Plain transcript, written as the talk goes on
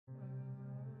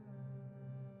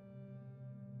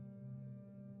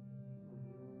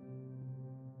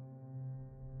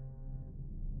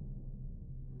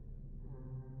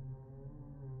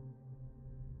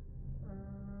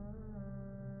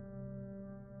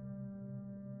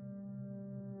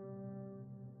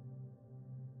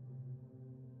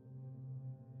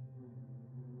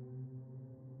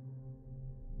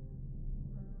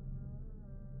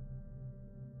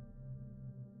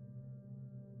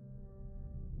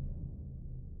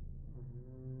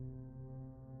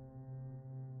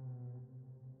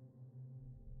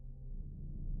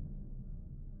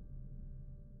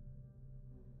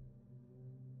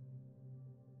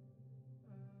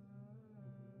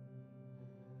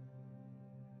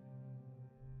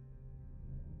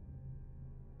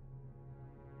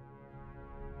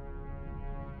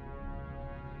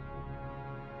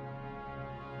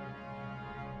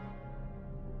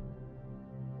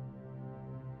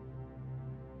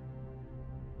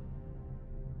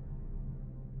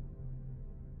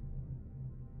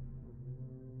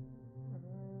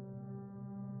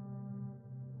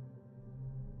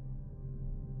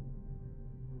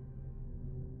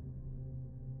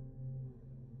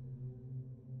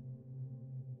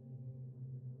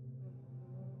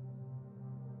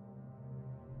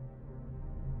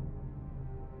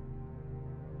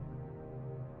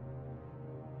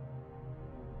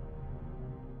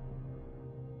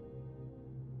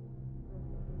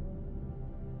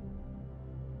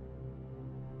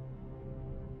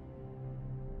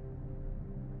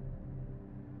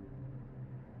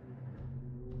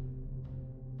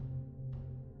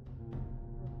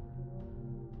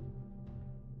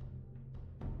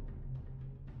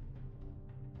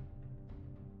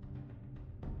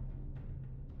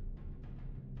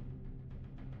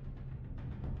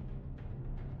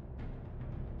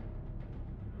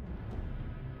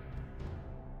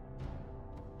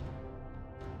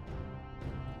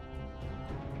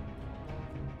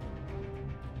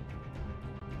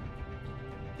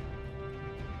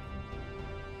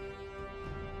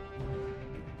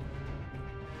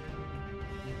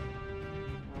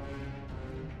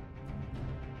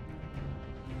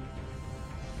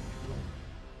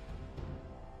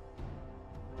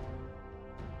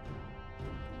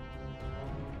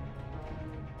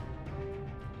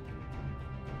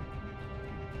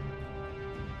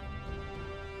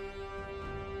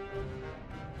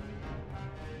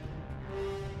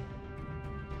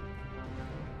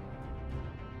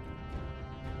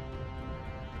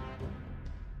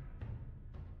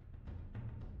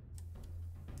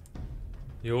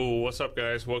Yo, what's up,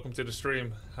 guys? Welcome to the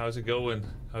stream. How's it going?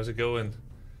 How's it going?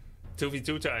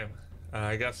 2v2 time.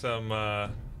 I got some.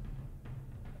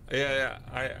 Yeah.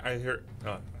 I hear.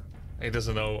 Oh, he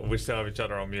doesn't know. We still have each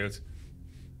other on mute.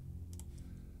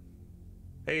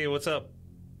 Hey, what's up?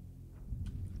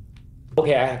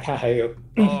 Okay, I can hear you.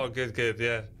 Oh, good.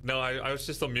 Yeah. No, I was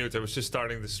just on mute. I was just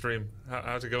starting the stream.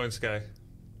 How's it going, Sky?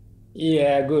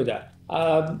 Yeah, good.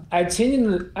 I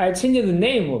changed the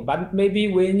name, but maybe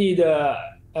we need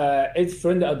its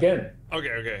friend again.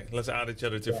 Okay. Let's add each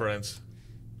other to Yeah. friends.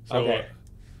 So Okay.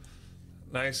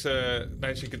 nice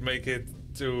you could make it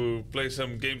to play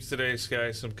some games today,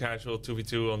 Sky. Some casual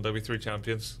 2v2 on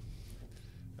W3Champs.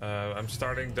 I'm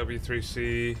starting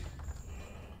W3C,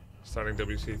 starting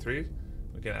WC3.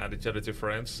 We can add each other to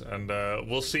friends, and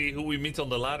we'll see who we meet on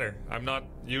the ladder. I'm not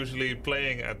usually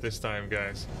playing at this time,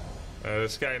 guys.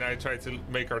 Sky and I try to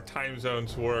make our time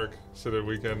zones work so that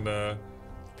we can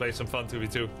play some fun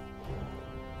 2v2.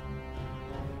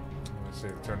 Let's see,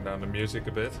 turn down the music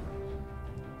a bit.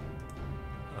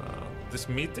 This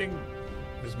meeting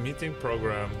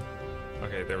program.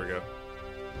 Okay, there we go.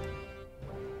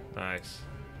 Nice.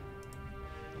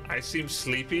 I seem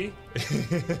sleepy.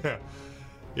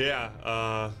 Yeah,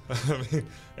 I mean,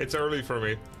 it's early for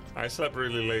me. I slept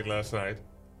really late last night.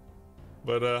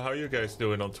 But how you guys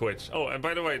doing on Twitch? Oh, and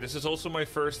by the way, this is also my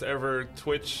first ever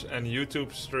Twitch and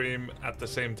YouTube stream at the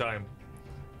same time.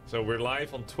 So we're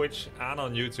live on Twitch and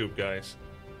on YouTube, guys.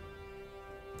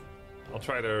 I'll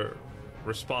try to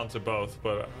respond to both,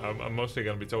 but I'm mostly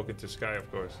going to be talking to Sky, of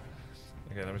course.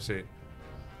 Okay, let me see.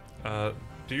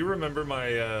 Do you remember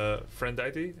my friend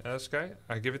ID, Sky?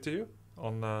 I give it to you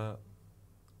on...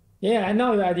 Yeah, I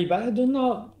know your ID, but I don't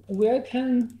know where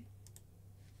can.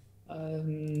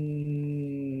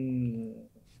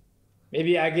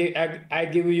 Maybe I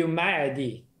give you my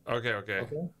ID. Okay.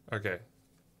 Okay.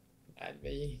 Let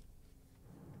me.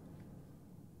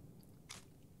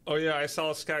 Oh yeah, I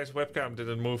saw Sky's webcam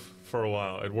didn't move for a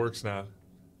while. It works now.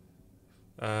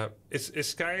 Is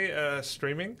Sky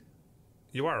streaming?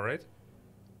 You are, right?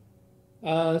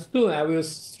 Soon I will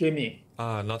streaming.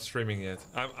 Ah, not streaming yet.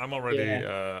 I'm already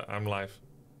Yeah. I'm live.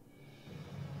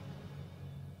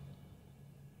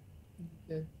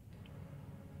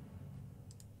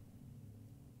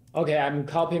 Okay, I'm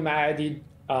copying my ID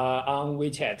on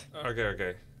WeChat. Okay.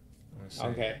 Let me see.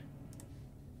 Okay.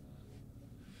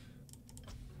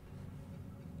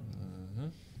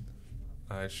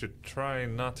 I should try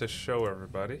not to show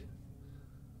everybody.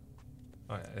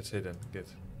 Oh yeah, it's hidden. Good.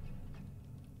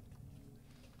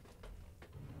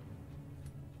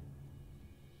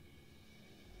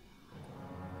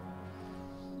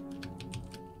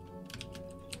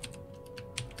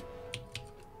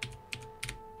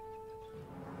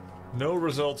 No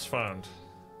results found.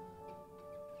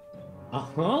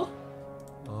 Uh-huh.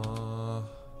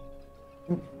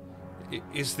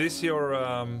 Is this your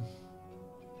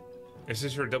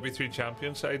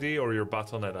W3Champs ID or your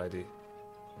Battle.net ID?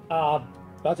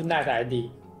 .NET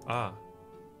ID. Ah,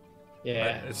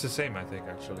 Yeah. it's the same, I think,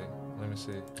 actually. Let me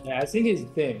see. Yeah, I think it's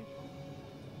the same.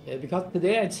 Yeah, because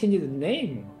today I changed the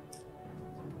name.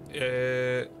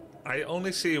 I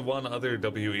only see one other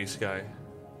WE Sky.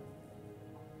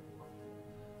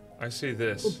 I see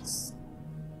this.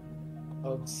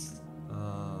 Oops.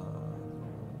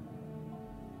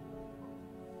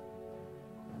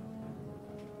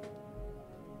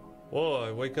 Whoa,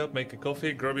 I wake up, make a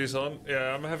coffee, Grubby's on.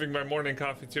 Yeah, I'm having my morning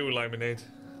coffee too, Limonade.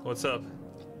 What's up?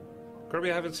 Grubby,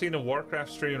 I haven't seen a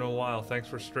Warcraft stream in a while. Thanks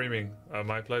for streaming.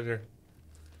 My pleasure.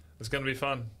 It's gonna be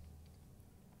fun.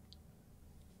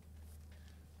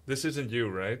 This isn't you,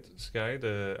 right, Sky?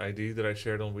 The ID that I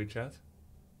shared on WeChat?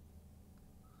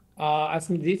 I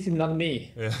think this is not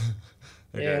me. Yeah.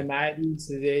 Okay. Yeah, my ID is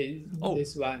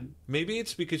this one. Maybe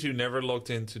it's because you never logged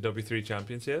into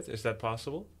W3Champs yet. Is that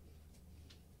possible?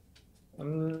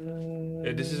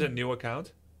 This is a new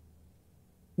account?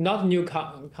 Not new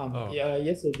account. Oh. Yeah,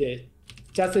 yesterday.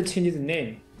 Just change the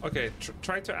name. Okay,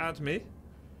 try to add me.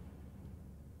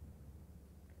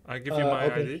 I give you my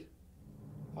okay. ID.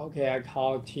 Okay, I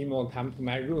call Timo come to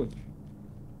my room.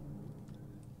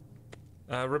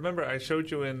 Remember, I showed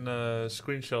you in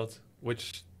screenshot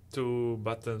which two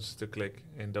buttons to click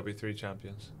in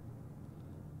W3Champs.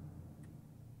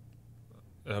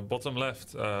 Bottom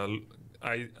left,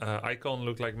 icon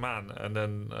look like man, and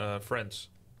then friends.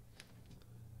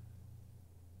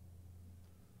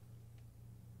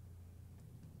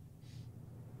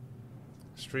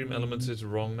 Stream elements is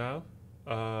wrong now.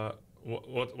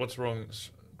 What's wrong?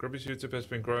 Grubby's YouTube has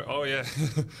been growing. Oh yeah.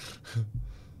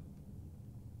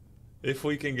 If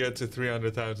we can get to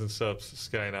 300,000 subs,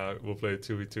 Sky and I will play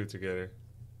 2v2 together.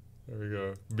 There we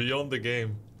go. Beyond the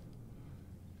game.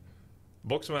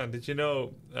 Boxman, did you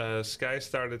know Sky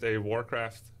started a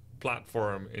Warcraft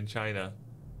platform in China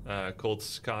called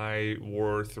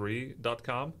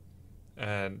skywar3.com?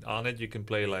 And on it you can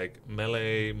play like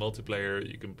melee multiplayer,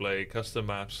 you can play custom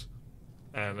maps.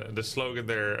 And the slogan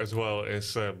there as well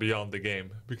is beyond the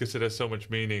game, because it has so much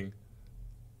meaning.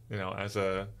 You know, as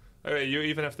a... Oh, you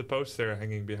even have the poster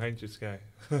hanging behind you, Sky.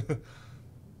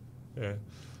 Yeah.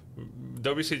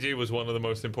 WCG was one of the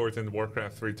most important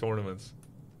Warcraft 3 tournaments.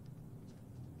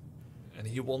 And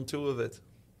he won 2 of it.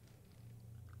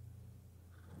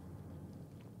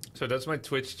 So that's my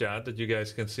Twitch chat that you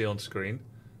guys can see on screen.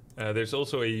 There's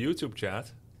also a YouTube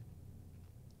chat.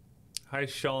 Hi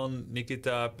Sean,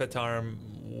 Nikita, Petarm,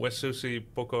 Wesusi,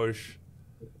 Pokosh,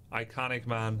 Iconic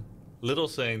Man, Little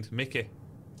Saint, Mickey.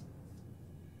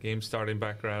 Game starting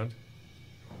background.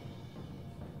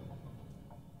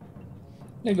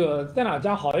 那个在哪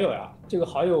加好友呀？这个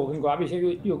好友我跟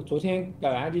Grubby 又昨天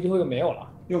改完 ID 之后又没有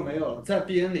了。又没有了，在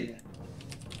BN 里面。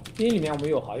BN 里面我们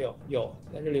有好友，有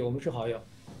在这里我们是好友，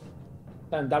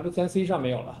但 W3C 上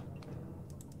没有了。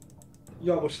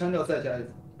要不删掉再加一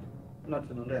次，那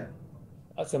只能这样。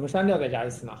啊，怎么删掉再加一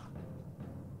次呢？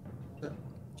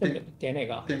这点哪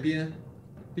个？点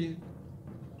BN，BN。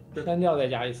删掉再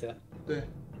加一次。对，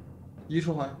移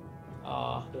出环。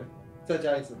啊。对，再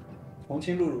加一次，重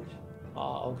新录入去。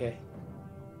啊 ，OK。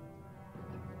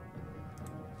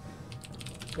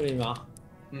这里吗？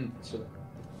嗯，是的。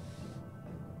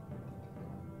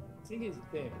I think it's the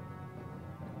same.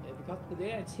 Yeah, because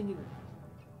today I changed.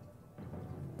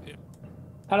 Yeah.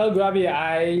 Hello, Grubby.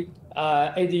 I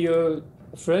add your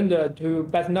friend to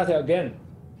Battle.net again.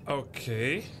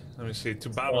 Okay. Let me see. To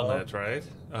Battle.net, right?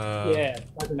 Yeah,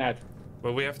 Battle.net.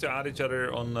 But we have to add each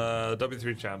other on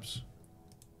W3Champs.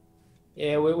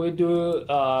 Yeah, we do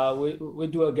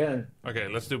again. Okay,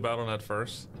 let's do Battle.net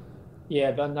first.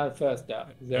 Yeah, Battle.net first,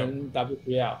 then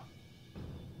W3L.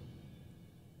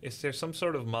 Is there some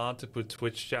sort of mod to put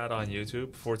Twitch chat on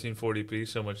YouTube? 1440p,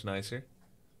 so much nicer.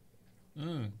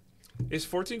 Is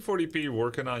 1440p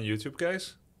working on YouTube,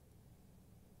 guys?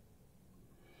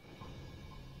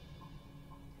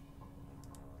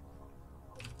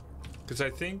 Because I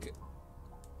think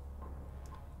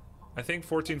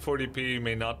 1440p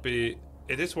may not be...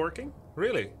 It is working?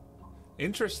 Really?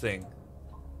 Interesting.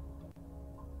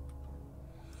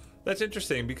 That's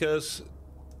interesting because...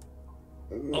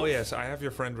 Oh yes, I have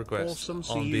your friend request awesome on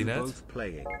see you BNet. both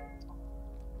playing.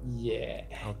 Yeah.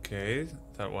 Okay,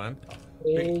 that one.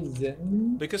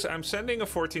 Then... Because I'm sending a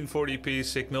 1440p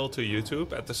signal to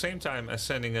YouTube at the same time as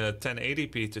sending a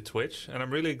 1080p to Twitch, and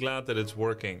I'm really glad that it's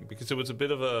working because it was a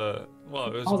bit of a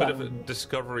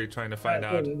discovery trying to find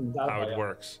out how it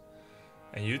works.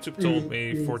 And YouTube told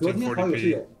me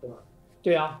 1440p.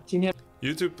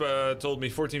 YouTube told me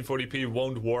 1440p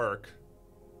won't work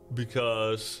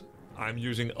because I'm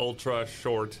using ultra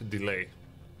short delay,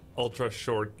 ultra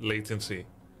short latency.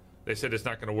 They said it's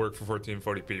not going to work for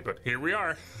 1440p, but here we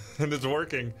are, and it's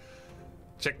working.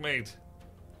 Checkmate.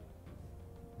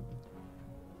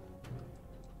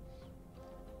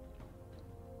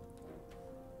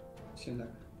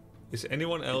 Is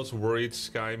anyone else worried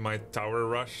Sky might tower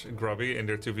rush Grubby in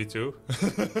their 2v2?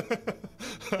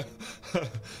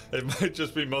 It might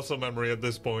just be muscle memory at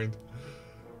this point.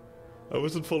 I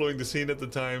wasn't following the scene at the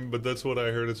time, but that's what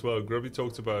I heard as well. Grubby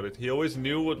talked about it. He always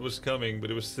knew what was coming,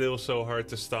 but it was still so hard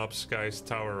to stop Sky's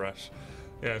tower rush.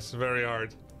 Yes, very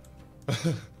hard.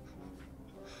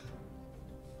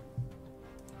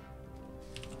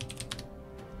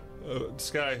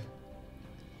 Sky,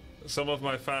 some of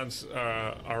my fans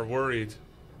are worried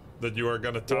that you are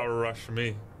gonna tower rush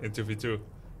me in 2v2.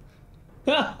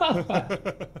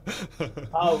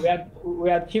 Oh,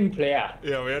 we are team player.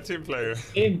 Yeah, we are team player.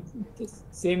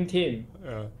 Same team.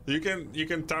 Yeah, you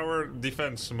can tower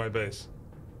defense my base.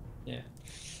 Yeah.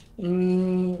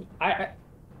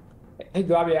 Hey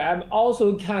Grubby, I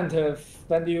also can't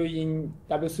find you in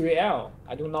W3L.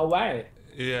 I don't know why.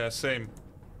 Yeah, same.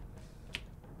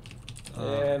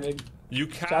 Maybe you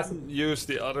can use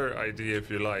the other ID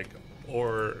if you like,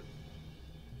 or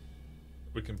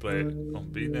we can play it on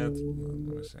BNet.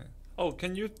 Let me see. Oh,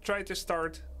 can you try to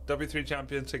start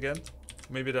W3Champions again?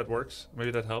 Maybe that works.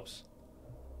 Maybe that helps.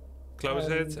 Close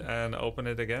it and open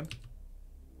it again.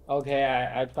 Okay,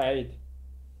 I tried.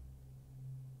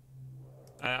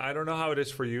 I don't know how it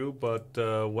is for you, but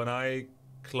when I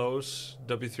close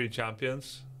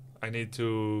W3Champions, I need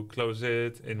to close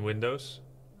it in Windows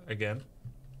again,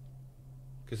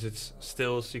 because it's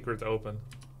still secret open.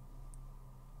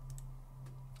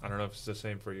 I don't know if it's the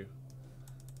same for you.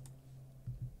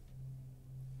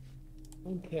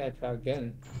 Okay, I try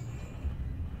again.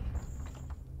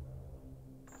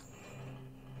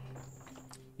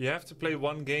 You have to play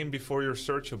one game before you're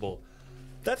searchable.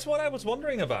 That's what I was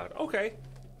wondering about. Okay.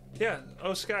 Yeah.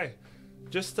 Oh, Sky.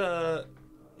 Just,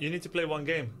 you need to play one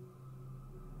game.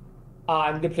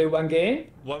 I need to play one game?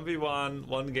 1v1,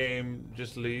 one game,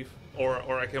 just leave.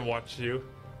 Or I can watch you.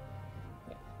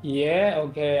 Yeah,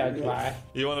 okay, I try.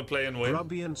 You want to play and win?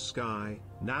 Grubby and Sky.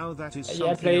 Now that is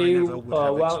Yeah, something I never would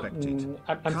have one. expected.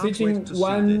 I'm Can't switching wait to see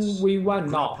 1v1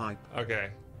 this. now. Pipe.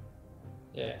 Okay.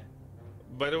 Yeah.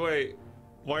 By the way,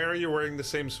 why are you wearing the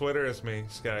same sweater as me,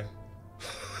 Sky?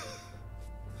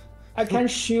 I can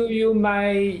show you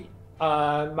my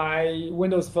my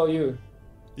windows for you.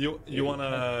 You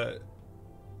wanna?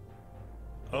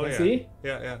 Oh yeah. See?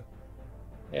 Yeah.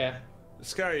 Yeah.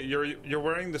 Sky, you're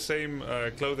wearing the same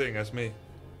clothing as me.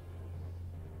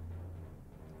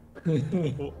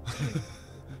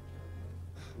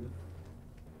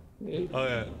 Oh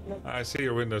yeah, I see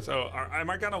your windows. Oh, am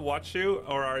I gonna watch you,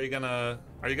 or are you gonna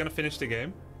finish the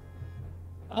game?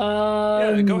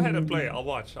 Yeah, go ahead and play. I'll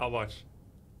watch.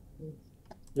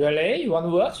 Really? You want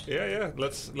to watch? Yeah.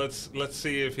 Let's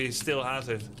see if he still has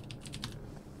it.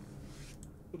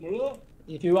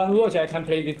 If you want to watch, I can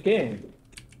play this game.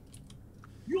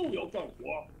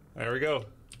 There we go.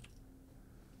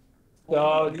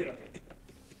 So,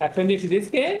 I finish this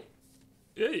game?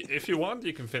 Yeah, if you want,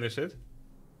 you can finish it.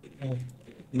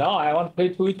 No, I want to play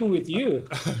 2v2 with you.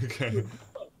 Okay.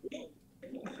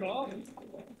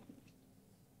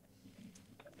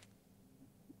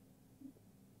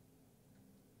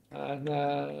 And,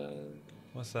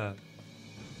 What's that?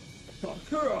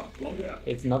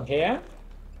 it's not here?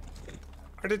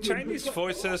 Are the Chinese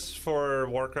voices for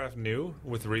Warcraft new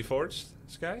with Reforged,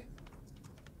 Sky?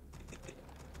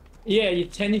 Yeah,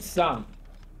 it's Chinese song.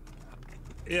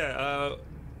 Yeah,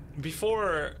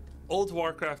 before old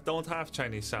Warcraft don't have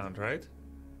Chinese sound, right?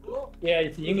 Yeah,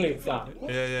 it's English song.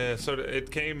 Yeah. So it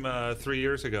came 3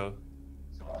 years ago.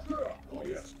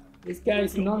 This guy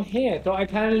is not here, so I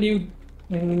can leave.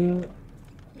 Can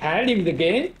I leave the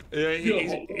game? Yeah,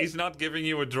 he's not giving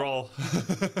you a draw.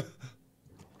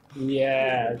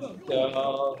 Yeah,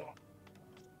 so.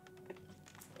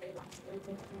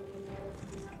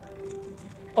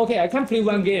 Okay, I can play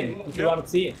one game if you want to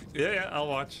see it. Yeah, I'll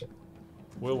watch.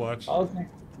 We'll watch. Okay.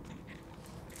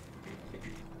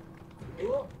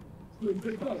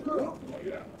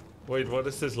 Wait, what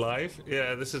is this live?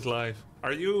 Yeah, this is live.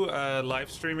 Are you live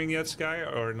streaming yet, Sky,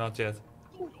 or not yet?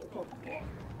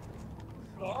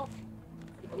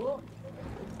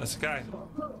 Sky,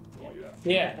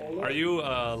 Yeah. are you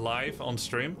live on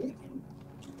stream?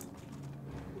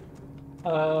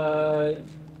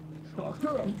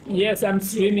 Yes, I'm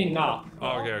streaming now.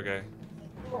 Oh, okay.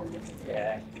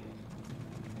 Yeah.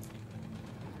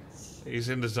 He's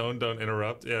in the zone, don't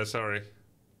interrupt. Yeah, sorry.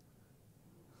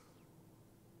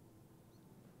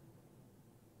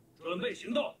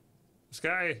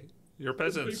 Sky, you're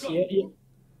peasants. Yeah.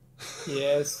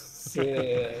 Yes.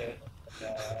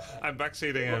 I'm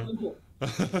backseating him.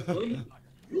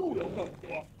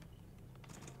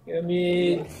 Give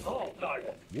me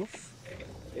Woof.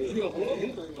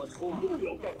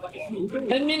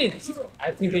 10 minutes.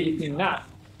 I think it's enough.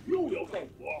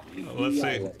 Let's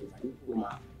see.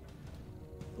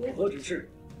 何指示？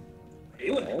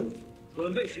没问题。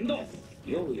准备行动。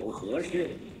又有何事？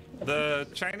 The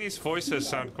Chinese voices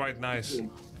sound quite nice.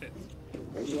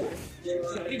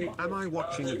 Am I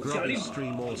watching a Grubby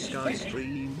stream or Sky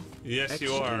stream? Yes,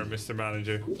 you are, Mr.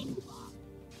 Manager.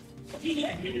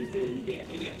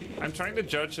 I'm trying to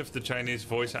judge if the Chinese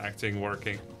voice acting work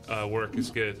is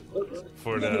good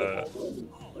for the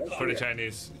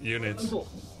Chinese units.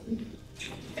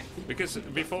 Because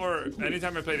before,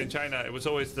 anytime I played in China, it was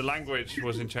always the language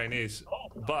was in Chinese,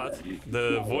 but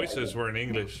the voices were in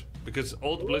English. Because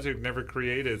old Blizzard never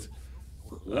created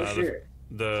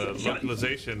the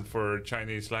localization for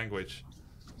Chinese language.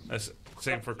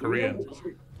 Same for Korean.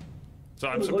 So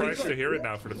I'm surprised to hear it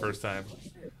now for the first time.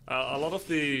 A lot of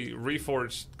the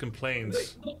Reforged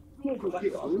complaints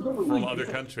from other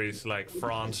countries like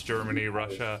France, Germany,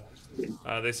 Russia,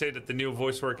 they say that the new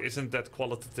voice work isn't that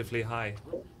qualitatively high.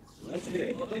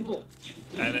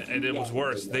 And it was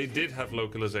worse. They did have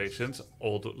localizations,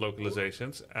 old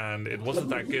localizations, and it wasn't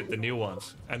that good, the new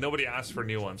ones. And nobody asked for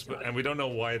new ones, and we don't know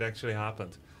why it actually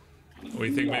happened.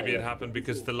 We think maybe it happened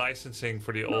because the licensing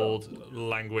for the old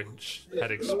language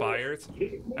had expired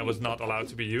and was not allowed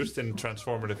to be used in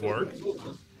transformative work.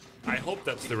 I hope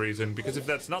that's the reason, because if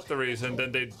that's not the reason,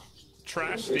 then they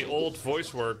trashed the old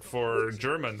voice work for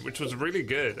German, which was really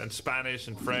good, and Spanish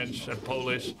and French and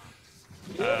Polish.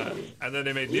 And then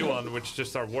they made new one, which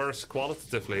just are worse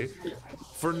qualitatively,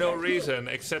 for no reason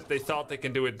except they thought they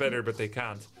can do it better, but they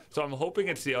can't. So I'm hoping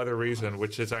it's the other reason,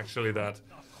 which is actually that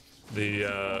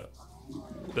the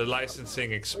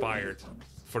licensing expired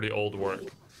for the old work.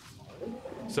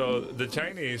 So the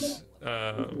Chinese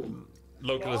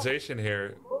localization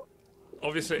here,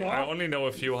 obviously I only know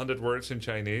a few hundred words in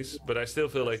Chinese, but I still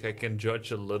feel like I can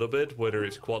judge a little bit whether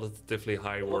it's qualitatively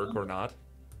high work or not.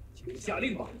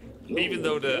 Even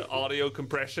though the audio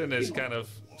compression is kind of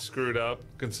screwed up,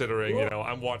 considering, you know,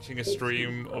 I'm watching a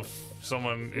stream of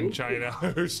someone in China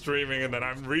who's streaming and then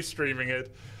I'm restreaming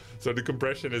it, so the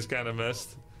compression is kind of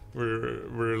messed.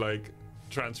 We're like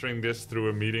transferring this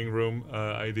through a meeting room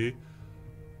ID,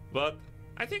 but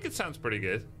I think it sounds pretty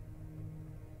good.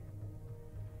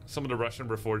 Some of the Russian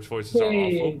Reforged voices are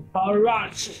awful. All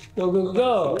right, go go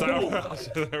go.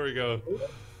 There we go.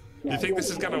 You think this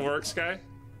is gonna work, Sky?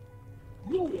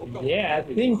 Yeah, I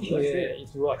think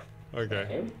it's right.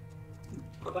 Okay.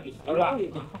 All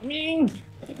right.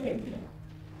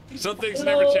 Some things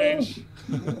never change.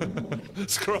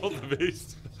 Scroll the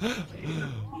beast.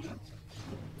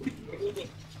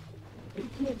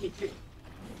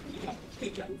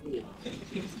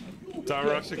 Tower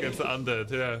Rush against the undead,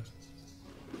 yeah.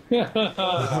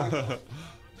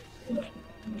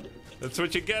 That's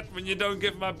what you get when you don't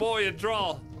give my boy a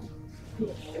draw.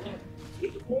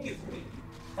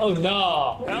 Oh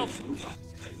no! Help!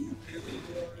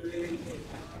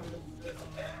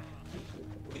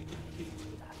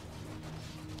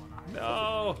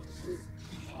 No!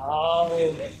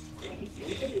 Oh.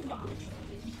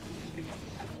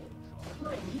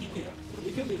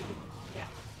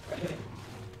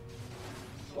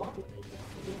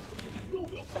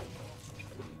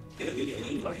 I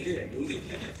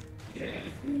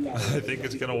think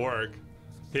it's gonna work.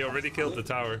 He already killed the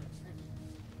tower.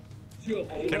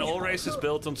 Can all races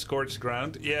build on scorched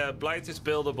ground? Yeah, Blight is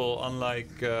buildable,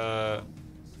 unlike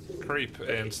Creep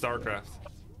in StarCraft.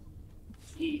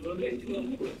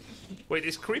 Wait,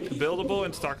 is Creep buildable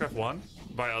in StarCraft 1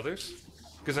 by others?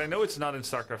 Because I know it's not in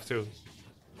StarCraft 2.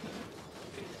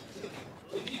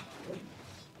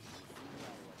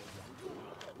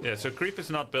 Yeah, so Creep is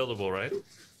not buildable, right?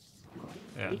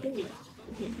 Yeah.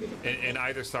 In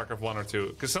either StarCraft 1 or 2.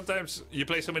 Because sometimes you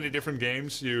play so many different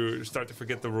games, you start to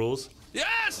forget the rules.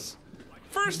 Yes!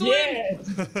 First win! Yes!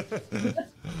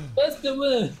 First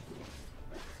win!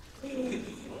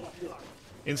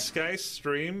 In Sky's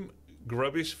stream,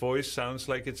 Grubby's voice sounds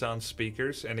like it's on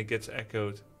speakers and it gets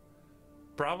echoed.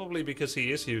 Probably because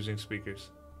he is using speakers.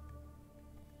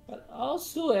 But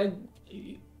also,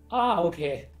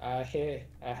 okay. Here,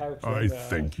 I have. I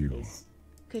thank you. This.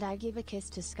 Could I give a kiss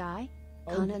to Sky?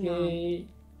 Okay.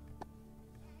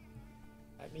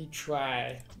 Let me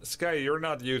try. Sky, you're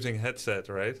not using headset,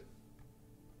 right?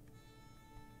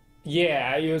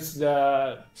 Yeah, I use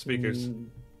the speakers.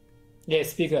 Yeah,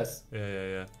 speakers.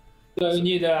 Yeah. So you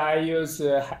need I use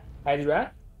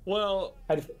headset? Well,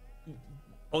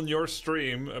 on your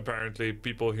stream, apparently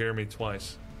people hear me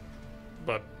twice,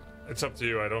 but it's up to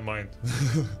you. I don't mind.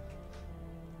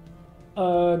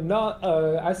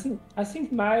 I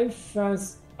think my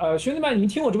fans. 兄弟们，你们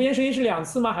听我这边声音是2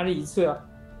次吗？还是1次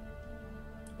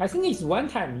 ？I think it's 1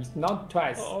 time. It's not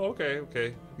twice. Oh,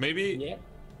 okay.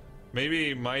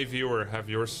 Maybe my viewer have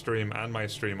your stream and my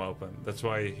stream open. That's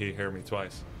why he hear me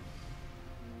twice.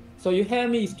 So you hear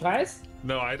me twice?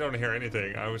 No, I don't hear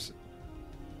anything. I was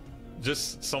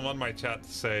just someone in my chat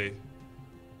say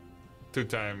 2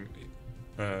 time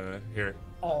here.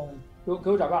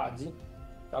 给我找个耳机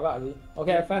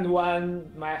，Okay, I found one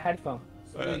my headphone.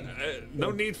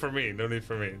 No need for me.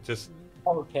 Just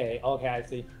okay. I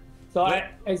see. So I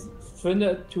send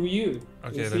it to you.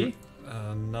 Okay, you see?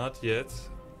 Not yet.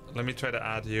 Let me try to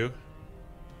add you.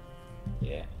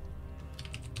 Yeah.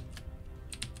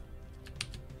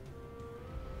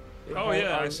 Oh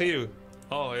yeah, I see you.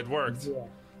 Oh, it worked.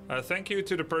 Yeah. Thank you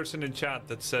to the person in chat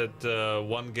that said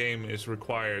 1 game is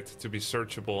required to be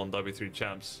searchable on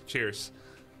W3Champs. Cheers.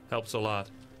 Helps a lot.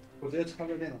 我直接插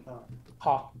这电脑上。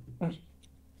好。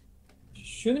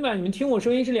兄弟们，你们听我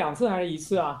声音是2次还是1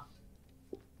次啊？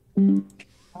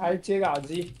还是接个耳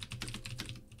机？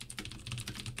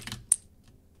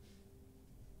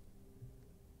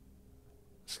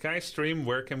 Sky stream,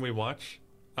 where can we watch?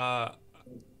 I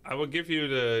will give you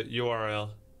the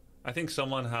URL. I think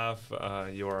someone have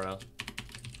URL.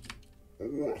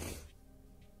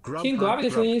 听 Grubby 的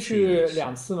声音是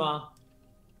2次吗？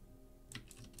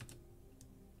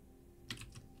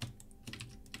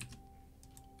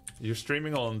 You're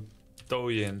streaming on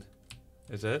Douyin,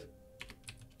 is it?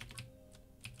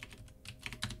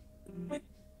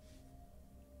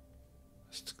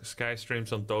 Sky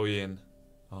streams on Douyin.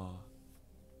 Oh.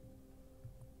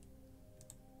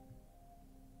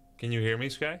 Can you hear me,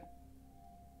 Sky?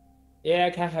 Yeah, I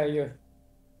can hear you.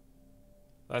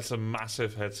 That's a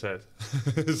massive headset.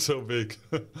 It's so big.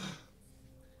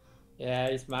 Yeah,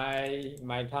 it's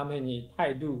my company,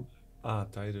 Taidu. Ah,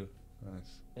 Taidu.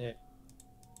 Nice. Yeah.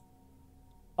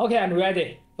 Okay, I'm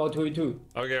ready for 2v2.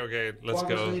 Okay, let's 光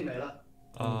哥声 go. 音没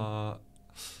了。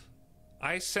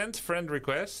 I sent friend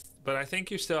request, but I think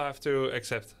you still have to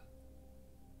accept.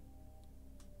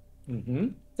 嗯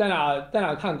哼，在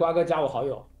哪看瓜哥加我好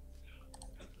友？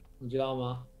你知道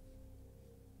吗？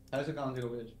还是刚刚这个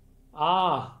位置。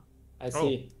啊，I Oh,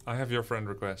 see. I have your friend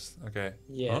request. Okay.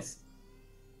 Yes.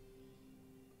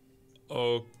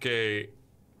 Okay.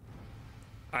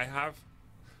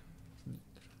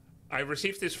 I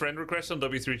received this friend request on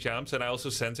W3Champs, and I also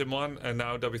sent him one. And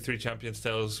now W3Champions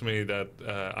tells me that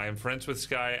I am friends with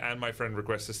Sky, and my friend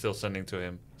request is still sending to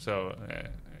him. So,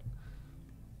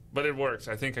 but it works.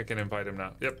 I think I can invite him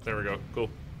now. Yep, there we go. Cool.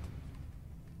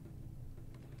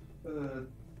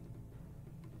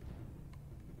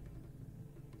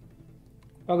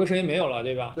 瓜哥声音没有了，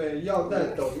对吧？对，要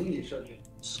在抖音里设定。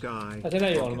 Sky. 他现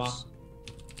在有了吗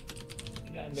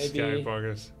Pockets. Sky？Maybe.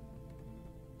 Poggers.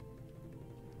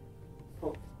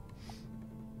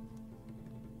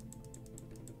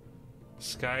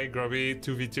 Sky Grubby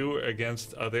 2v2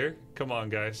 against other. Come on,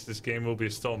 guys. This game will be a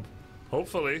stomp.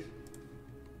 Hopefully.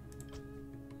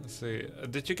 Let's see.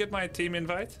 Did you get my team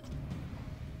invite?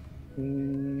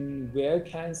 Where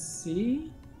can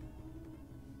see?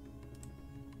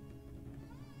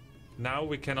 Now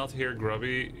we cannot hear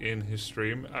Grubby in his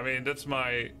stream. I mean, that's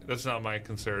not my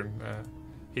concern.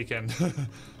 He can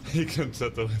he can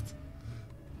settle it.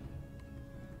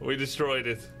 We destroyed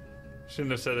it.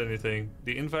 Shouldn't have said anything.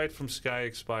 The invite from Sky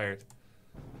expired.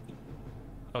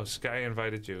 Oh, Sky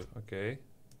invited you. Okay.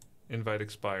 Invite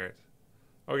expired.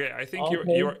 Okay, I think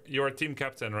Okay. you're a team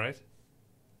captain, right?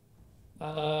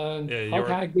 How you're-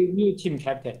 can I give you team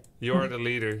captain? You are the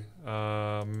leader.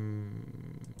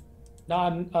 No,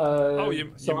 I'm,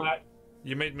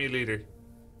 You made me leader.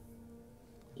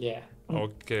 yeah.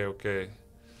 Okay.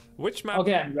 Which map?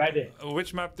 Okay, I'm ready.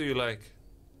 Which map do you like?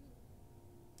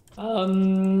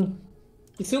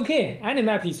 It's okay. Any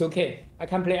map is okay. I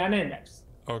can play any maps.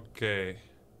 Okay.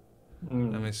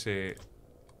 Mm. Let me see.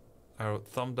 I wrote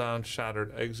thumb down,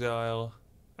 Shattered Exile.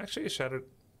 Actually, Shattered.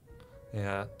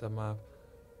 Yeah, the map.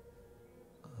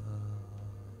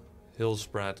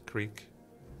 Hillsbrad Creek.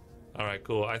 Alright,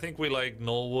 cool. I think we like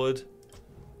Knollwood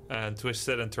and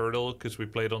Twisted and Turtle because we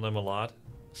played on them a lot.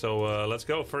 So let's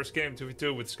go. First game,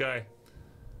 2v2 with Sky.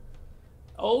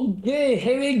 Okay,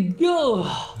 here we go.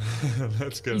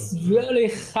 Let's go. It's really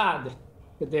hard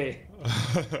today.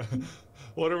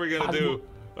 What are we gonna do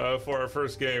for our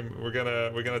first game? We're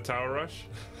gonna tower rush.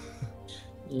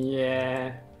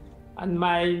 Yeah, and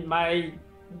my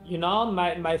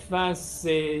fans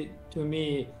say to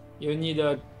me, you need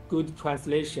a good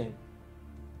translation.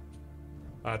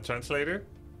 Translator.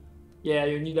 Yeah,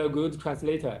 you need a good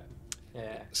translator.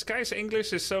 Yeah. Sky's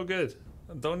English is so good.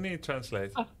 Don't need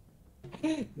translate.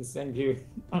 Thank you.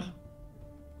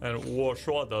 And 我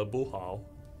说的不好.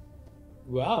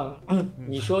 Wow，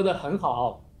你说的很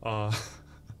好。啊，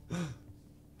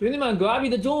兄弟们 ，Grubby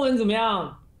的中文怎么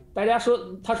样？大家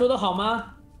说他说的好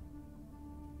吗？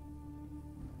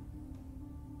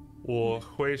我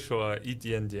会说一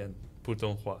点点普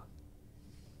通话.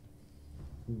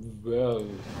 Wow.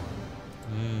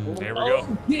 There we go.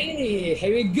 Okay,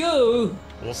 here we go.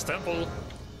 Lost Temple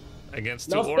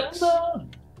against two Lost orcs. Temple.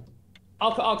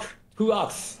 Orc, 2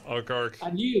 orcs. Orc.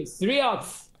 And you, 3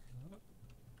 orcs.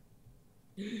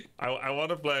 I want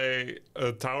to play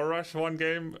a Tower Rush one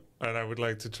game, and I would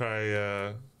like to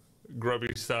try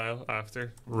Grubby style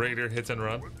after. Raider hit and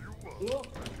run.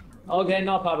 Okay,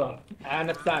 no problem. I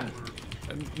understand.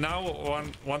 And now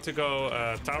want to go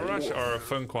Tower Rush or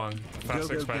Fun Kwang? Fast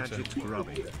Go-Go expansion. Gadget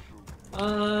Grubby.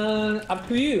 Up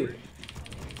to you.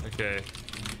 Okay.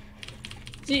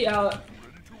 GL,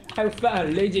 have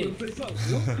fun, legend.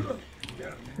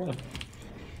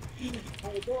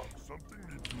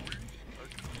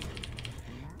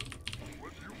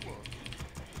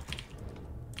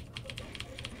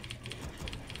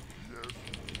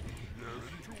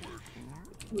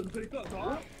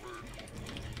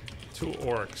 Two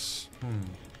orcs.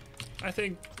 I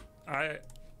think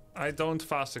I don't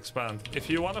fast expand. If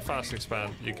you want to fast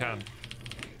expand, you can.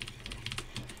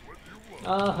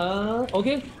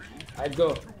 Okay, I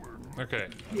go. Okay.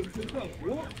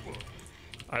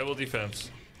 I will defense.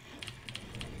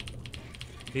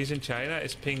 He's in China.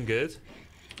 Is ping good?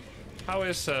 How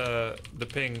is the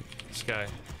ping, Sky?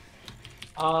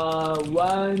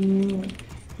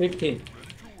 115.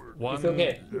 It's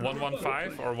okay.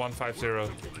 115 or 150?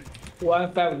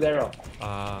 150.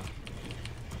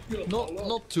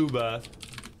 Not too bad.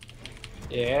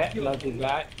 Yeah, not too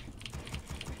bad.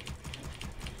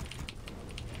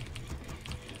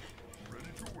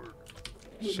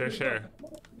 Share.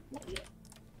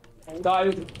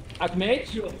 So,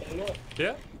 Akmage?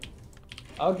 Yeah.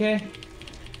 Okay.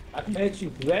 Akmage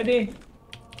is ready.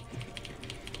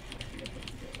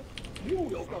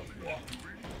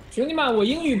 兄弟们，我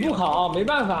英语不好，没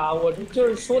办法，我就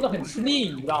是说的很吃力，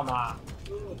你知道吗？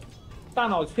大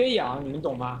脑缺氧，你们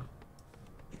懂吗？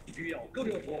需要更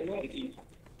多黄金。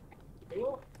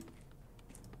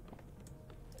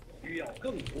需要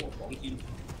更多黄金。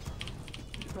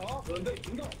好，准备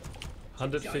行动。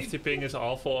 150 ping is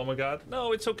awful, oh my god.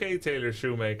 No, it's okay, Taylor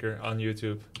Shoemaker on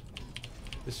YouTube.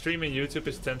 The stream in YouTube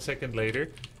is 10 seconds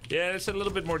later. Yeah, it's a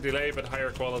little bit more delay, but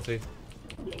higher quality.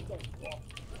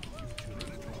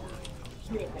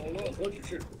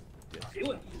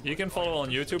 You can follow on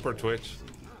YouTube or Twitch.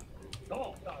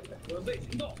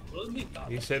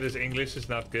 He said his English is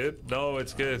not good. No,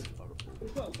 it's good.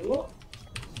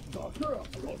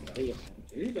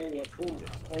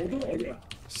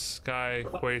 Sky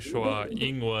会说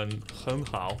英文很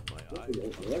好。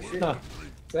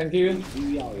 Thank you.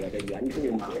 需要我的援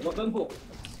助吗？我吩咐。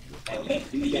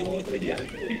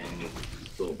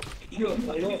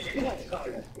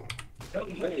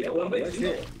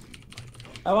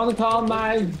I want to call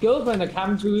my girlfriend to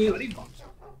come to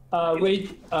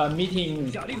wait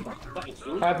meeting.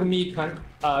 Help me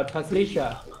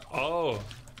translation. Oh,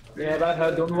 Yeah, but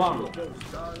her don't want.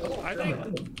 I think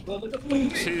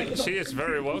she is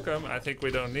very welcome. I think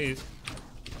we don't need.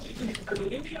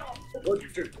 我指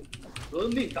示，遵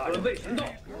命大人，准备行动。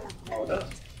好的。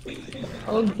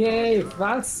 Okay,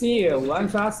 fast here. One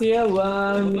fast here,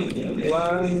 one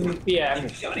PM.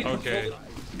 Okay.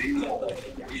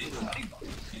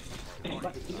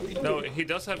 No, he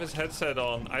does have his headset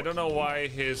on. I don't know why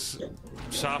his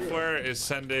software is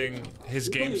sending his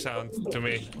game sound to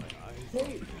me.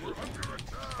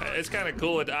 It's kind of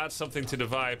cool. It adds something to the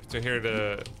vibe to hear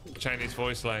the Chinese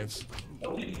voice lines.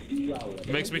 It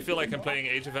makes me feel like I'm playing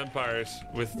Age of Empires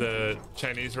with the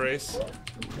Chinese race,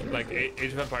 like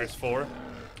Age of Empires 4.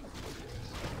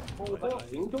 What?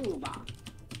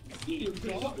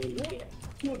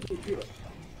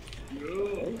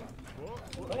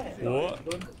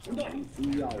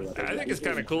 I think it's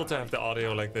kind of cool to have the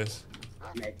audio like this.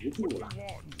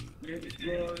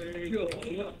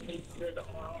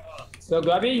 So,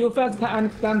 Grubby, you first can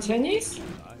understand Chinese?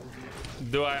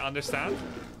 Do I understand?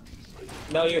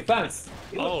 No, you fans.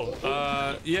 Oh,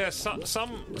 yeah.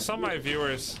 Some my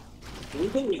viewers,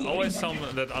 always some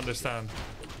that understand.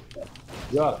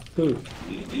 Yeah, good.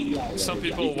 Some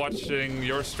people watching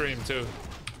your stream too,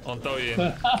 on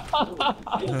Douyin.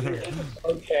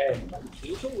 Okay.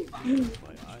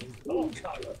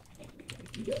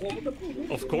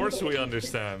 Of course we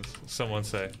understand. Someone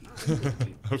say.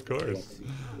 Of course.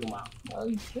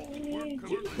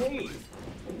 Okay.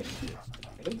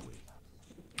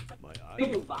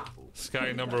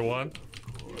 Sky number 1.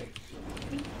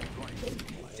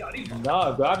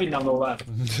 No, Grubby number 1.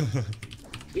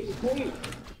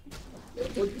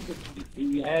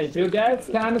 Hey, you guys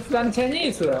can understand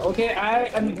Chinese. Okay, I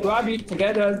and Grubby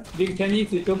together speak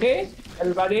Chinese. It's okay,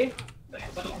 everybody?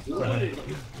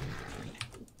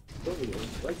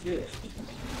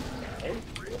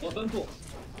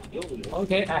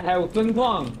 Okay, I have 分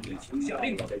矿.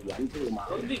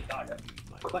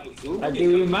 I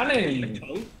give you money.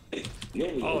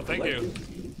 Oh, thank you.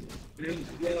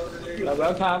 You're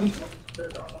welcome.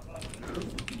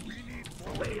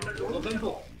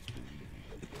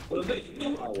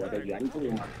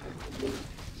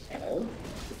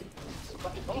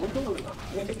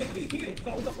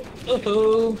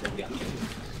 Uh-oh.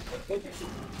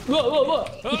 Whoa,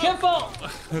 be careful!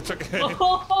 It's okay.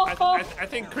 I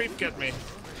think creep get me.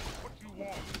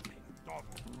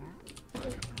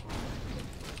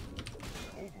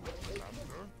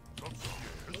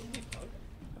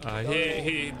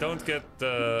 He don't get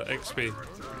the XP.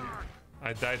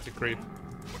 I died to creep.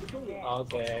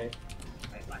 Okay.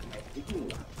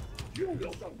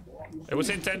 It was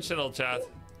intentional, chat.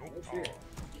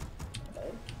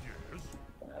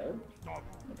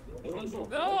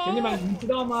 兄弟们，你知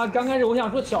道吗？刚开始我想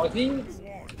说小心，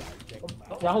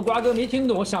然后瓜哥没听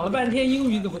懂，想了半天英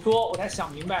语怎么说，我才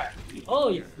想明白。Oh,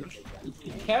 be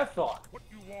careful，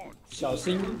 小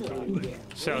心。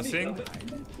小心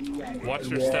Watch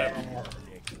your step.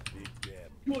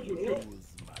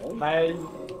 My,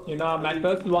 my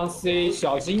first one say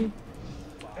小心。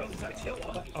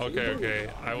Okay, okay.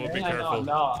 I will be No, careful.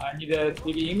 no, I need to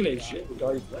speak English.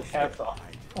 So be careful.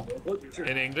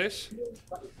 In English?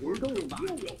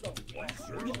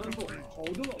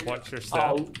 Watch your step.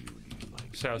 Oh,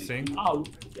 Shouting. oh,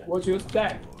 watch your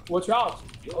step. Watch out.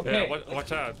 Okay. Yeah,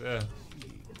 watch out. Yeah.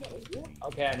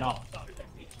 Okay, no.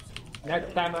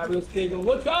 Next time I will speak.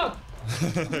 Watch out.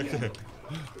 Okay.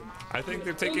 I think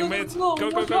they're taking mid. Go, go,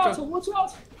 Watch go, out. go. Watch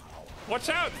out. Watch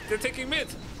out! They're taking mid.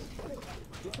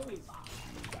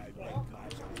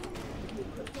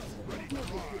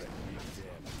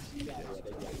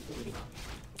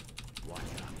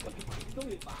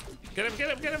 Get him, get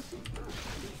him, get him!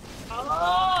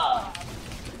 Ah!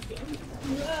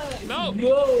 No!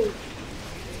 No!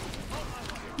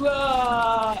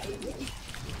 Ah!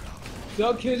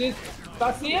 Don't kill this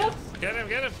Garcia? Get him,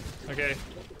 get him! Okay.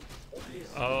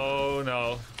 Oh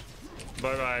no.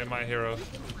 Bye bye, my hero.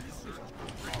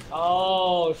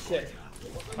 Oh shit.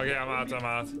 Okay, I'm out, I'm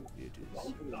out.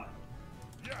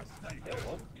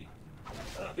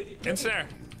 Ensnare!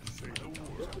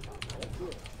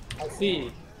 I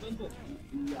see.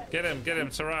 Get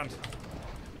him, surround.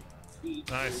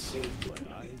 Nice.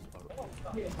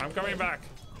 I'm coming back.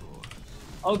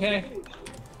 Okay.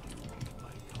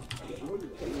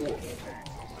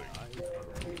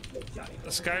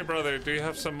 Sky brother, do you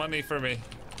have some money for me?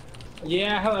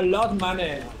 Yeah, I have a lot of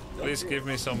money. Please give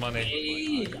me some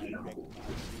money.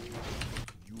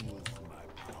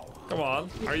 Come on,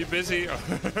 are you busy?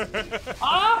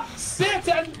 Ah! Shit,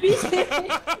 I'm busy!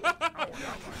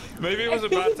 Maybe it was a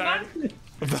bad time.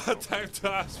 A bad time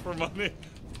to ask for money.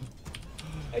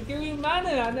 I give you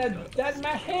money and that's my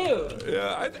hell.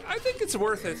 Yeah, I think it's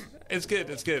worth it. It's good,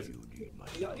 it's good.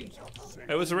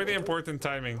 It was really important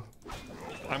timing.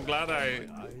 I'm glad I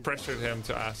pressured him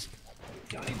to ask.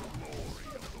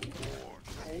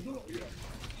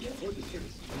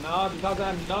 No, because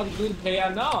I'm not a good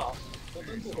player now.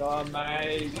 So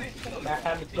my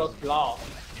hand got blocked.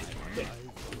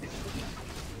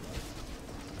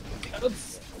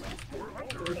 Oops.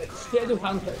 Shadow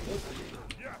Hunter.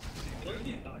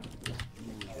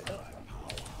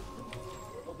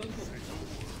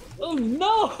 Oh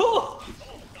no!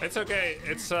 It's okay.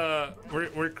 It's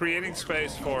we're creating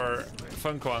space for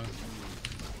Fun Kwang.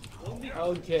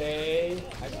 Okay,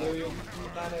 I give you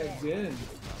money again.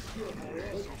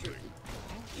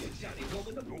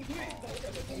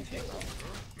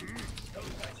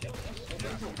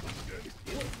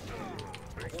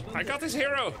 I got this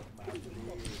hero.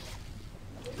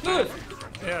 Good.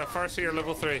 Yeah, Farseer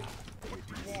level 3.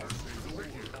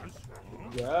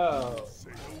 Go.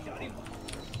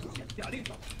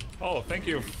 Oh, thank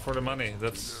you for the money.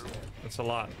 That's a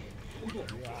lot.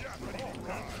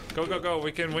 Go, go, go.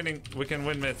 We can win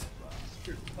mid.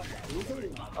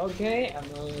 Okay, I'm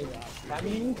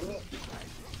coming.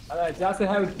 I just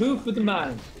have 2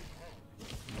 footmen.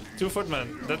 2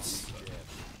 footmen. That's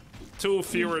 2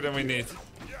 fewer than we need.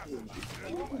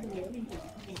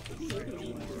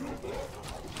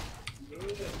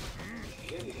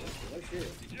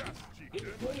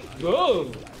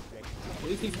 Go!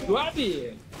 This is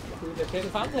Grubby to the Shadow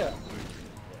Hunter.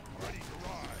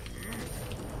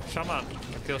 Shaman.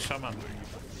 I kill Shaman.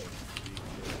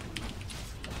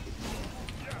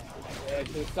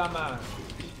 To summon.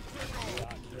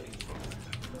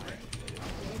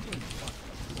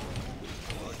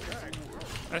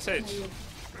 SH.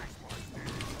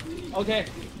 Okay.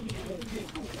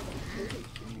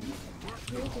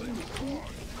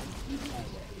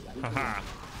 Haha.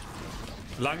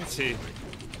 Langti.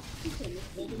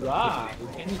 Right,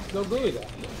 it's so good.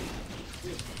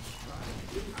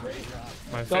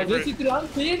 My So favorite. this is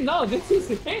Langti? No, this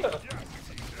is Halo.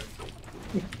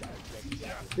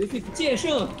 This is 剑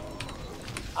圣.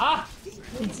 Ah,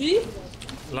 以及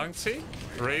Langti?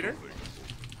 Raider?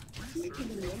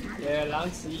 yeah,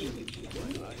 Langti.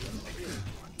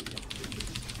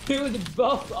 Killed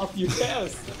both of you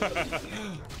guys.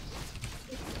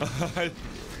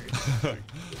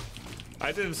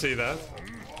 I didn't see that.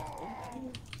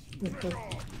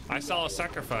 I saw a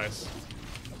sacrifice.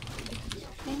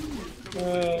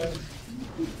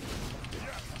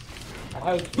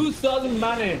 I have 2,000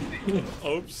 money.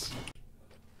 Oops.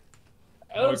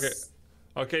 Else,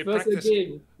 Okay. Okay, first practice.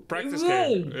 game. Practice You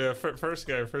game. win. Yeah, first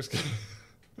game, first game.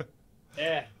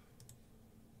 Yeah.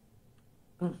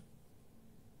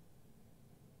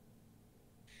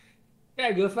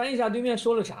 盖哥翻译一下对面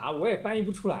说了啥，我也翻译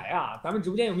不出来啊。咱们直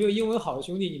播间有没有英文好的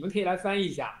兄弟？你们可以来翻译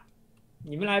一下，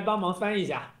你们来帮忙翻译一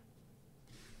下。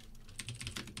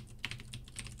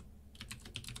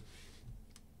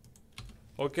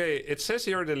Okay, it says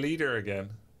you're the leader again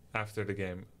after the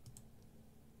game.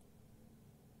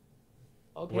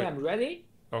 Okay, Wait. I'm ready.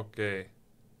 Okay.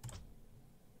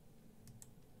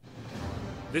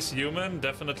 This human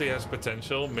definitely has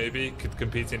potential. Maybe could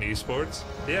compete in esports.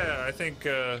 Yeah, I think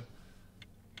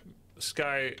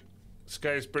Sky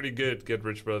is pretty good. Get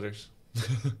Rich Brothers.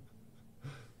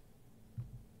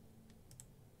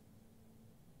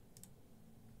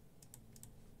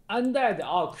 Undead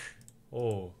Orc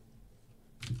Oh,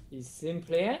 is same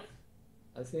player,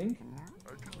 I think.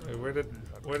 hey, where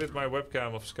did my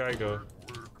webcam of Sky go?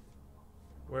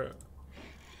 Where?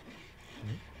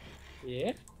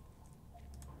 Yeah.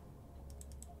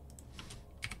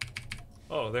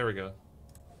 Oh, there we go.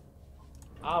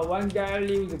 One guy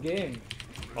leaves the game.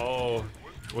 Oh,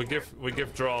 we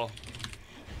give draw.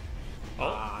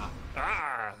 Oh,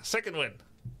 second win.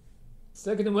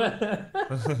 Second one.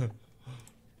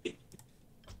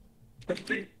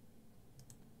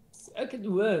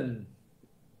 Second one.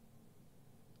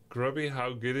 Grubby,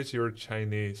 how good is your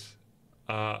Chinese?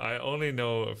 I only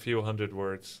know a few hundred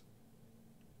words.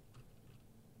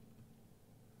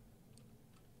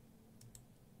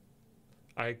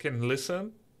 I can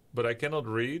listen, but I cannot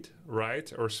read,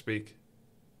 write, or speak.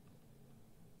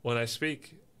 When I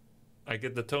speak, I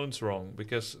get the tones wrong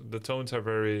because the tones are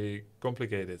very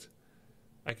complicated.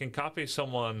 I can copy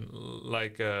someone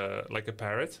like a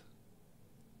parrot,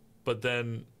 but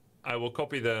then I will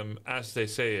copy them as they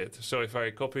say it. So if I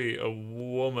copy a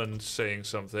woman saying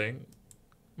something,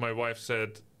 my wife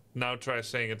said, "Now try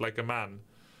saying it like a man."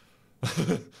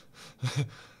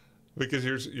 Because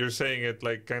you're saying it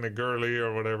like kind of girly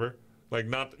or whatever. Like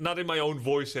not in my own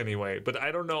voice anyway, but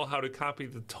I don't know how to copy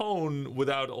the tone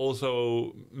without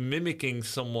also mimicking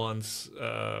someone's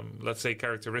let's say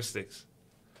characteristics.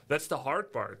 That's the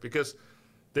hard part because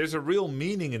there's a real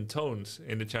meaning in tones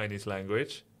in the Chinese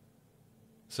language.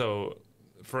 So,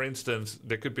 for instance,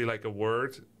 there could be like a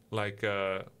word like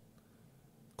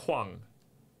 "kwang,"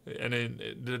 and then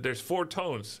there's 4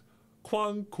 tones: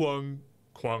 kwang, kwang,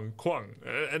 kwang, kwang,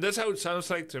 and that's how it sounds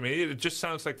like to me. It just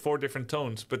sounds like 4 different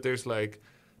tones, but there's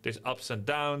ups and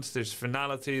downs, there's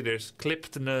finality, there's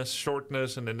clippedness,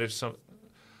 shortness, and then there's some.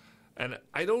 And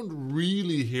I don't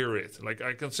really hear it. Like,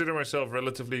 I consider myself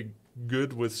relatively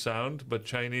good with sound, but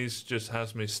Chinese just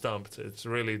has me stumped. It's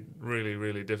really, really,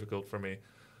 really difficult for me.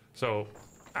 So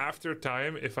after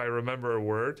time, if I remember a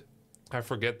word, I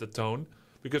forget the tone.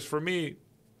 Because for me,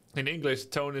 in English,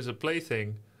 tone is a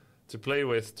plaything to play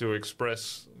with, to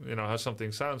express, how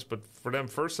something sounds. But for them,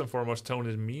 first and foremost, tone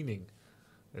is meaning.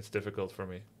 It's difficult for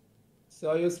me.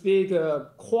 So you speak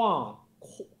Kwang.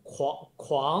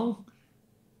 Kwang.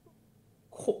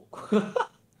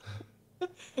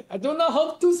 I don't know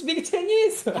how to speak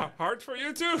Chinese. Hard for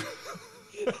you too?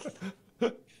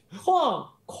 Kwang,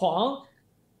 Kwang,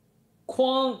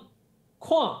 Kwang,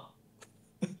 Kwang.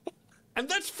 And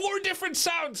that's 4 different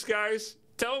sounds, guys.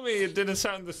 Tell me it didn't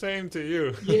sound the same to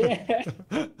you. Yeah.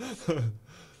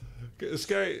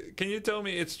 Sky, can you tell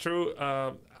me it's true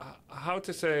how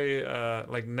to say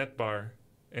like net bar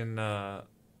in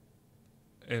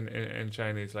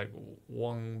Chinese, like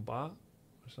Wang Ba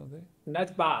or something?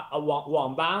 Net bar,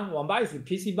 Wang Ba. Wang Ba is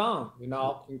PC bang,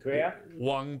 in Korea.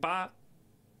 Wang Ba.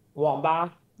 Wang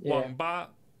Ba. Yeah. Wang Ba.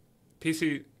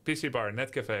 PC bar,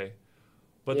 net cafe.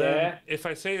 But then if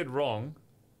I say it wrong,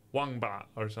 Wang Ba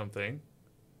or something,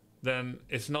 then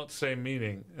it's not the same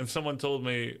meaning. And someone told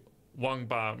me Wang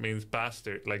Ba means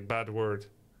bastard, like bad word.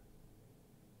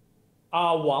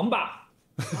 Wang Ba.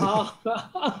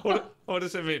 What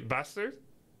does it mean? Bastard?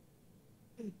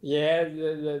 Yeah,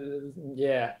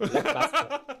 yeah.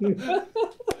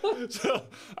 So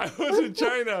I was in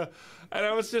China and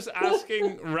I was just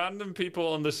asking random people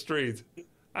on the street.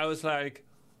 I was like,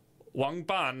 Wang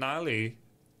Ba Nali?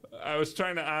 I was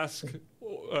trying to ask,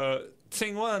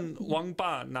 Tsingwan Wang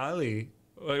Ba Nali?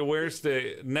 Where's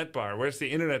the net bar? Where's the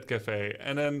internet cafe?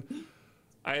 And then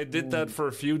I did that for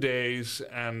a few days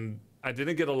and I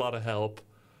didn't get a lot of help.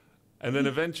 And then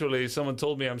eventually someone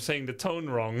told me I'm saying the tone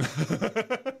wrong.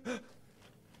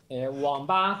 Wang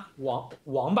Ba, Wang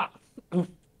Ba.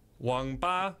 Wang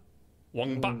Ba,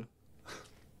 Wang Ba.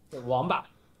 Wang Ba.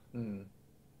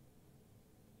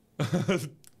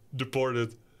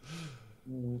 Deported.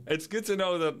 It's good to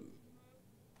know that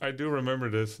I do remember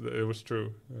this. That it was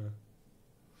true.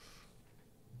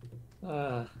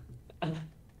 Yeah.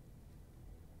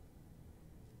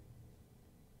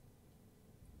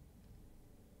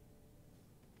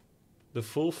 The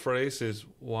full phrase is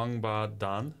Wang Ba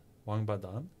Dan. Wang Ba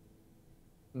Dan?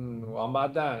 Wang Ba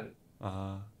Dan.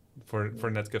 For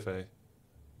Netcafe.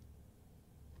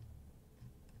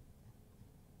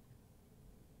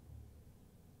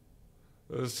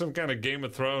 Some kind of Game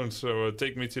of Thrones, so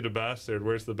take me to the bastard.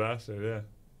 Where's the bastard? Yeah.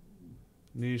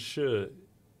 你是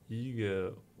一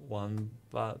个王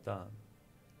八蛋。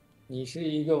你是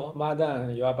一个王八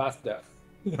蛋，You are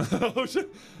bastard。Oh shit!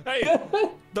 Hey,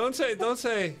 don't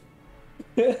say.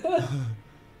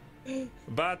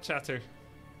 Bad chatter.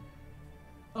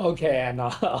 Okay, I know.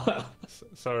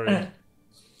 Sorry.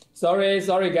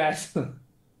 Sorry, guys.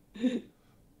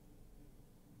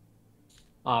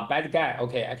 Bad guy.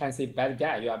 Okay, I can see bad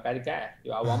guy. You are bad guy.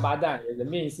 You are 王八蛋. It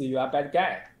means you are bad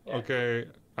guy. Yeah. Okay,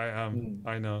 I am.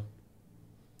 I know.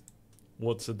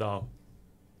 What's it now?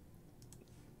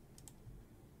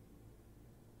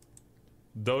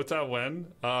 Dota when?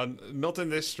 Not in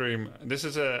this stream. This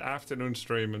is an afternoon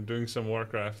stream. I'm doing some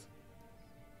Warcraft.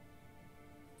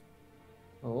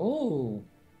 Oh,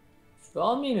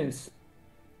 4 minutes.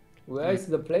 Where is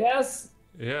the players?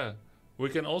 Yeah, we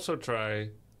can also try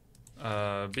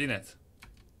BNet.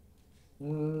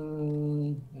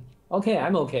 Okay,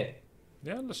 I'm okay.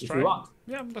 Yeah, let's If try. you want.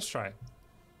 Yeah, let's try.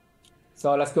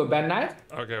 So let's go bad night.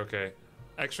 Okay.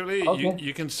 Actually, Okay.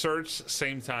 you can search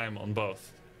same time on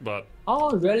both, but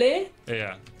Oh, really?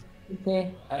 yeah.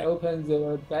 Okay, I open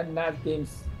the bad night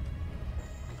games.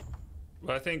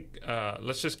 But I think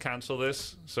let's just cancel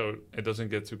this so it doesn't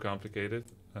get too complicated.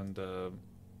 And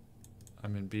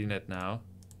I'm in BNet now.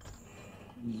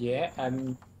 Yeah,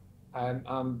 I'm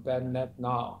on bad night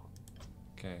now.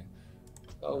 Okay.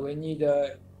 So we need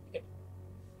a.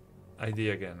 ID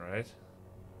again, right?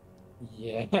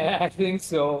 Yeah, I think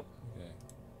so. Okay.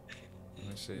 Let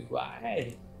me see.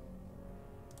 Why?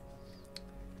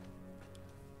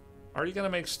 Are you gonna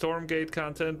make Stormgate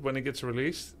content when it gets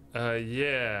released?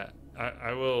 Yeah,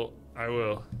 I will. I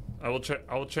will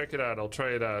check it out. I'll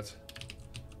try it out.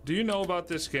 Do you know about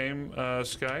this game,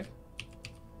 Sky?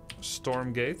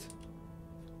 Stormgate?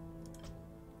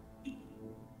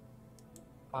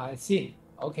 I see.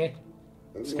 Okay.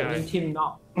 Sky. I'm in team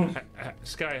now.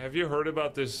 Sky, have you heard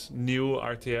about this new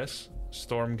RTS,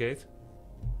 Stormgate?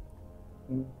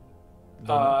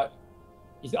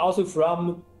 It's also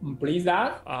from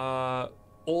Blizzard.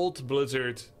 Old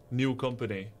Blizzard, new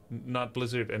company, not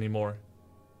Blizzard anymore,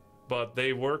 but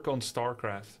they work on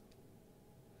StarCraft.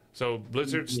 So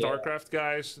Blizzard StarCraft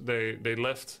guys, they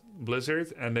left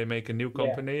Blizzard and they make a new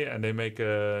company and they make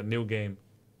a new game.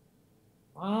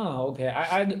 Okay.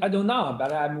 I don't know,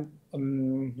 but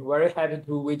I'm very happy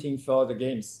to waiting for the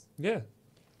games. Yeah.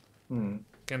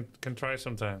 Can try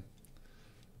sometime.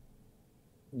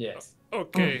 Yes.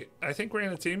 Okay, I think we're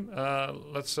in a team.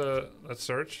 Let's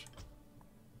search.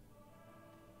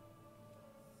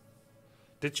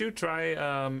 Did you try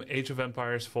Age of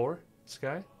Empires 4,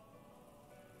 Sky?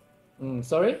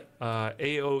 Sorry?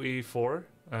 AOE 4.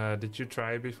 Did you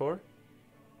try it before?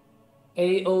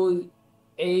 AOE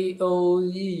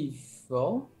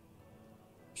 4？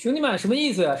兄弟们，什么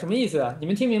意思？什么意思？你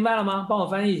们听明白了吗？帮我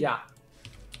翻译一下。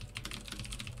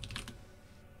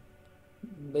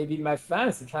Maybe my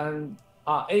fans can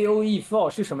AOE 4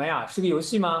是什么呀？是个游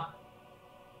戏吗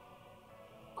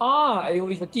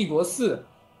？AOE 是帝国4。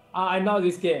I know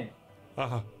this game.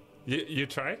 You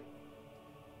try?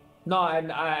 No, I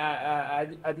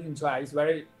didn't try. It's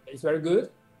very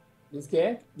good. This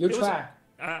game. You try.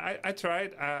 I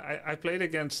tried. I played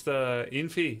against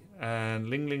Infi and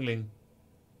Ling Ling Ling.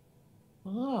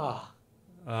 Fly.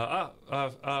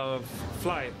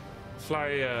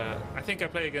 I think I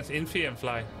played against Infi and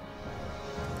Fly.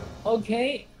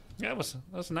 Okay. Yeah, that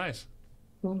was nice.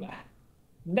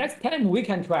 Next time we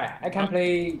can try. I can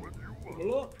play.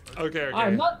 Okay.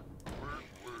 I'm not.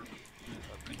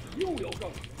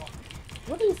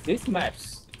 What is this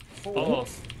maps? Oh,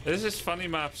 this is funny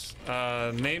maps.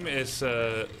 Name is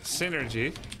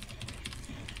Synergy.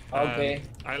 Okay.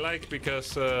 I like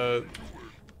because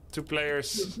 2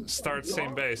 players start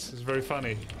same base. It's very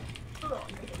funny.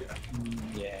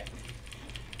 Yeah.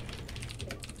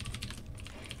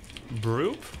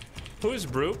 Broop? Who is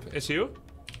Broop? Is you?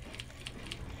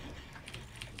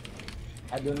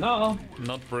 I don't know.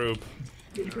 Not Broop.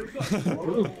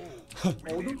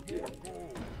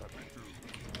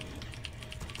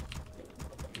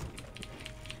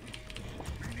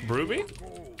 Brooby?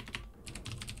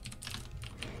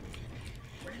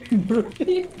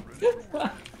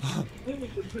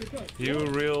 You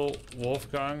real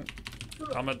Wolfgang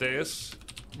Amadeus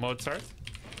Mozart?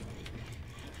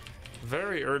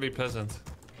 Very early peasant.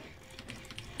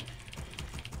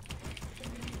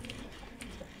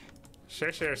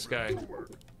 Share Sky.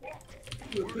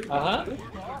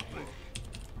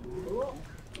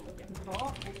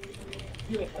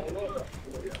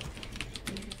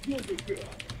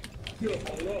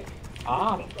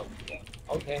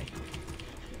 Okay.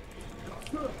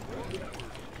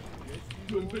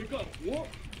 准备干活。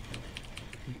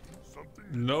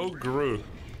No Gru.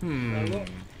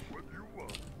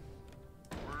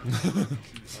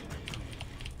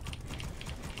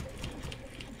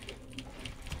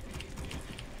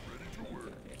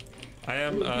 I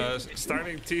am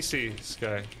starting TC,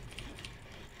 Sky.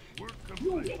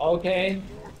 Okay.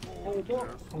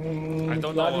 I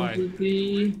don't know why.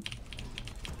 TC.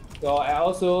 So I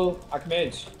also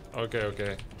Archmage. Okay,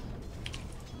 okay.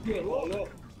 越好了，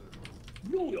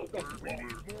又要干什么？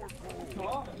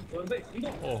好，准备行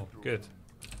动。 Oh, good.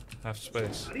 Have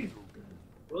space.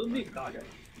 遵命，大人。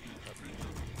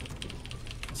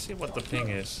 Let's see what the ping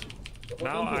is.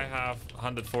 Now I have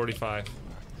 145.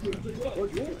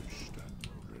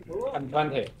 I'm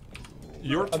 20.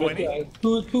 You're 20?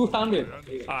 200.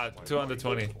 Ah,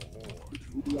 220.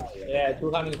 Yeah,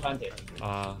 220.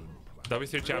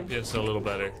 W3Champs a little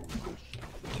better.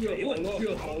 越好了，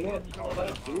越好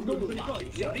了，行动的上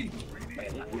下令，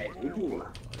赖不住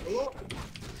了。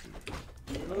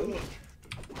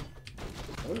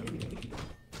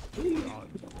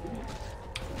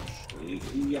你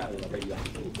需要我的援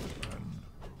助。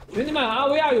 兄弟们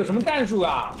，RVR 有什么战术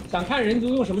啊？想看人族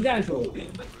用什么战术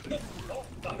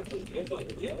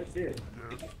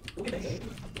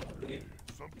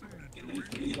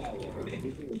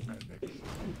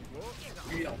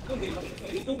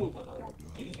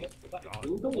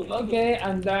？Okay,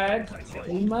 undead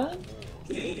demon.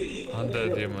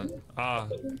 Undead demon. Ah,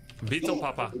 Beetle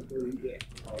Papa.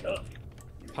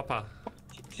 Papa.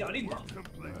 下令吧。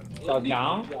小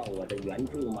强，要我的援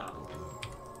助吗？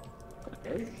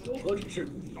有何指示？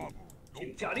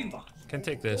请下令吧。 Can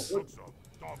take this.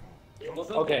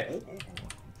 OK，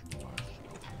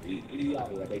 你需要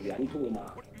我的援助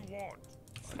吗？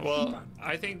 Well,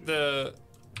 I think the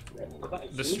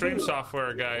stream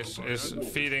software guys is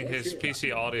feeding his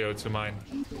PC audio to mine.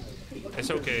 It's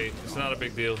okay. It's not a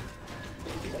big deal.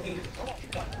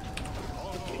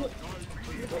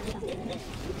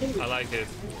 I like it.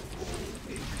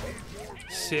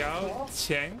 Xiao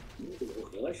Qiang?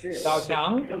 小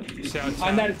强 Xiao Qiang.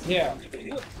 undead here.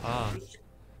 Ah.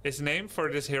 His name for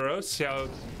this hero, Xiao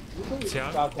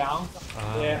Qiang? 小强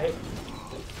yeah,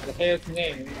 his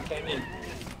name. Same name.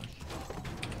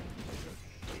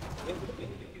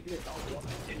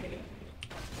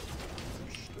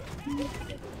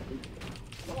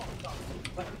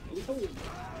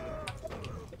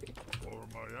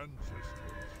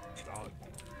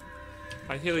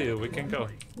 I heal you, we can go.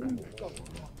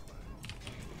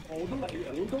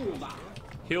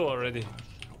 Heal already.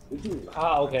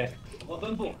 OK。我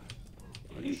吩咐。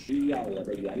你需要我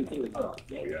的援助吗？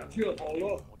却好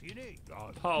了。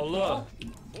好了。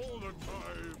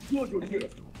这就是。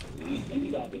你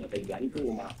需要我的援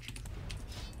助吗？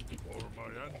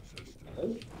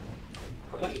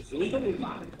快行动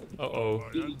吧！ Uh-oh.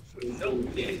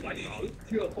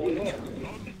 却好了。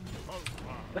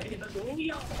为了荣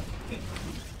耀。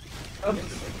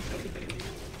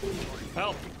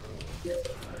 Help!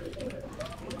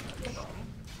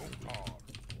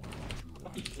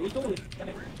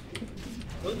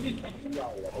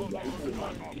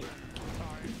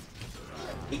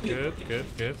 Good, good,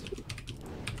 good.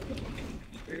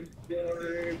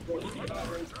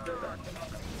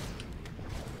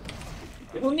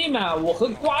 兄弟们，我和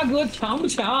瓜哥强不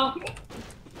强？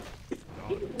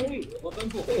我吩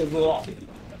咐。对不？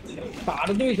打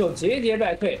的对手节节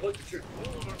败退。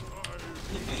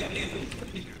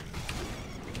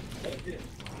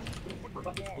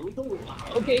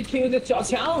OK, kill the 小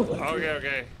强。Okay,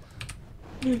 okay.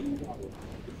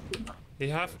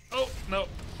 You have... Oh, no.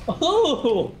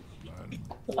 Oh!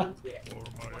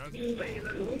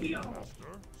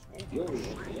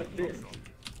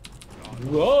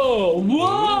 Whoa! Whoa!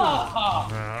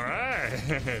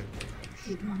 Alright.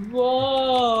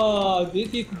 Whoa!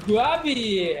 This is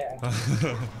Grubby!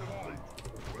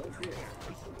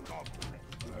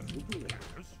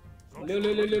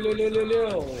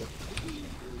 6666666。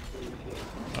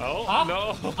 Oh, Huh?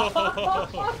 no.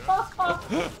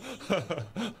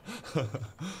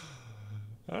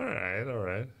 Alright,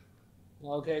 alright.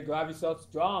 Okay, Grubby so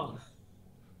strong.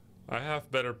 I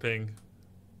have better ping.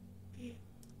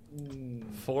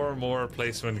 4 more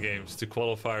placement games to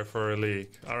qualify for a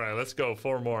league. Alright, let's go.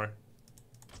 4 more.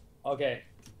 Okay.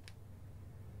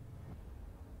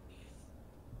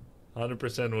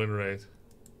 100% win rate.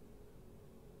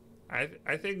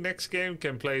 I think next game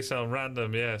can play some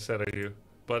random, yeah, you.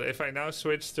 But if I now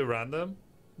switch to random,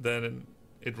 then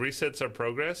it resets our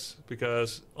progress,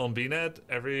 because on BNet,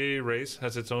 every race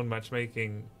has its own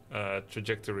matchmaking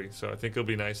trajectory. So I think it'll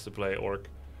be nice to play Orc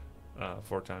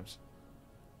 4 times.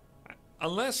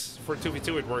 Unless for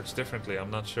 2v2 it works differently, I'm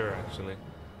not sure actually.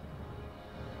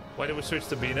 Why did we switch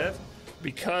to BNet?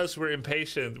 Because we're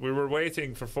impatient. We were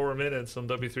waiting for 4 minutes on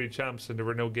W3Champs and there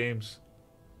were no games.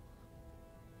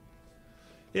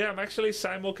 Yeah, I'm actually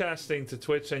simulcasting to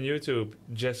Twitch and YouTube.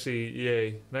 Jesse,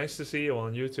 yay. Nice to see you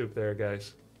on YouTube there,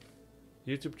 guys.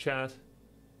 YouTube chat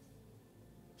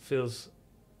feels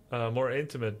more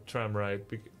intimate, Tram, right?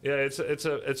 Yeah, it's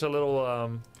a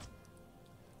little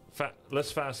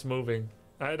less fast moving.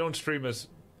 I don't stream as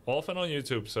often on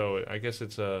YouTube, so I guess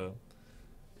it's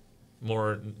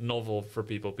more novel for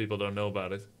people. People don't know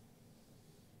about it.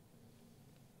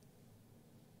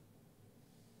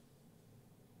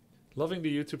 Loving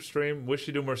the YouTube stream. Wish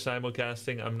you do more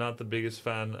simulcasting. I'm not the biggest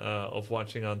fan of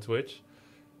watching on Twitch.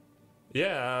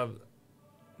 Yeah,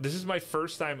 this is my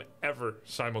first time ever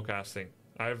simulcasting.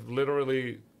 I've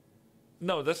literally...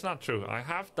 No, that's not true. I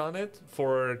have done it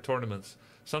for tournaments.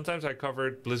 Sometimes I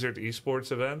covered Blizzard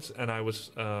esports events and I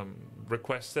was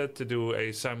requested to do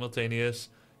a simultaneous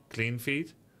clean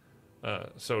feed.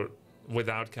 So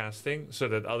without casting, so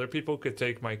that other people could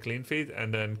take my clean feed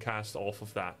and then cast off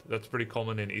of that. That's pretty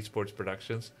common in esports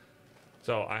productions.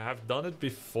 So I have done it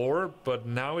before, but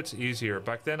now it's easier.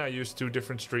 Back then I used 2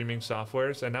 different streaming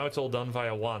softwares and now it's all done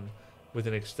via one with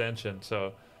an extension.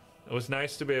 So it was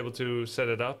nice to be able to set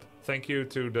it up. Thank you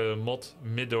to the mod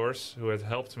Midors who had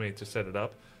helped me to set it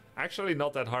up. Actually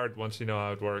not that hard once you know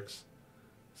how it works.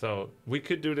 So we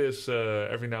could do this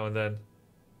every now and then.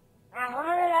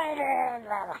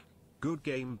 Good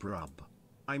game, Brub.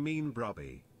 I mean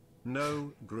Brubby.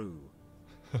 No, Gru.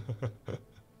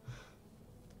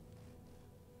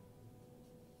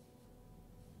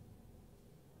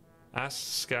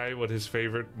 Ask Sky what his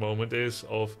favorite moment is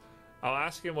of... I'll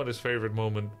ask him what his favorite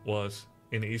moment was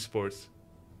in esports.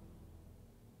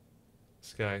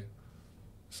 Sky,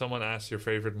 someone asked your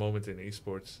favorite moment in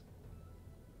esports.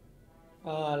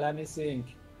 Let me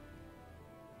think.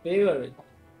 Favorite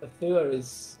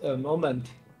moment.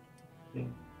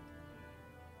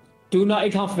 Do not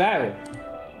Econ 5.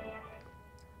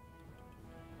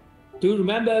 Do you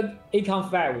remember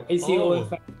Econ 5? ACO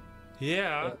 5?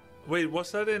 Yeah. Wait,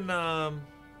 was that in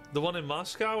the one in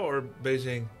Moscow or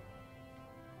Beijing?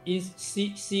 In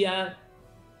Xi'an.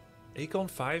 Econ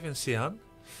 5 in Xi'an?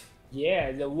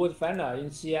 Yeah, the World Final in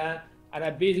Xi'an, and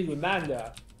I beat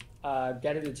Reminder,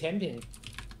 get the champion.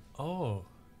 Oh.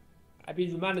 I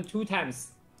beat Reminder 2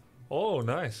 times. Oh,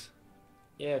 nice.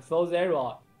 Yeah,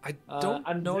 4-0. I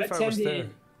don't know if I was there.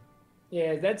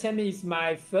 Yeah, that champion is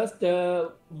my first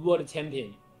world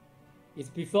champion. It's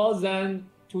before then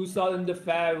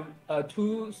 2005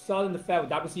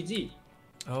 WCG.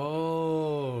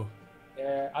 Oh.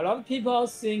 A lot of people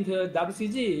think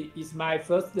WCG is my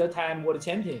first time world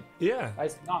champion. Yeah. But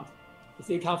it's not. It's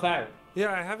Econ 5.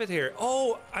 Yeah, I have it here.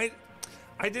 Oh, I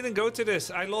didn't go to this.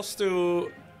 I lost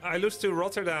to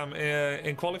Rotterdam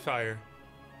in qualifier.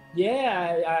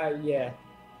 Yeah, yeah.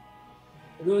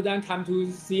 Rodan come to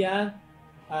Xi'an,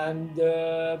 and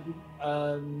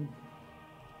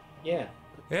yeah.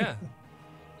 Yeah.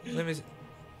 Let me see.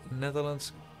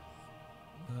 Netherlands,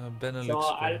 Benelux. So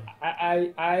I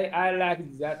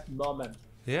like that moment.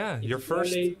 Yeah, It's your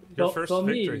first really, for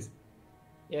victory. Me,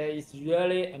 yeah, it's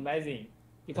really amazing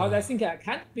because I think I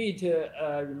can't beat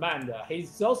Reminder.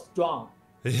 He's so strong.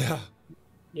 Yeah.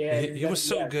 Yeah, he was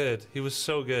so good. He was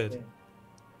so good. Yeah.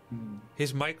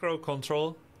 His micro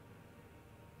control.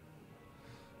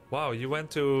 Wow, you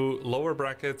went to lower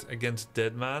bracket against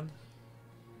Deadman.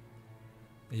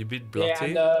 You beat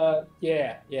Bloody.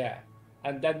 Yeah,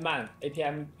 and Deadman,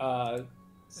 APM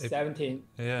 17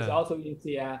 yeah. is also in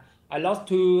Xi'an. I lost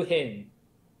to him.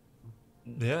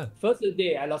 Yeah. First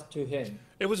day I lost to him.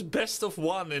 It was best of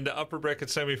 1 in the upper bracket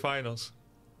semifinals.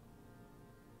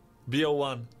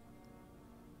 BO1.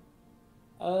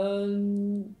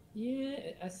 Yeah,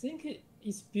 I think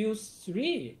it's build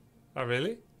 3. Oh,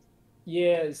 really?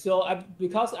 Yeah, so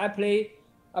because I play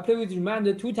with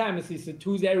Reminder 2 times, it's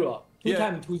 2-0. 2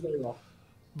 times 2-0.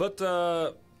 But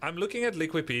I'm looking at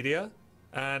Liquipedia,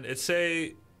 and it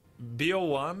say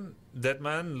BO1,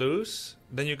 Deadman lose.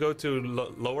 Then you go to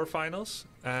lower finals,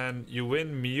 and you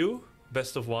win Mew,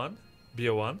 best of 1,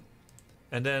 BO1.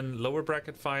 And then lower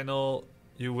bracket final,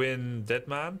 you win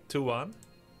Deadman, 2-1.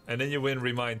 And then you win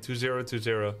Remind, 2-0,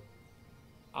 2-0.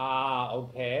 Ah,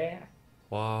 okay.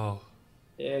 Wow.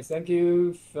 Yeah, thank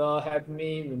you for helping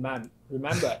me remember.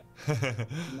 Remember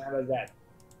that.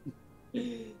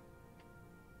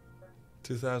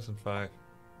 2005.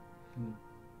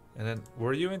 And then,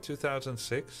 were you in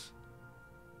 2006?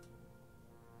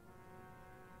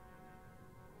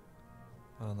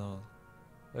 Oh no.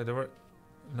 Wait, there were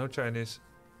no Chinese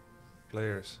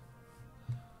players.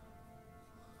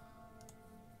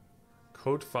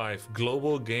 Code 5,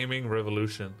 Global Gaming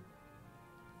Revolution.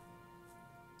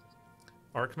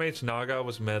 Archmage Naga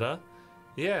was meta.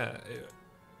 Yeah,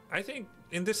 I think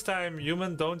in this time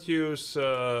human don't use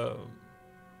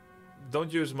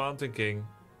Mountain King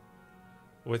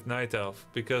with Night Elf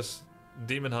because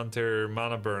Demon Hunter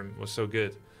mana burn was so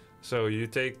good. So you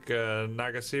take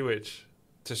Naga Sea Witch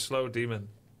to slow Demon.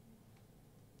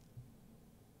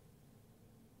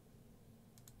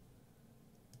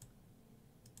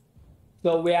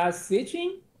 So we are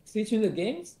switching the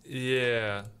games.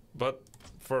 Yeah, but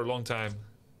for a long time.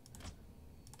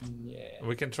 Yeah.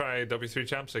 We can try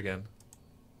W3Champs again.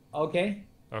 Okay.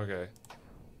 Okay.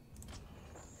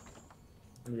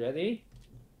 I'm ready.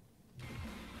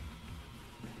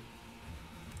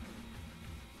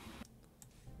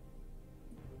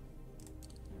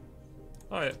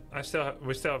 Oh yeah,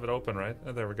 we still have it open, right?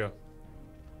 Oh, there we go.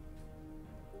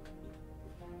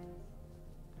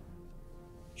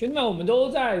 兄弟们，我们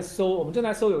都在搜，我们正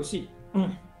在搜游戏。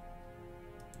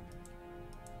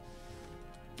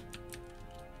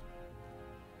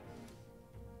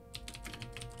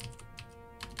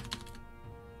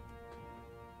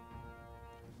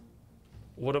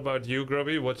What about you,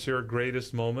 Grubby? What's your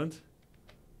greatest moment?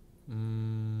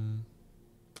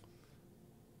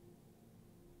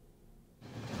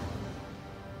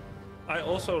 I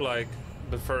also like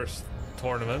the first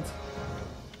tournament,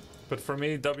 but for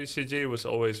me WCG was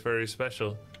always very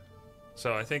special.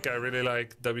 So I think I really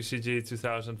like WCG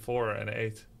 2004 and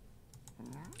 8.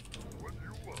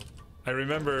 I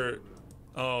remember,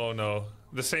 oh no,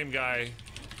 the same guy,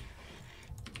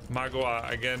 Magua,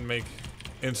 again make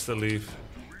insta-leave.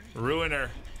 Ruiner.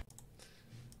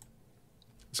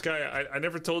 Sky, I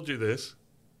never told you this.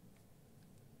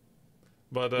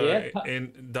 But Yeah.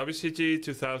 in WCG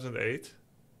 2008.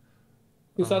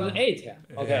 2008, yeah.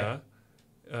 Okay.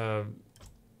 Yeah.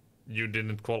 You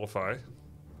didn't qualify.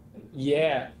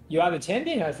 Yeah, you are the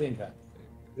champion, I think.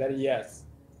 That yes.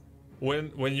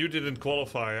 When you didn't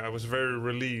qualify, I was very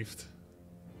relieved.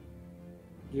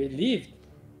 Relieved.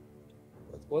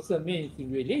 What's the mean?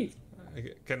 Relieved.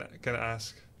 Can I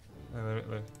ask?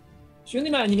 兄弟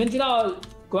们，你们知道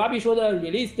Grubby 说的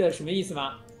released 什么意思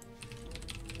吗？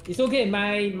 It's okay.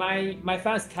 My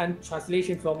fans can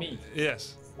translation for me.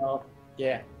 Yes. So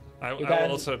yeah. I You will can-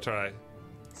 also try.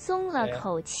 松了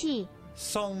口气。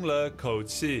松了口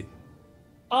气.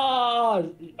 Oh,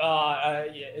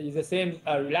 yeah, it's the same.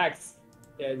 Relax.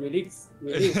 Yeah, release.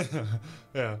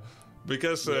 Yeah.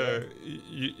 Because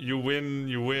you win,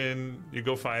 you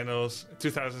go finals.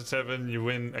 2007, you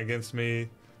win against me.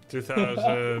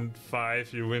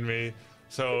 2005, you win me.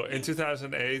 So in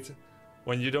 2008,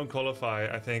 when you don't qualify,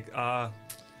 I think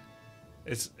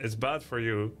it's bad for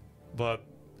you, but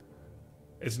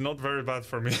it's not very bad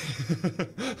for me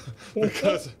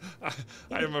because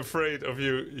I am afraid of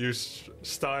your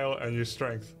style and your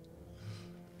strength.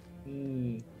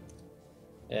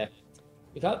 Yeah.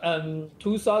 Because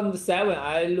 2007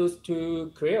 I lose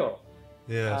to Creo.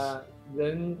 Yes.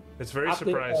 Then It's very after,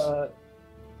 surprising.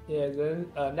 Yeah.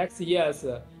 Then next years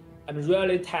I'm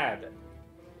really tired.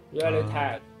 Really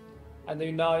tired. And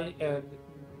you know,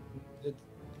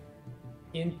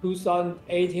 in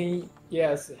 2018,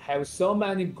 yes, have so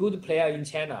many good players in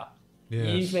China.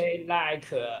 Yes. Even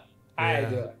like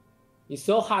Ed. It's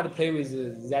so hard to play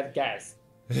with that guys.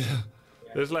 Yeah.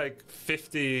 There's like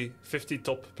 50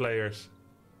 top players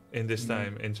in this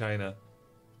time in China.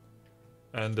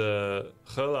 And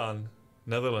Gelan,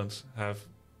 Netherlands, have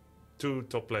 2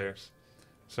 top players.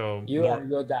 So You more, and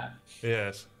your dad.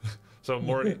 yes. So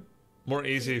more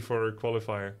easy for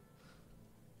qualifier.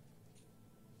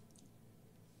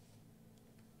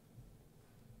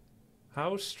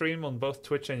 How stream on both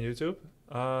Twitch and YouTube?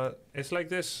 It's like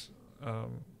this.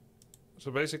 So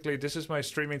basically, this is my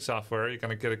streaming software. You're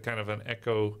gonna get a kind of an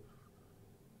echo.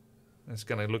 It's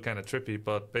gonna look kind of trippy,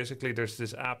 but basically, there's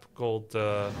this app called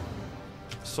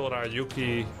Sora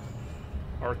Yuki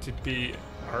RTMP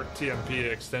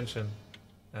extension,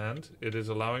 and it is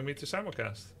allowing me to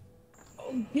simulcast.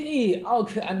 Okay,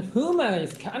 and human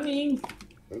is coming.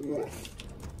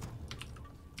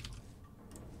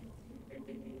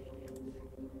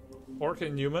 Orc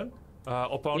and human.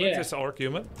 Opponent Yeah. is orc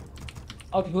human.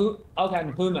 Okay,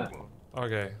 and human.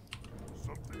 Okay.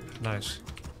 Nice.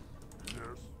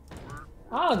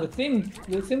 The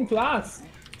same to us.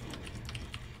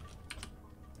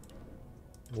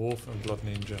 Wolf and Blood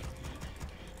Ninja.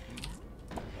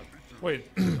 Wait,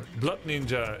 Blood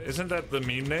Ninja, isn't that the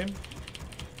meme name?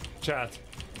 Chat.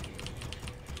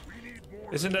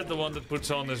 Isn't that the one that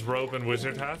puts on his robe and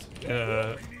wizard hat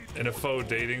in a faux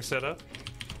dating setup?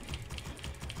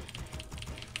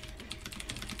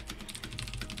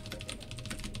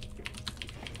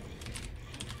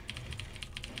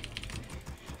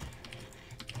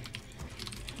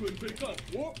 备干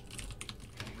活。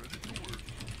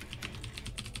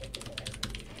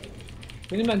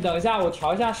兄弟们，等一下，我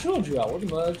调一下设置啊！我怎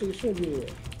么这个设置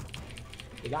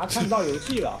给大家看不到游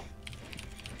戏了？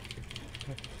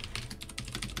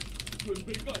准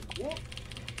备干活。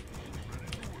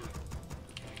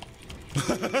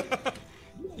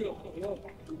越好了，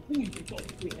不许搞不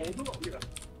好的老爷。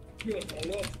越好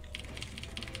了。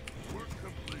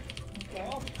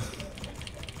好。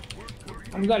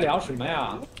他们在聊什么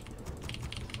呀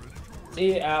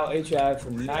？ALHF,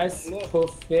 nice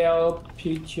profile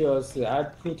pictures. I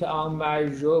put on my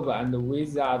robe and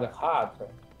wizard hat.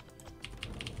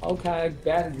 How can I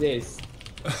get this?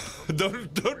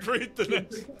 Don't read the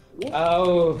next.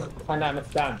 Oh, can't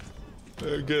understand.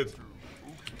 Good.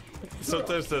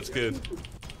 Sometimes that's good.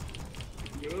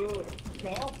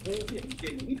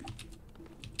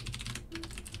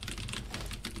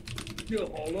 越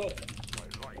好了。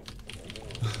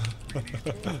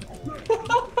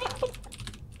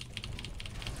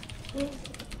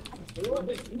准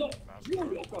备行动，又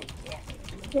要干活。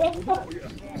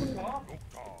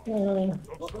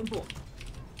我吩咐，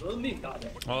遵命，大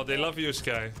人。 Oh, they love you,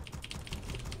 Sky.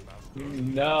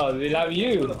 No, they love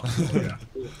you.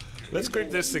 Let's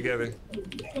grip this together.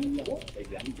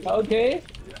 Okay.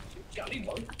 下令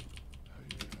吧。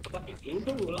行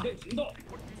动，准备行动。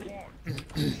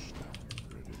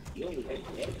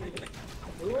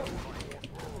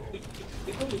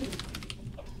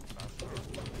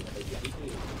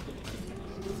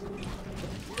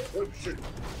是，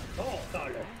到大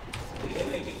人。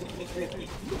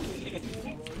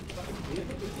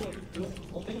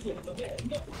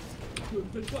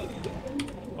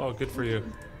Oh, good for you.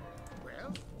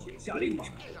 请下令吧。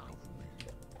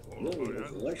任务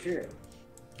核实，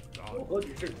有何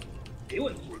指示？没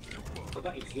问题，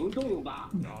快行动吧。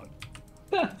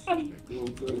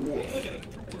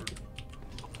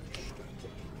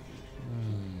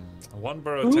One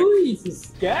burrow Who tech. is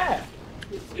scared?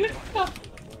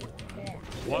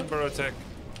 One burrow tech.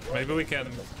 Maybe we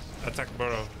can attack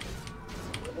burrow.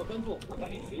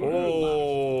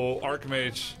 Oh,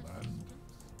 Archmage.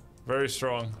 Very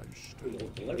strong.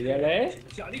 Really?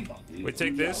 We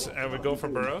take this and we go for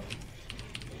burrow.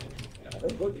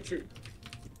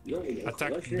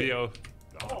 Attack BO.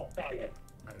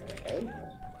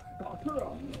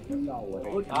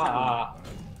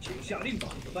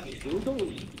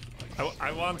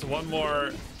 I want one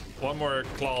more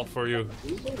claw for you.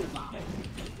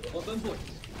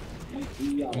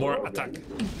 More attack.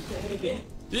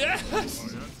 Yes!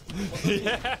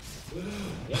 Yes!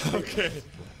 Okay.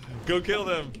 Go kill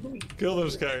them. Kill them,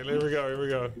 Sky. Here we go, here we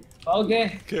go.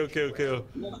 Okay. Kill, kill, kill.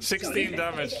 16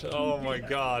 damage. Oh my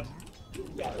god.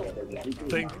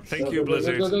 Thank you,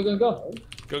 Blizzard. Go, go, go, go.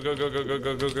 Go, go, go, go, go,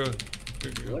 go, go, go. Go.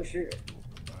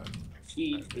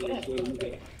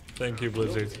 Thank you,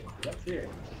 Blizzard.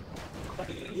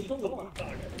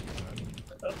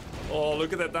 Oh,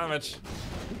 look at that damage.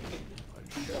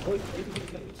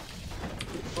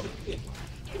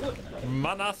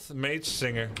 Manath Mage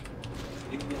Singer.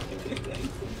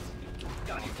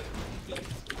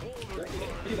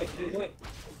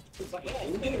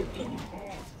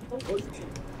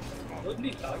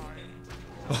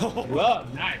 Whoa,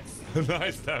 nice.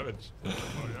 Nice damage.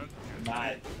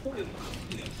 Nice.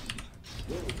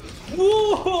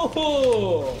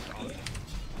 Whoa!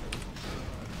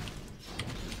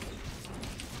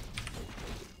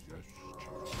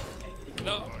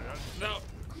 No, no.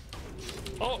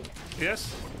 Oh,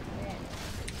 yes.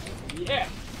 Yeah.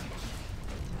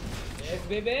 Yes,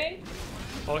 baby.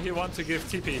 Oh, he wants to give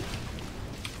TP.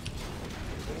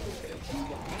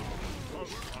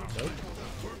 Nope.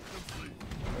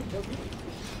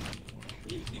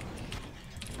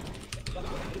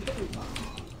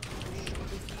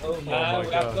 Oh man, my we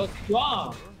are God. so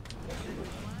strong.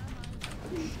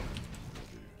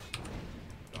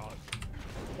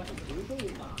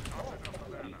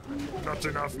 Not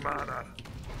enough mana.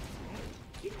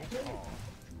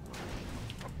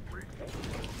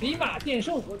 骑马剑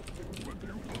圣。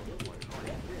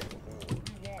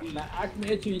My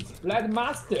Archmage is Blood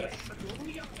Master.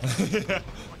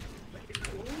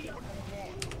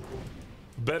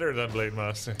 Better than Blade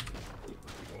Master.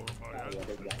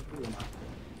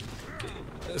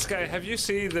 Sky, have you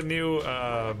seen the new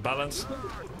balance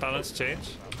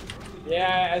change?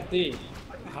 Yeah, I see.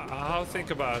 How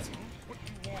think about?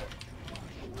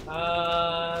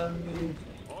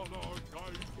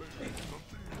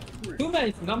 Human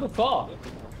is number 4.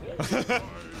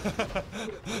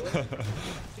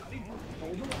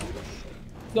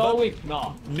 So weak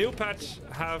now. New patch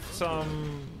have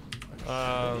some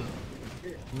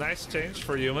nice change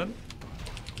for human.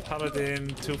 Paladin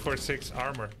 246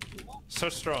 armor. So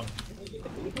strong.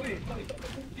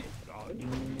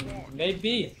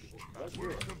 Maybe.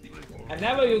 I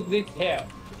never use this hair.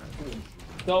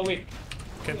 So weak.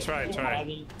 Can try.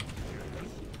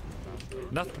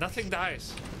 Nothing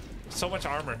dies. So much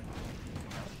armor.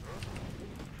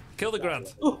 Kill the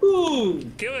grunt. Ooh.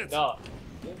 Kill it. No.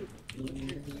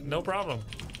 No problem.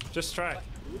 Just try.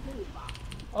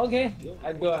 Okay,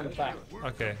 I go and try.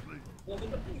 Okay.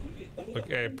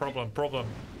 Okay, problem.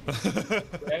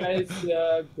 Where is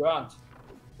the grunt?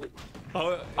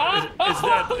 Oh,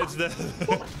 it's dead.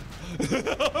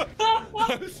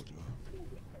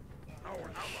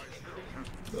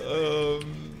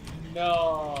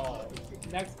 No.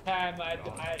 Next time I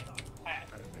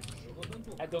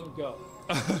don't go.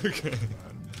 Okay.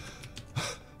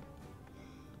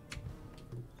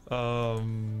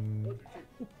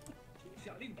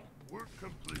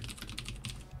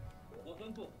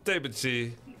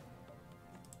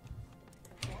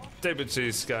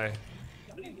 W3 Sky.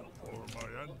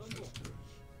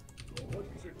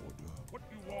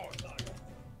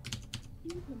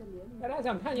 大家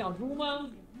想看养猪吗？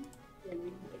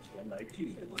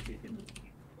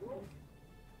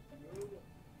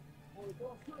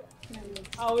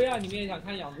奥维亚，你们也想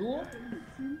看养猪？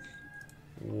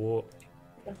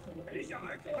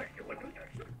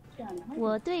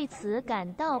我对此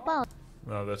感到抱。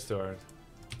 No, that's too hard.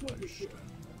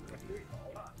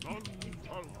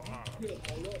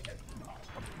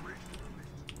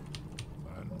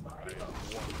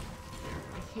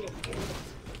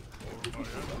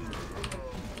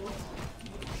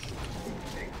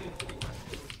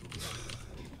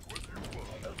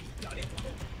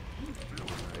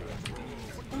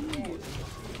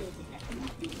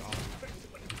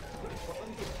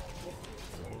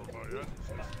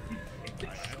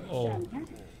 Oh.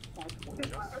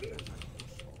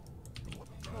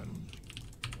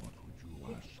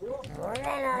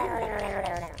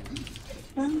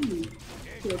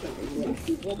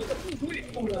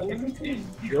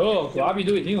哟，Grubby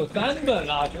都已经有3本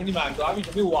了，兄弟们，Grubby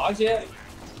准备玩些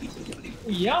不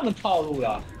一样的套路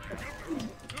了。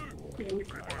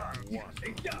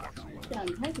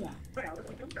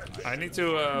I need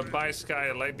to buy Sky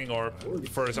a lightning orb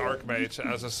for his Archmage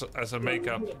as a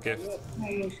makeup gift.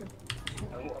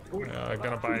 I'm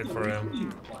gonna buy it for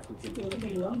him.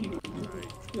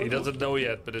 He doesn't know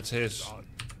yet, but it's his.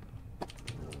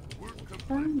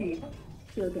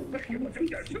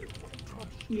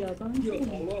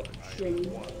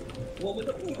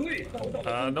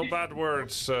 No bad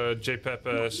words,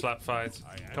 JPEP slap fight.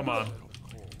 Come on.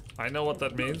 I know what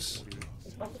that means.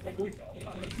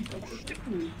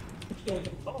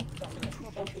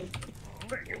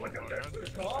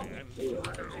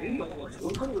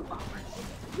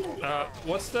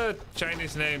 What's the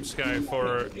Chinese name, Sky,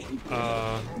 for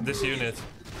this unit?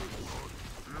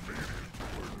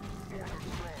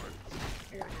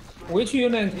 Which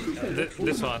unit?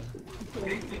 This one.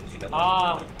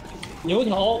 啊，牛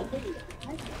头。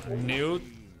New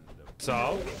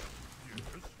Zhao?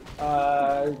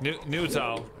 New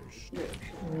Zhao.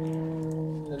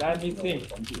 Let me think.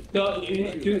 Do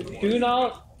you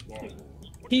know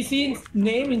PC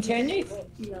name in Chinese?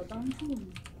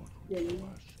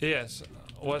 Yes.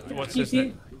 What's his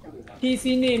name?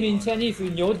 PC name in Chinese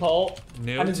is 牛头.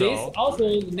 Niu And this Zhao. also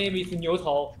name is 牛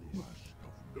头.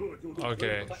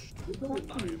 Okay.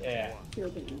 Yeah.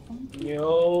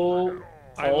 牛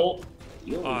头.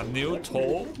 New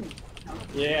Toll?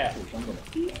 Yeah.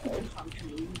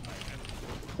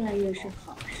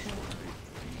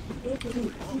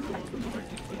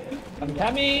 I'm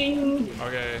coming.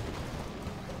 Okay.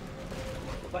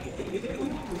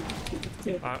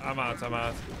 I'm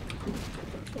out.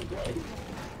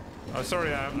 Oh,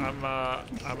 sorry, I'm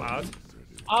out.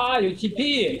 Ah, you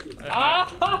TP. Ah,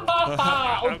 ha, ha,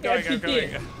 ha. I'm Okay, coming. TP.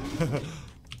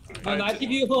 And I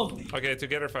TP you home. Okay,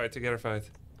 together fight.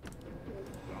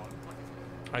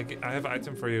 I have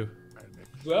item for you.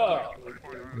 Well.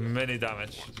 Many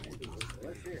damage.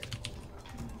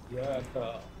 Yeah.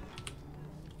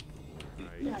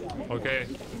 Okay,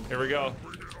 here we go.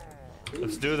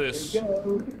 Let's do this.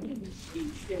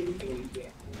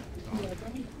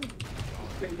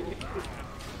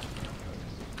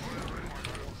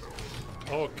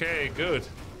 Okay, good.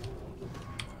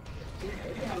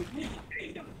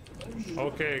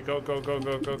 Okay, go. Go.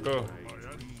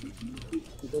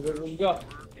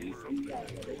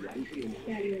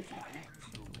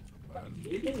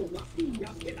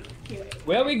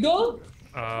 Where we go?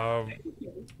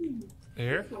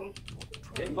 Here?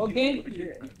 Okay.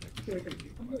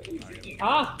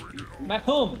 Ah, my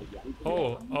home.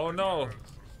 Oh no.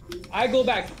 I go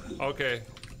back. Okay.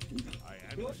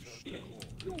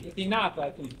 It's enough, I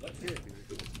think.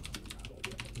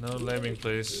 No laming,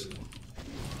 please.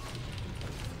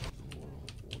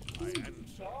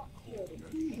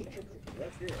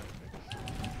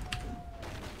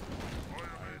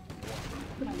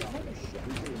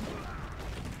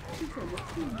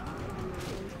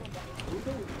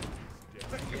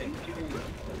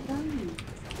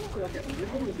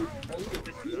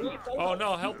 Oh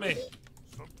no, help me.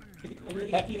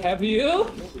 Have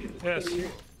you? Yes.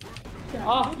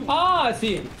 I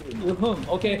see.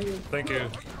 Okay. Thank you.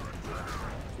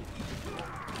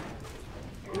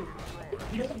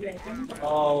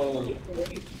 Oh.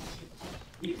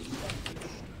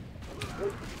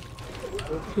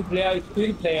 Two player is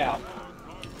three player.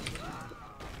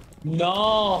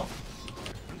 No.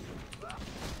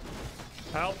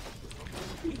 Help.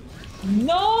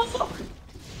 No.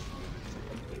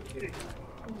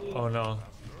 Oh no.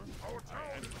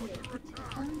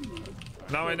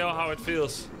 Now I know how it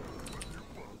feels.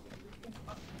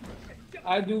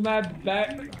 I do my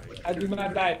best.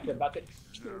 But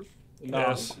no.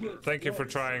 Yes. Thank you for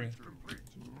trying.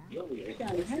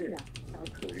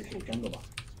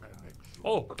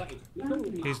 Oh,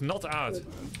 he's not out.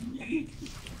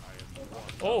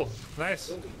 Oh,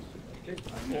 nice.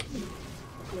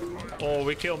 Oh,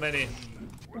 we kill many.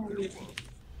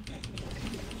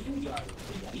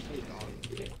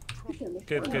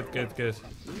 Good.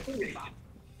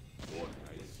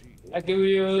 I give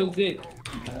you this.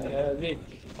 This.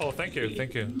 Oh, thank you.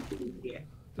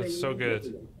 That's so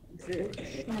good.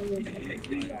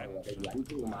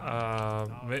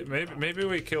 Maybe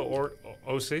we kill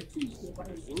OC.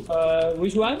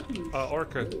 Which one?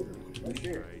 Orca.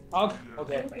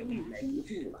 Okay.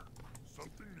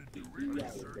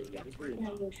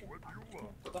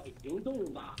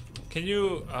 Can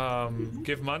you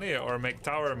give money or make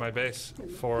tower my base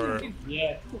for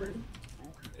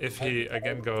if he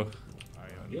again go?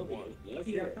 Give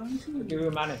you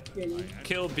money.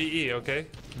 Kill BE, okay?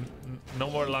 No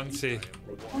more Langzi.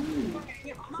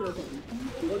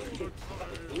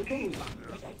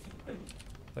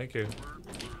 Thank you.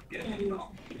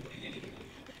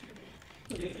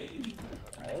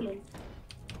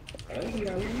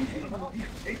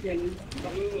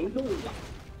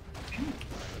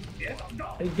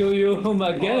 I give you home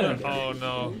again. Oh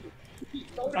no.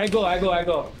 I go.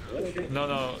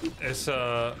 No, it's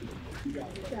I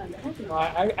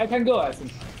can go, I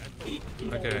think.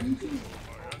 okay.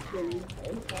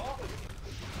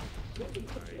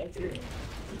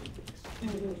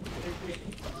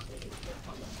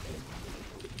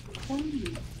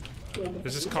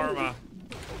 This is karma.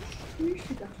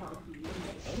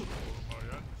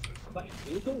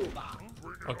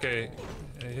 Okay,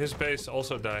 his base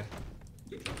also die.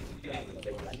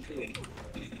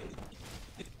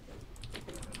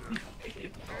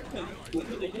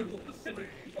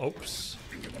 Oops.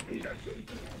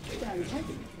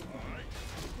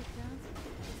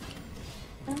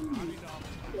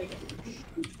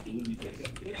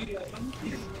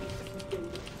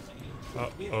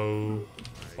 Uh-oh.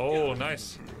 Oh,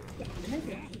 nice.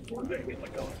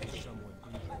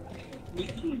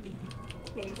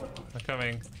 I'm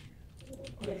coming.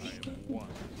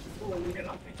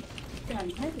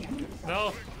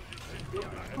 No.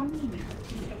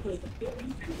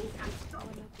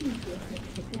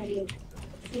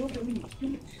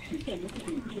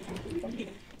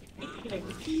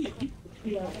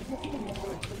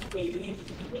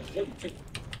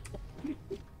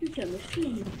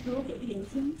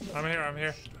 I'm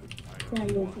here.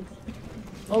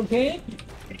 Okay.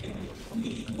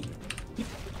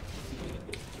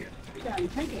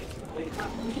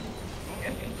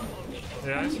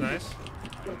 Yeah, it's nice.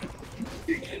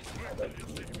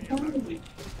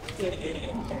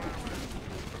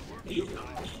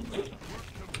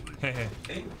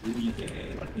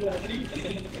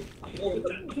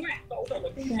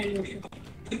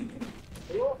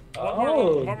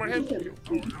 Oh. One more hit.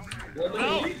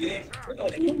 No.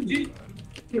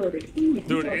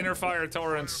 Dude, inner fire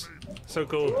torrents. So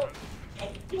cool.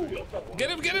 Get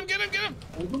him.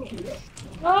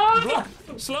 Ah!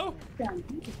 Slow.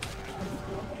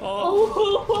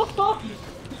 Oh.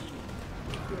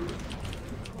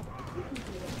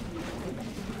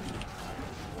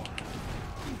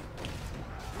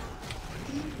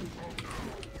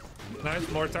 Nice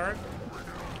mortar.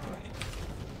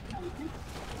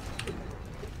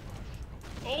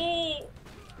 Oh.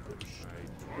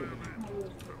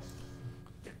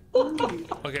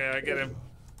 Okay, I get him.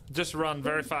 Just run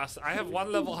very fast. I have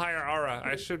 1 level higher aura.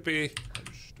 I should be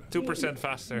 2%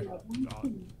 faster.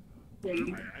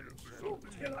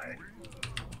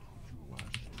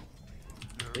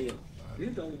 没有，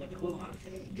知道我出马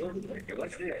有何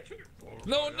事？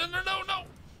 No, no, no, no, no!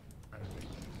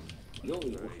 又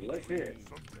有何事？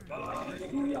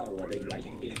需要我的援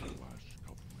兵。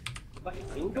快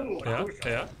行动我 Yeah, 出手。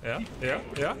 yeah, yeah, yeah,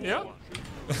 yeah, yeah.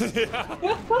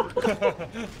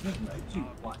 来净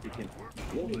化这片土。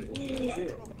又有何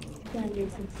事？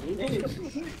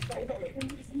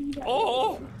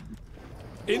 Oh!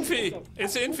 Infi!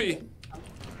 It's Infi!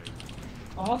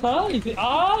 啊哈，你这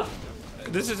啊！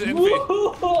 This is Infi!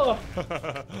 哇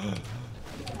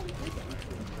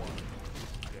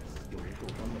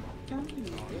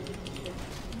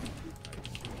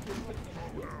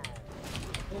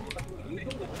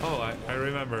Oh, I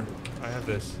remember. I have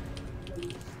this.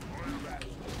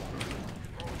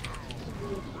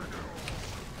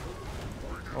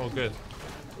 Oh, good.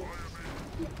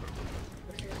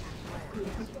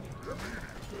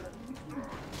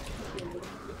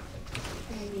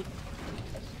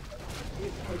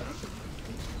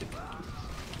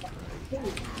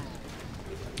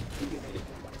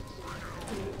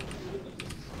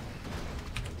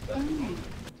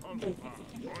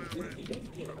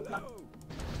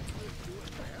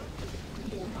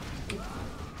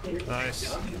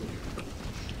 Nice.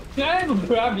 I'm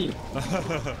Grubby.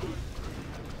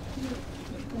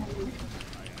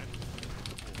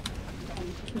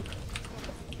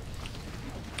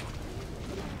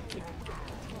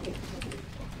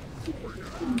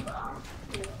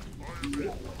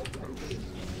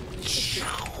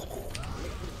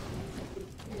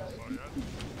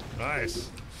 Nice.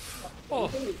 Oh.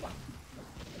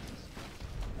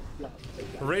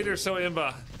 Raider so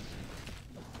imba.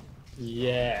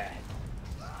 Yeah.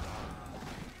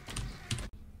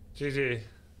 GG.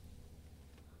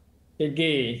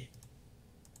 GG.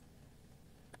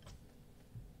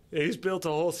 He's built a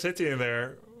whole city in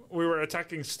there. We were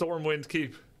attacking Stormwind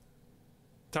Keep.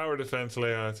 Tower defense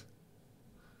layout.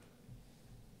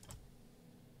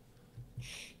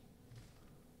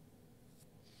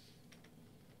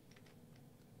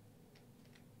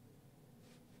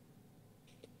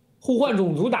互换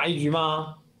种族打一局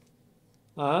吗？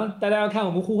啊，大家要看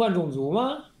我们互换种族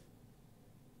吗？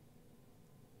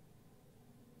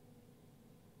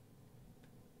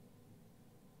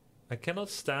 I cannot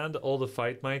stand all the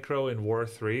fight micro in War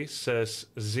 3, says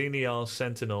Xenial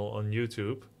Sentinel on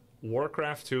YouTube.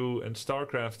 Warcraft 2 and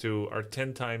Starcraft 2 are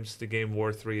 10 times the game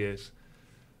War 3 is.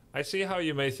 I see how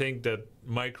you may think that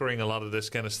microing a lot of this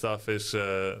kind of stuff is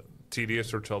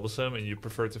tedious or troublesome and you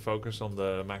prefer to focus on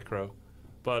the macro.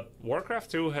 But Warcraft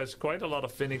 2 has quite a lot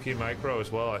of finicky micro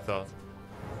as well, I thought.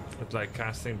 With like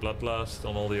casting Bloodlust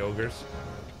on all the ogres.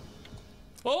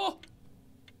 Oh!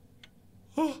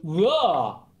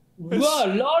 Whoa! Whoa,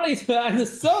 Lollit and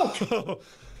Soak!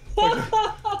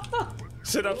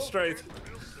 Sit up straight.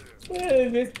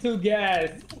 These two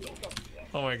guys.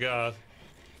 Oh my god.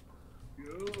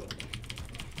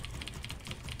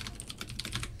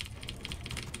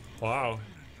 Wow.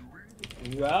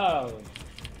 Wow.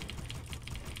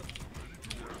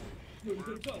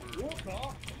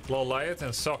 Lolliot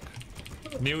and Sock.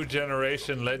 New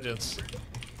generation legends.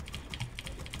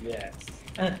 Yes.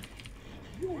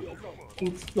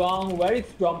 Strong, very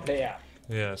strong player.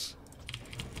 Yes.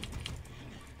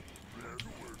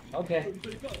 Okay.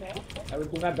 I will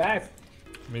do my best.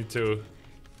 Me too.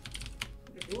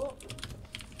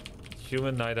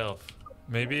 Human Night Elf.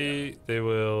 Maybe they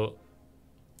will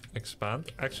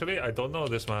expand. Actually, I don't know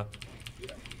this map.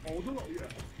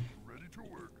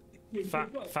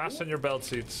 Fasten your belt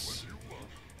seats.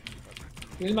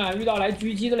 兄弟们，遇到来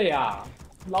狙击的了呀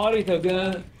！Lollit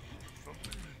跟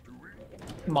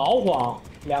毛黄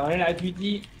两个人来狙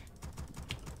击。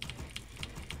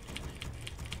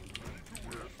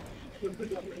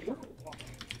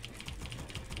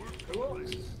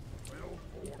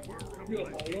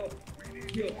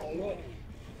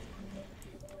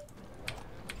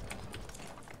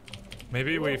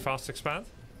Maybe we fast expand?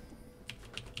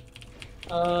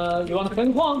 You want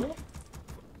分矿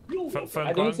Fun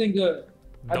I don't think.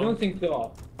 I don't think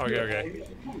so. Okay, okay.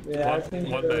 Yeah, I think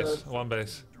One base. One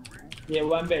base. Yeah,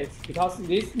 one base because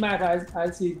this map I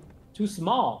see too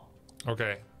small.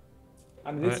 Okay.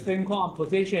 And this Finquan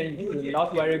position is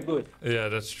not very good. Yeah,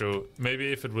 that's true.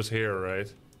 Maybe if it was here,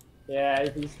 right? Yeah,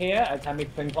 if it's here, I can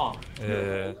make Finquan.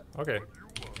 Yeah. Okay.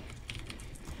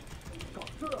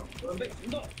 准备行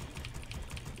动。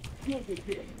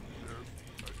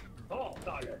报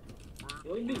大人，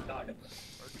遵命大人。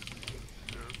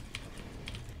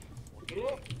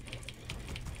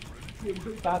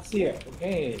 That's here.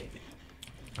 Okay.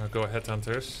 Go ahead,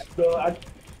 hunters. So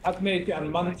activate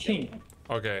and one team.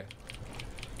 Okay.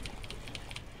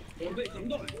 准备行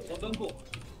动，我吩咐。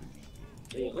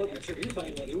我何止是零反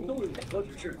应的流动，何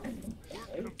止是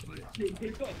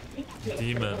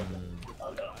Demon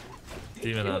Hunter.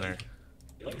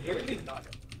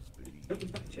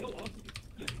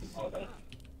 好的，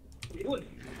没问题。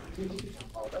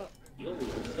好的，有问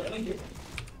题，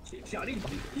请下令吧。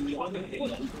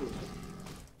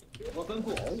我吩咐，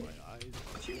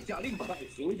请下令吧。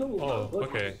行动吧。Oh,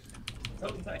 okay.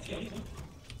 正在前方。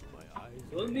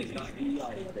革命需要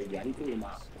我的援助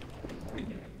吗？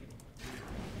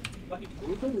快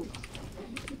行动吧！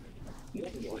有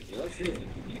何事？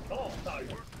哦，大人，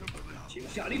请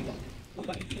下令吧。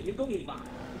快行动吧！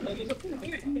我们的部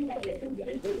队需要我的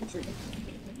援助是。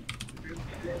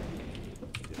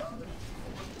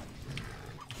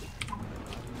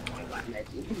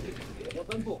我吩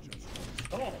咐。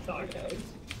哦，大人，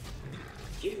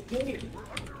请听令。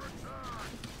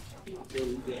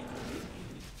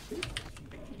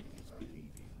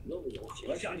又有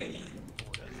何下令？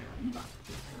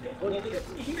我的这个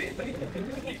部队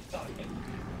大人，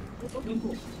我吩咐。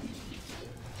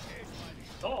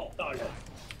哦，大人，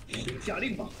请下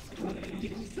令吧。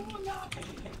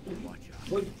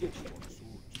我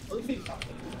需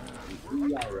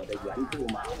要我的援助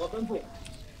吗？我吩咐。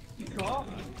说，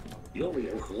又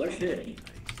有何事？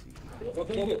我吩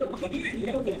咐。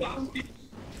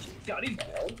请下令吧。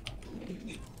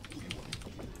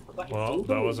Well,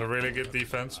 that was a really good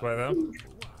defense by them.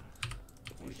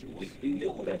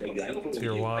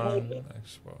 Tier 1,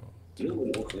 Expo.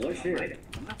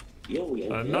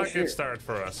 Not good start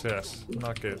for us, yes.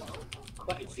 Not good.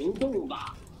 Say,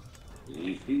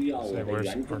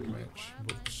 where's Spark Mage?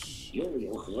 Boots. 又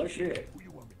有何事？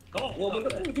我们的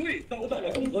部队遭到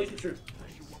了综合指示。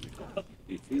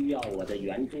你需要我的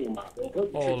援助吗？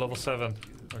 Oh, level 7.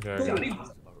 Okay. 下令吧。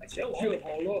你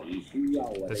需要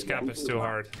我的 This gap is too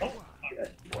hard.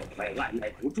 我快按耐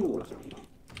不住了。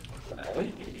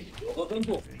我吩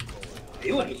咐，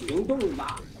给我行动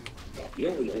吧。又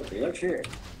有何事？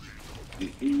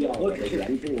你需要我的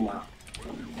援助吗？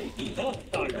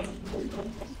大人，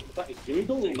快行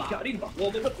动吧！下令吧！我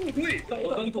们的部队遭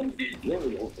到攻击。又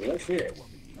有何事？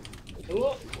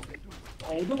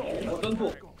好的，我吩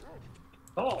咐。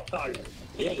哦，大人，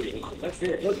又有何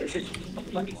事？我只是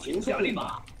请下令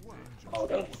吧。好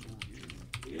的。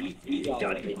你需要我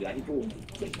的援助？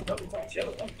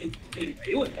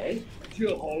没问题，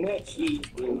就好了。齐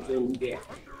听尊便。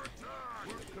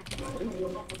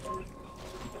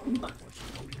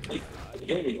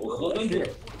又有何事？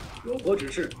有何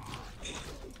指示？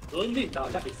革命大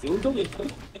战行动。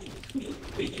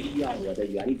需要我的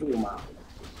援助吗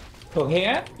Okay,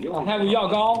 I have 药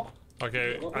膏。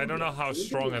 Okay, I don't know how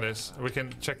strong it is. We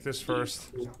can check this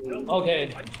first.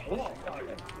 Okay.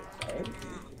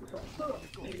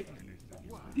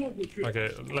 Okay,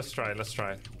 let's try.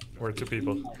 We're 2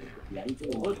 people.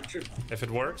 If it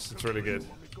works, it's really good.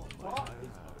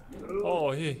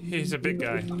 Oh, he's a big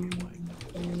guy.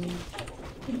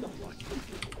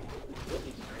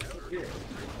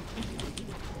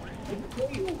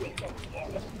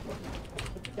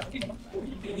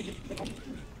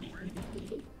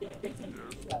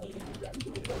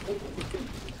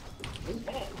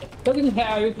 Doesn't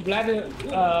have blood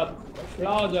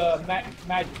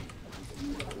magic.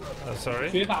 Sorry?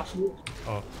 学法师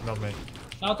Oh, not me.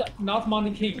 Not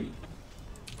Mountain King.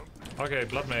 Okay,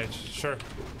 Blood Mage, sure.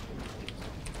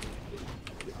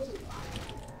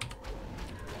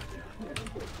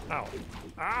 Ow.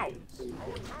 Ow!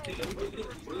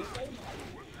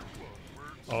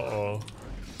 Uh-oh.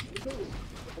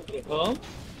 Huh?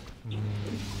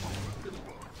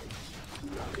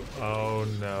 Oh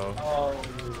no.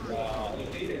 Oh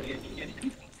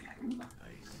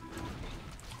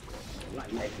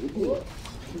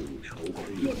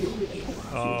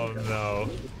no. Oh no.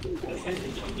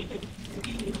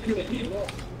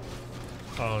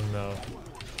 Oh no.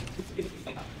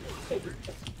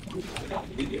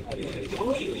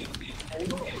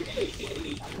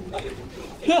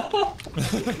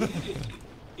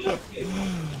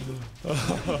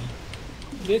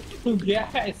 Little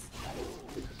guys.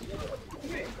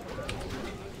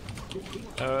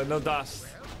 No dust.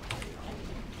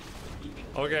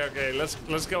 Okay,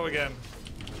 let's go again.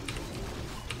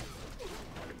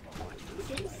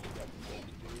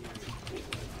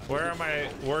 Where are my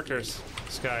workers,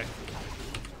 Sky?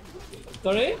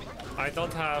 Sorry? I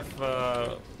don't have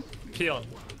peon.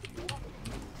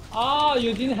 Oh,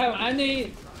 you didn't have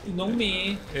any 农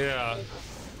民. Yeah.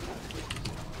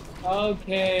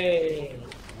 Okay.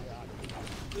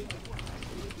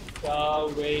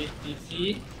 So we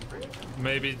GG.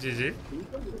 Maybe GG.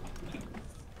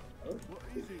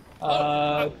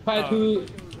 Try to.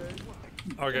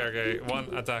 Okay, one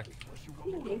attack.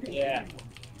 Yeah.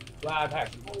 Wow,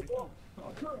 attack.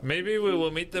 Maybe we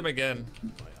will meet them again.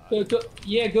 Go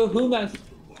human.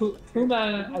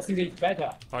 Human, I think it's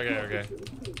better. Okay, okay.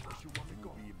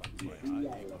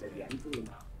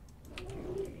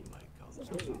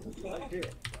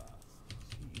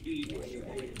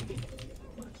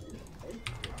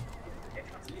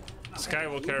 Sky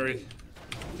will carry.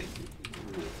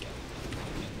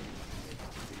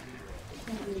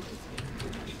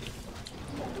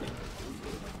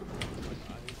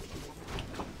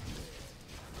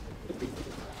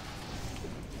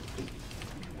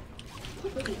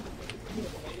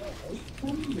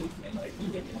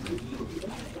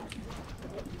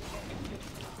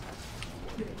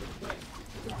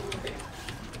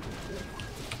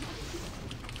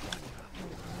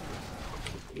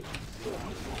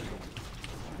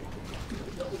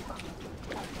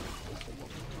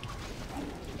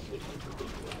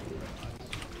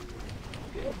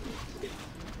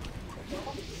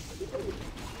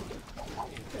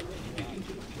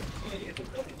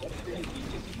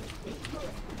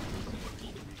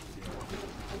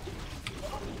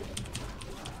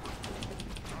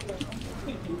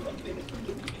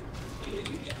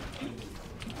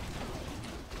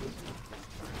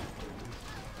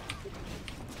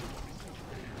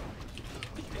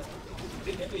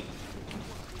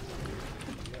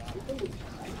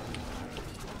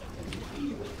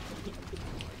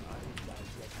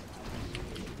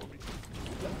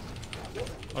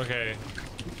 Okay,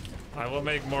 I will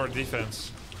make more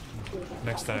defense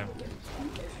next time.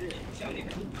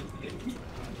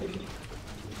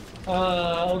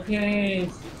 Okay.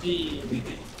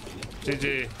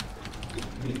 GG.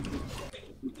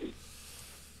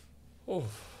 Oh.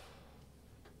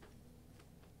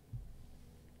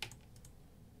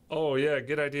 Oh yeah,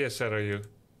 good idea, Setayu.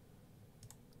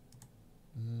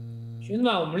 兄弟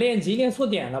们，我们练级练错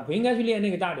点了，不应该去练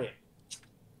那个大点。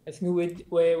I think we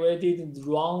did the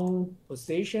wrong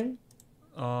position.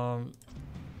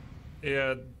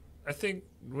 Yeah, I think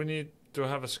we need to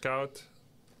have a scout.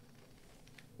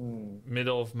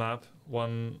 Middle of map,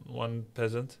 one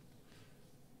peasant.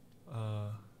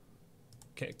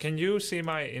 Can you see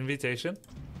my invitation?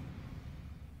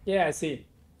 Yeah, I see.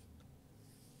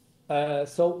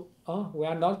 So, we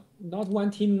are not one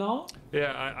team now.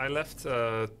 Yeah, I left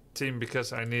team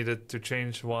because I needed to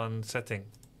change one setting.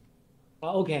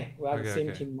 Okay, we are the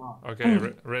same team now. Okay,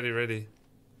 ready.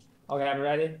 Okay, I'm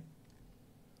ready.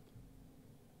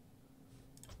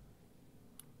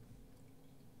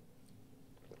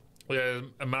 Yeah,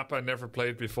 a map I never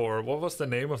played before. What was the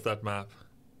name of that map?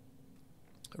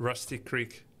 Rusty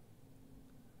Creek.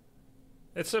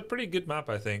 It's a pretty good map,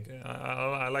 I think.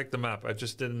 I like the map. I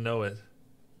just didn't know it.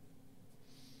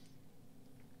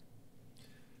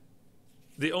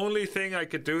 The only thing I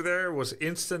could do there was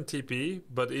instant TP,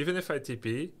 but even if I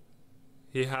TP,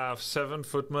 he have 7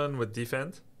 footmen with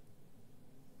defense.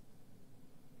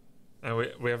 And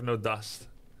we have no dust.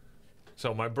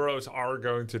 So my bros are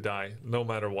going to die, no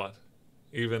matter what.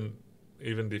 Even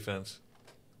defense.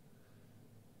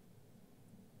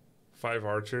 5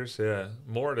 archers, yeah.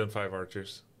 More than 5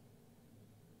 archers.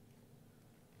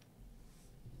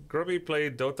 Grubby,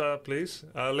 play Dota, please.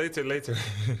 Later.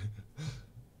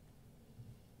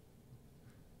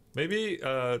 Maybe,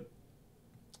 to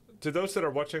those that are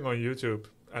watching on YouTube,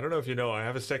 I don't know if you know, I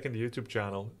have a second YouTube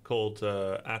channel called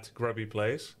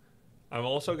 @GrubbyPlays. I'm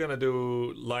also gonna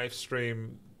do live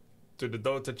stream to the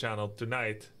Dota channel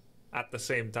tonight at the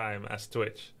same time as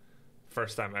Twitch.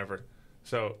 First time ever.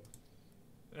 So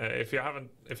if you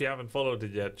haven't followed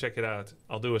it yet, check it out.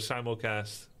 I'll do a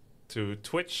simulcast to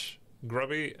Twitch,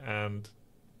 Grubby, and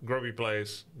Grubby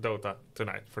Plays Dota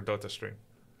tonight for Dota stream.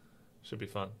 Should be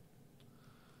fun.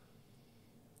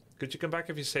 Could you come back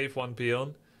if you save 1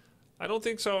 peon? I don't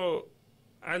think so.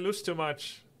 I lose too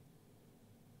much.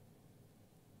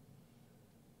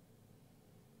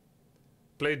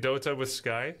 Play Dota with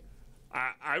Sky?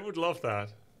 I would love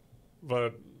that.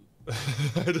 But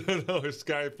I don't know if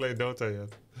Sky played Dota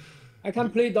yet. I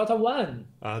can play Dota 1.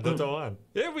 Dota 1.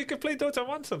 Yeah, we could play Dota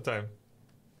 1 sometime.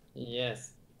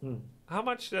 Yes. How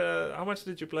much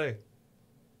did you play?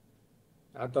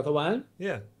 Dota 1?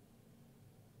 Yeah.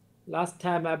 Last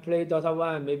time I played Dota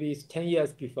 1, maybe it's 10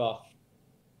 years before.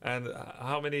 And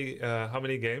how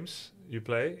many games you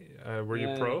play? Were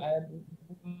you pro?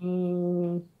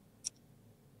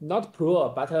 Not pro,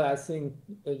 but I think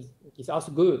it's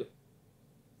also good.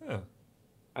 Yeah.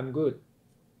 I'm good.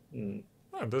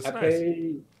 Oh, that's I nice.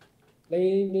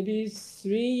 play maybe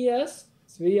 3 years,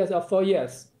 3 years or 4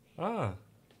 years. Ah.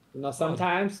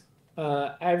 Sometimes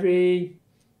every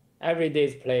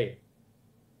day's play.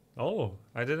 Oh,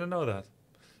 I didn't know that.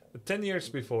 10 years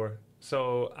before.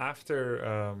 So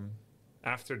after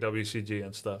WCG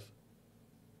and stuff.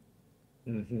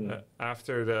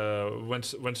 After when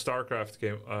StarCraft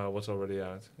game was already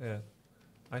out. Yeah.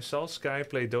 I saw Sky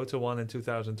play Dota 1 in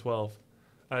 2012.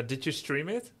 Did you stream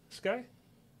it, Sky?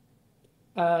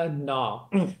 No.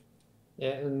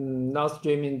 Yeah, not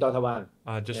streaming Dota 1.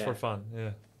 Just for fun,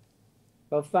 yeah.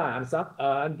 For fun.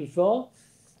 And before,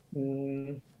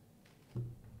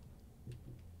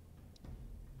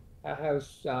 I have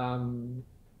some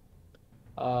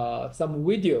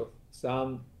video,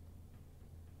 something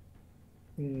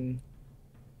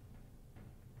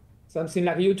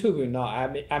like YouTube, you know.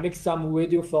 I make some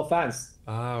video for fans.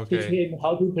 Okay. Teach him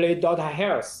how to play Dota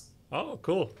Health. Oh,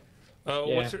 cool.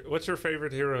 What's your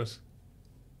favorite heroes?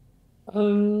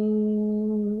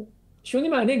 兄弟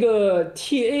们，那个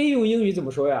TA 用英语怎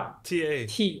么说呀 TA.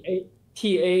 TA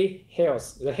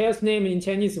Health. The health name in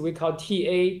Chinese we call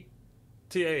TA.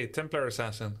 TA, Templar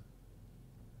Assassin.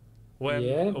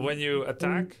 When you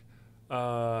attack,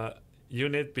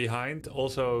 unit behind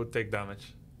also take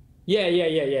damage.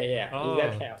 Yeah. Oh,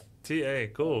 That helps. TA,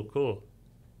 cool.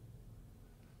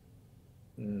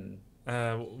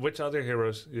 Which other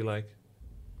heroes you like?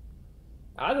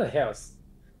 Other health,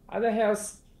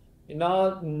 you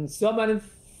know, so many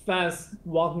fans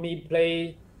want me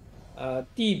play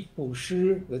地谱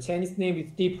师. The Chinese name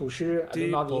is 地谱师. I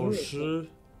don't know the English.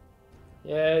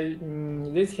 Yeah,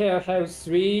 this here has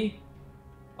 3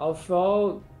 or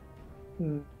 4.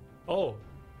 Oh,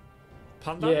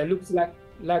 Panda? Yeah, looks like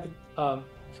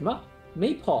什么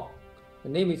Maple. The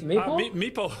name is Maple.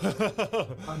 Meepo.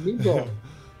 Maple.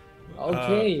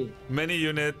 Okay. Many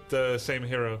unit, same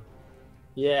hero.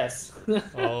 Yes.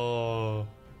 Oh.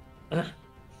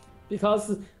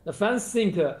 Because the fans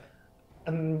think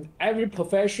every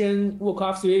profession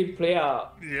Warcraft 3 player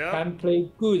can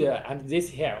play good and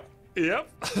this help. Yep.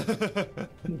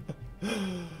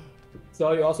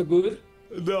 So you're also good?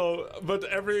 No, but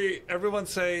everyone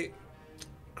say,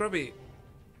 Grubby,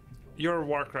 you're a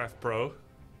Warcraft pro.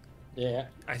 Yeah.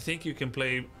 I think you can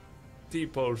play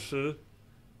Tipo Shi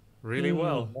really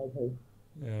well. Okay.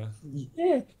 Yeah.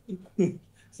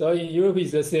 So in Europe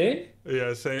it's the same?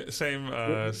 Yeah,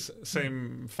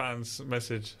 same fans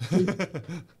message.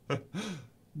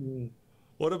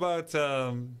 What about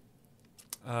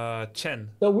Chen?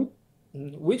 So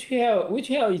which hero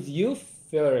is your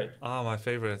favorite? My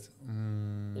favorite.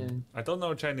 I don't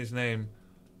know Chinese name.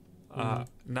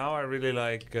 Now I really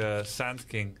like Sand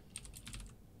King.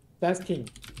 Sand King.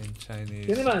 In Chinese.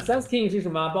 兄弟们 Sand King 是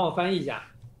什么？帮我翻译一下。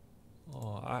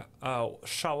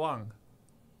少王。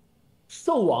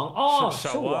兽王哦，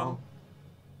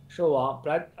兽王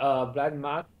Blade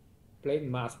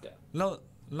Master。 No。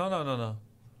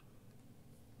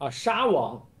沙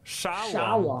王。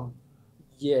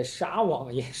Yeah, 沙王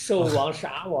yeah, 兽王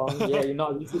沙王 yeah, you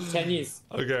know this is Chinese.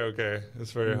 Okay,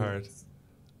 it's very hard.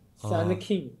 Sand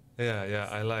King. Yeah,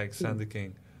 I like Sand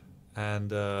King,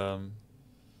 and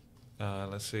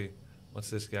let's see, what's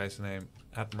this guy's name?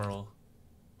 Admiral.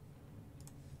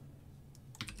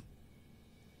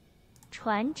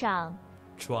 船长。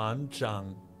I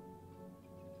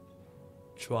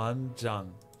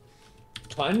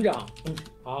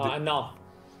know.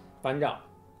 船长。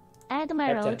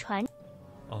 Admiral 船。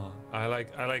I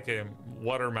like him.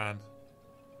 Waterman.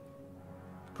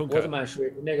 Waterman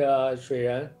那个水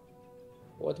人。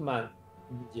Waterman,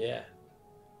 yeah.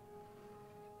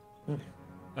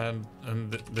 And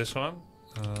this one?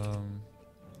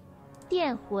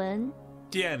 电魂。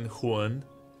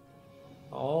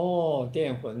哦，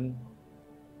电魂。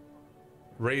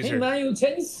Razor. Hey man, your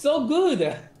Chinese so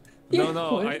good.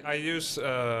 No, I use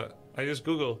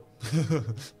Google.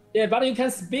 Yeah, but you can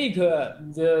speak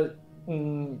the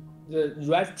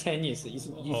right Chinese. It's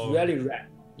really right.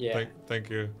 Yeah. Thank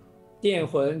you. 电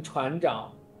魂船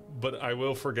长。 But I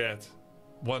will forget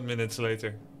 1 minute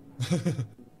later.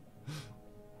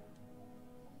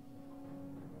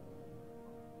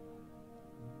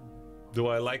 Do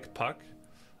I like Puck?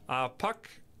 Puck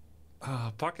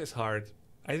is hard.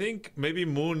 I think maybe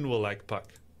Moon will like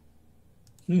Puck.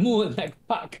 Moon like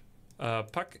Puck.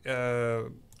 Puck.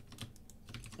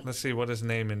 Let's see what his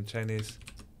name in Chinese.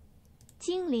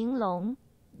 精灵龙。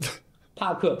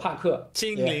帕克。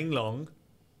精灵龙。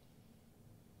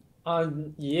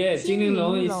 Yeah, 精灵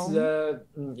龙 is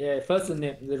first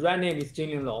name. The right name is 精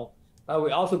灵龙.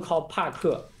 We also call 帕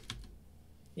克.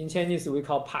 In Chinese, we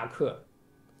call 帕克.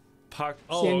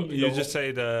 Oh, you just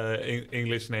say the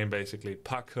English name basically.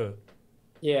 帕克.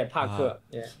 Yeah, 帕克.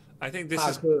 Yeah. I think this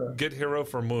is good hero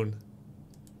for Moon.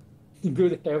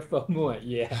 Good hero for Moon.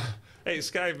 Yeah. Hey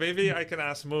Sky, maybe I can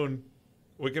ask Moon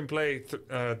We can play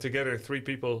together, 3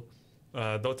 people,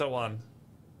 Dota 1.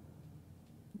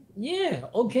 Yeah,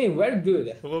 okay, very good.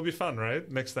 It will be fun, right?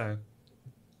 Next time.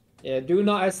 Yeah, do you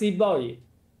know I see boy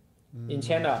in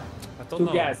China? I don't 2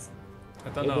 know. guys. I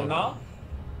don't You know. don't know?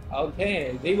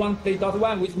 Okay, they want to play Dota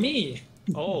 1 with me.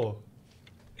 Oh.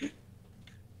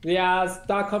 They are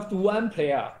StarCraft 1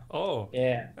 player. Oh.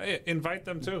 Yeah. Hey, invite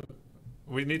them too.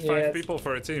 We need 5 Yes. people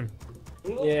for a team.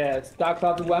 Yeah,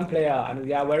 StarCraft 1 player, and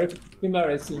they are very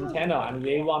famous in China, and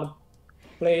they want to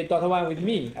play Dota 1 with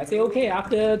me. I say, okay,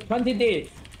 after 20 days,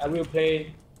 I will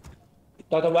play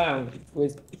Dota 1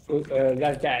 with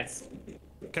that guys.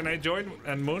 Can I join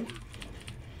and Moon?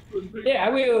 Yeah, I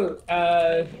will.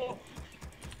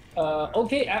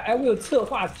 Okay, I will 策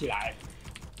划起来。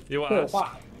 You 策 ask.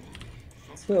 划。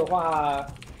策划。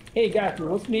Hey guys,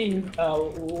 what mean?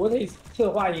 What is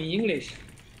策划 in English?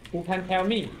 Who can tell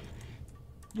me?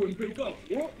 准备干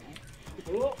活，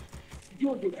和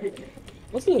又就是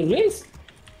What's the risk?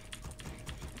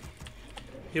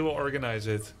 He will organize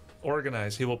it.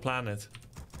 Organize. He will plan it.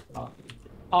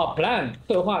 Oh, plan.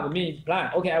 策划 means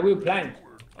plan. Okay, I will plan.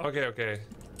 Okay, okay.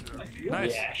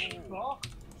 Nice. Yeah.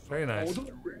 Very nice.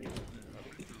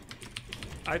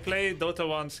 I play Dota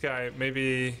 1 Sky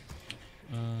maybe...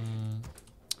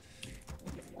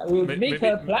 I will May- make maybe-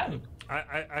 a plan.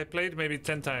 I played maybe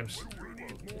 10 times.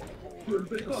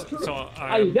 So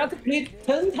You just played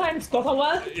 10 times Dota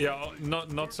 1? yeah,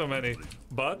 not so many,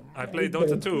 but I play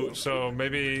Dota 2, so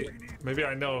maybe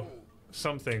I know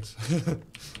some things.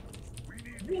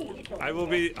 I will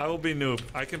be noob.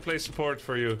 I can play support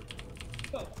for you.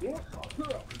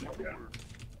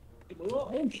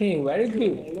 Okay, very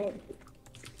good.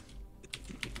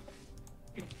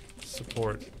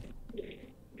 Support.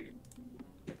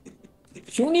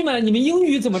 兄弟们，你们英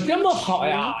语怎么这么好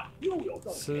呀？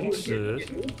支持。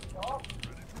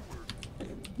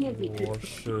我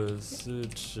是支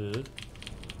持。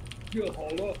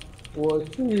我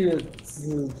是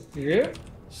子直。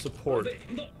 Support.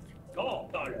 高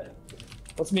大人，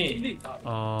 What's me?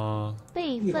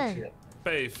 备份，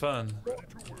备份。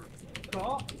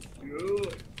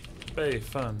备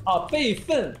份。啊，备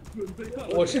份。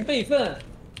我是备份。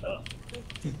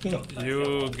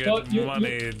 You get you-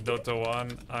 money, Dota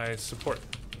 1. I support.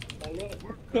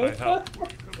 I help.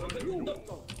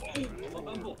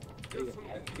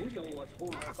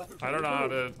 I don't know how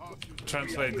to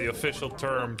translate the official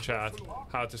term, chat.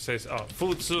 How to say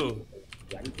futsu.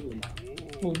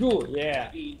 辅助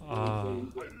 ，Yeah.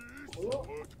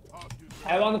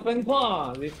 I want 分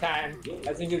矿 this time.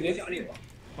 I think this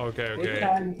Okay, this okay.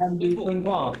 time can do 分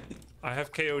矿。 I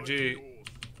have KOG.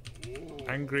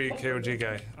 Angry KOG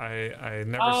guy. I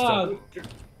never 啊 stop.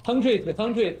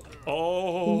 ，100.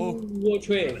 Oh,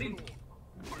 Warcraft.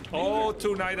 oh,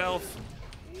 2 Night Elf.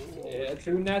 Yeah,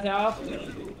 true net out.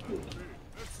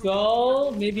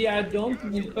 So maybe I don't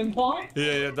need 分矿。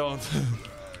 Yeah, don't.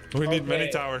 We need many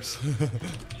Okay. towers.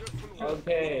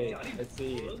 Okay, let's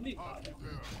see.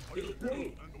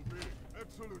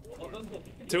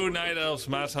 2 Night Elves,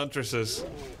 Mass Huntresses.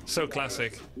 So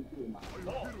classic.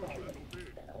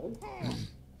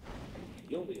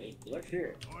 有为何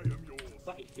事？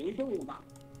快行动吧！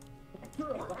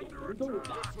快行动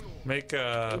吧！ Make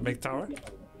tower.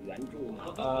 援助吗？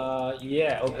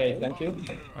 Yeah, okay, thank you.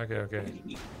 Okay, okay.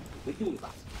 不去吧！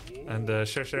 And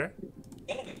share.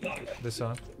 This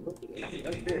one.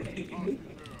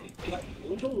 快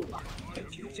行动吧！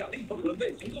请下令准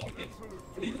备行动。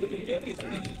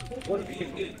我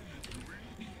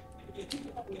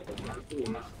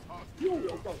又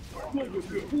要干活，这个是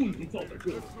不能造在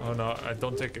这里。 Oh no, I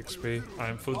don't take XP.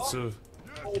 I'm futsu.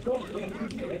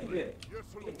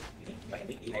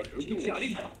 下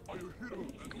令吧！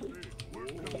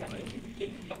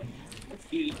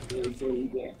一呼中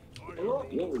过，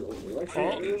又有何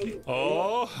事？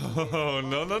 Oh,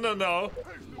 no.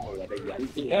 我的援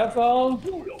助 Careful, 又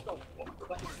要干活，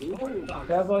快行动吧！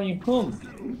 careful in whom?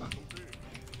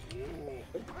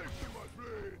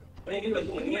 每个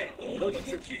部队都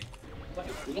是去，快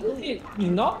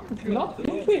行动！ Not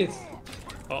hundreds.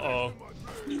 Uh-oh.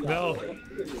 No.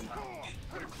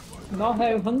 Not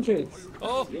have hundreds.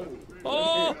 Oh.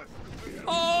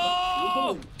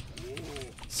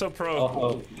 So pro.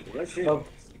 Oh, 何事？ oh.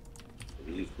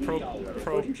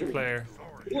 Pro player.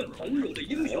 我朋友的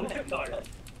英雄大人，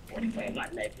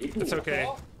按耐不住。 It's okay.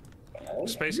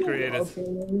 Space created.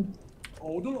 Okay.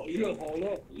 好的，老爷，好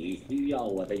了。你需要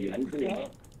我的援助吗？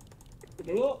怎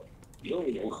么了？又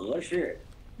有何事？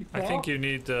 I think you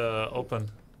need open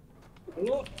怎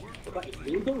么了？快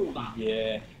行动吧！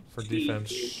 Yeah. for defense.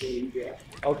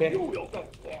 Okay. 又要干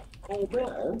活，好的，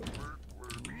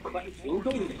快行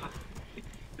动吧！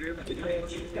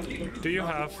 Do you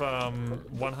have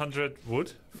 100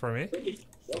 wood for me?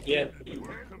 Yeah.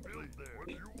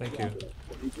 Thank you.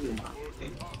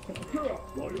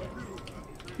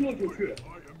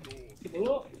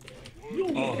 Oh.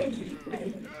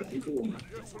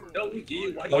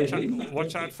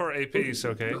 Watch out for APs,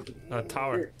 okay?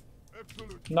 Tower.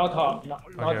 Not hard. Not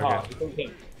Okay, hard. okay.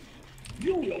 Okay.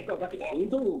 行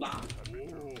动吧，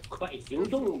快行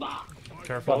动吧！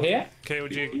 Careful. From here?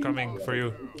 KOG coming for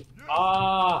you.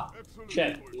 Ah,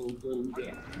 shit. 行动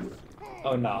点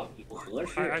Oh no. 不合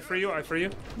适， I free you, I free you.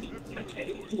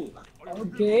 停住吧！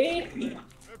 Okay.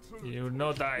 You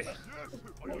no die.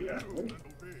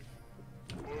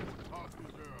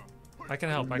 I can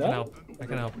help, I can help, I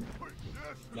can help.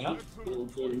 Yeah. 行动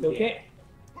It's 点 okay.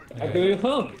 I go you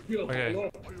home.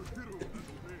 Okay.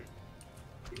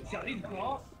 下令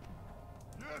好。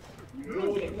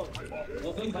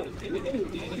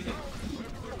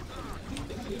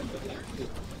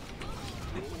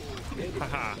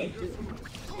 Haha.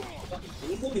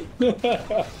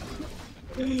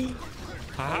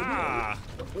 Haha.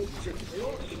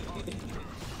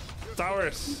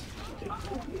 Towers.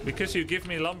 Because you give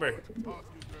me lumber.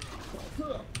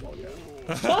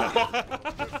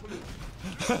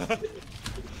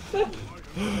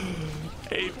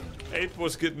 Ape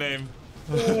was good name.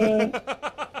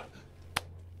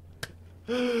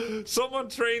 Someone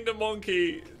trained a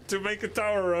monkey to make a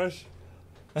tower rush.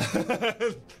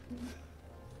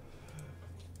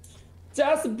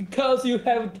 Just because you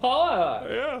have power.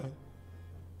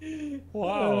 Yeah.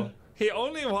 Wow. He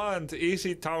only wants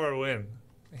easy tower win.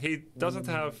 He doesn't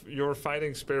have your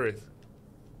fighting spirit.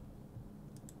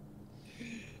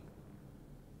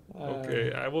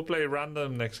 Okay, I will play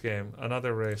random next game.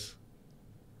 Another race.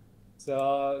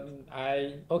 So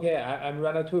I'm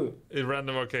runner 2.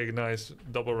 Random, okay, nice.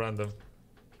 Double random.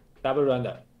 Double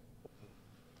runner.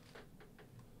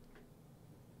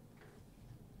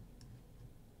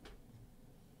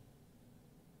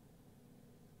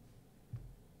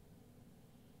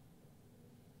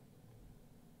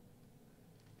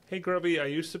 Hey Grubby, I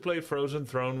used to play Frozen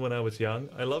Throne when I was young.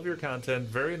 I love your content,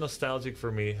 very nostalgic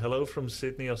for me. Hello from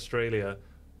Sydney, Australia.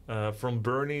 From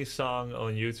Bernie Song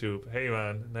on YouTube. Hey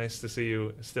man, nice to see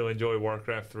you still enjoy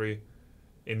Warcraft 3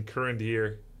 in current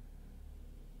year.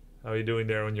 How are you doing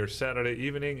there on your Saturday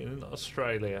evening in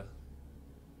Australia?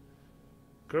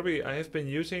 Grubby, I have been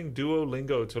using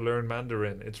Duolingo to learn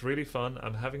Mandarin. It's really fun.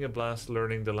 I'm having a blast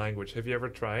learning the language. Have you ever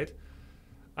tried?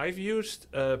 I've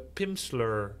used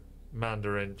Pimsleur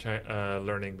Mandarin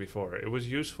learning before. It was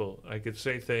useful. I could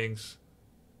say things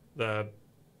that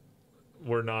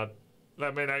were not. I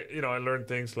mean, I learned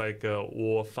things like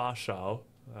我发烧,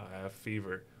 I have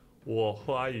fever, 我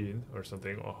怀孕 or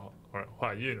something, or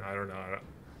怀孕, I don't know.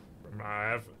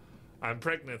 I'm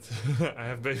pregnant. I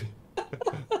have baby.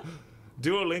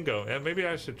 Duolingo. Yeah, maybe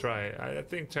I should try. I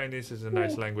think Chinese is a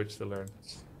nice language to learn.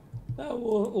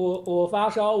 我发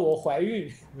烧，我怀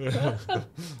孕。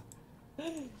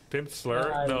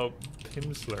 Pimsleur? No,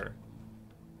 Pimsleur.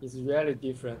 It's really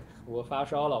different. 我发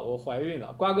烧了，我怀孕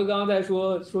了。瓜哥刚刚在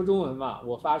说中文嘛，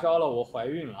我发烧了，我怀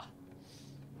孕了。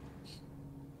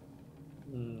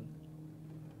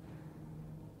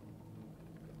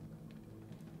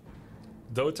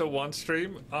Dota 1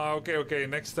 stream? Okay.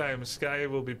 Next time, Sky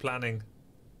will be planning.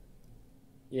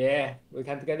 Yeah, we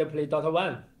can together play Dota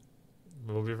 1.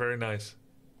 It will be very nice.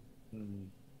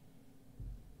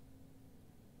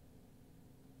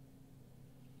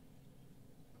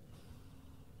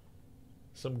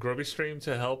 Some grubby stream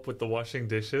to help with the washing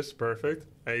dishes. Perfect.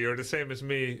 Hey, you're the same as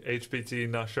me, HPT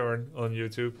Nashorn on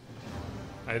YouTube.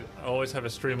 I always have a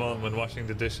stream on when washing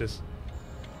the dishes.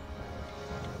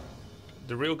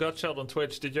 The Real Gutshot on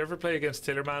Twitch. Did you ever play against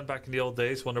Tillerman back in the old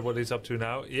days? Wonder what he's up to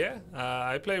now. Yeah,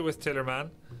 I play with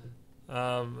Tillerman.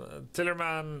 I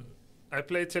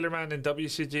played Tillerman in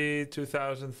WCG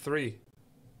 2003.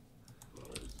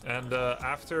 And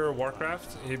after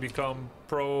Warcraft, he became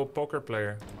pro poker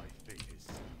player.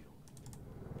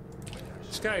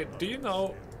 Sky, do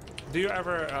you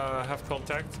ever have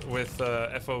contact with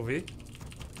FOV?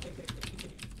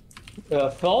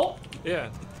 Phil? Yeah.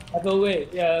 FOV,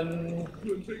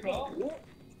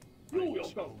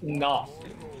 no.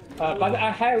 But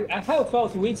I have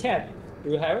Phil's WeChat. Do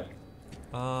you have it?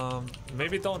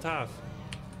 Maybe don't have.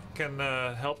 Can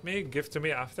help me? Give to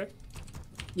me after?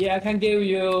 Yeah, I can give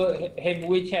you him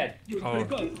WeChat. Oh,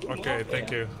 okay,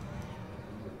 thank you.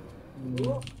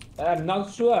 I'm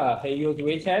not sure he use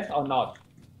WeChat or not.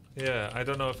 Yeah, I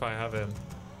don't know if I have him.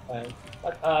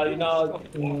 But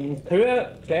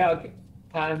career player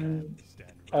can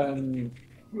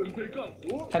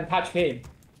touch him.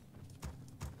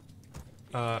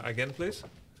 Again, please.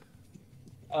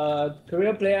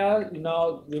 Career player, you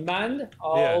know, remand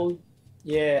or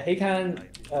yeah, he can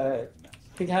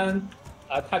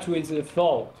touch with the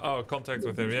floor. Oh, contact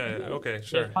with him. Yeah. Okay,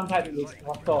 sure. Yeah, contact with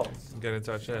floor. Get in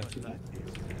touch. Yeah.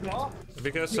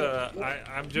 Because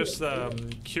I'm just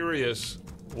curious.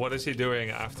 What is he doing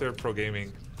after pro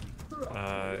gaming?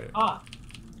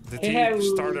 Did he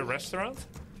start a restaurant?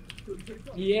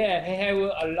 Yeah, he have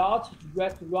a lot of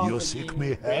restaurants. You seek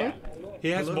me help? He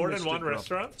has Hello, more than Mr. one Grubb.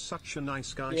 restaurant? Such a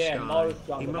nice guy, Yeah, Sky. more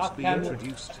restaurants. He must be Last time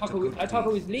introduced to good I talk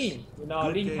with deeds. Lin. You know,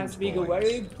 Good Lin can games, speak boys.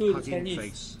 very good Hugging Chinese.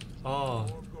 face. Oh.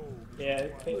 Yeah,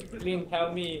 Lin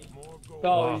tell me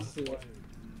Wow. so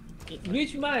is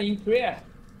rich man in Korea.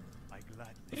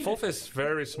 Wolf is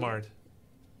very smart.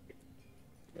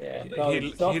 Yeah,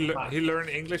 so He learned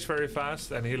English very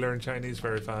fast and he learned Chinese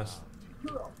very fast.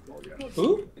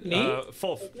 Who? Lin?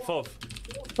 Wolf.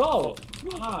 So,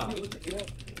 ah,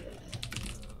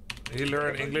 He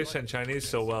learned English and Chinese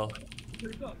so well.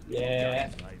 yeah.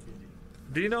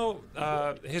 Do you know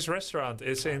his restaurant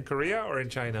is in Korea or in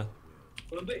China?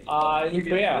 In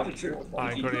Korea.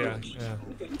 In Korea, yeah.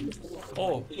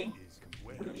 Oh.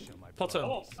 Potten.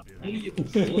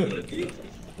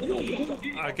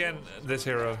 Again, this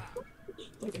hero.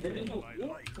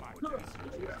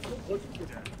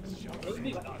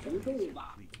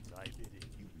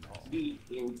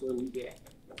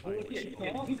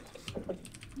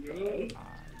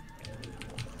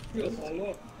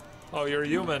 Oh, you're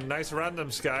human. Nice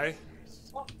random, Sky.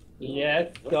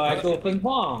 Yes, so I go ping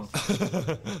pong.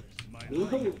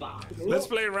 Let's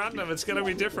play random. It's gonna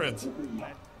be different.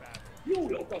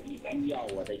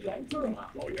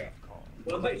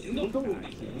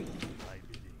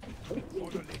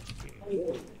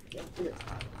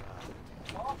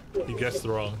 He guessed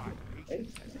wrong.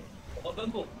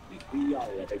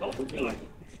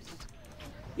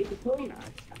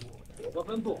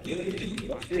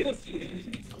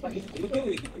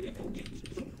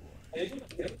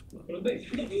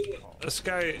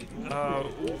 Sky,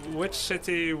 which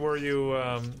city were you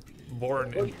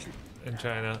born in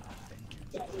China?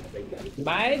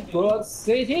 My good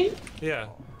city? Yeah,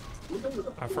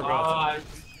 I forgot.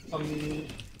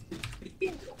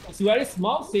 It's very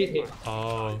small city.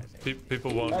 Oh,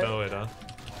 people won't know it, huh?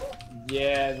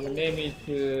 Yeah, the name is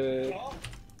you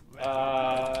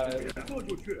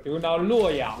know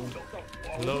Luoyang.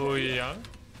 Luoyang?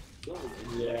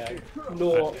 Yeah,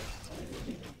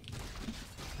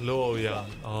 Luoyang.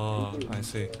 Oh, I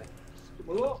see.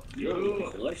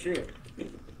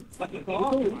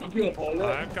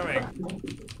 I'm coming.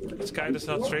 This guy does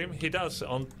not stream. He does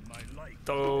on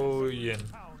Douyin.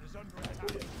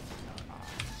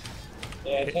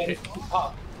 Yeah,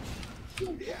 Oh.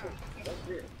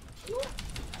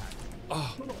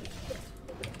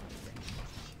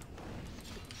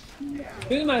 兄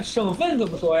弟们，省份怎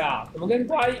么说呀？怎么跟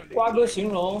瓜哥形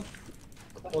容？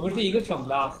我们是一个省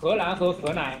的，荷兰和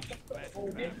河南。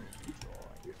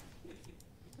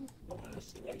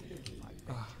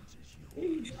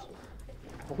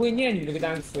不会念你这个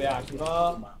单词呀？什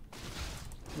么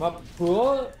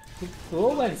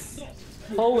province？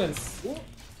 Oh,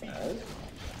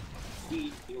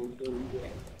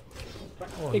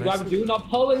 Hey, nice. Grubby, do you know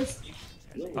province?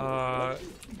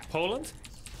 Poland?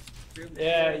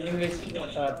 Yeah, English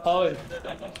province.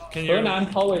 Can Henan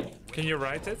province. Can you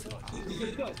write it?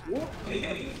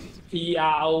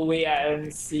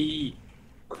 Province.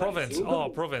 Province. Oh,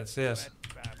 province. Yes.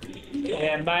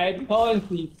 Yeah, my province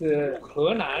is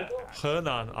Henan.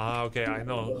 Henan. Ah, okay. I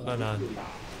know Henan.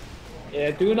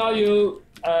 Yeah, do you know your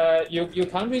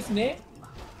country's name?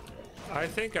 I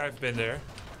think I've been there.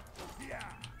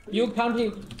 Your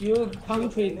country's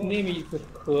name is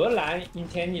Henan in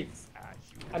Chinese,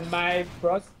 and my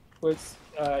birth is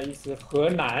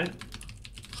Henan.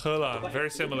 Henan. Very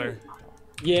similar.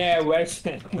 Yeah,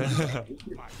 Western.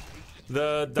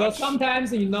 The So Dutch.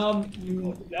 sometimes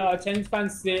Chinese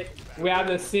fans say we are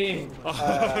the same.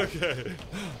 Okay.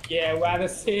 Yeah, we are the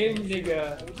same.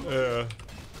 Yeah.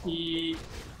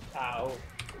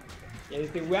 Yeah,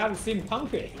 we are the same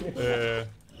country.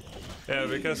 Yeah,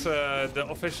 because the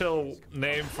official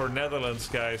name for Netherlands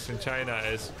guys in China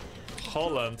is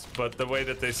Holland, but the way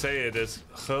that they say it is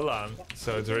Henan,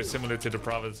 so it's very similar to the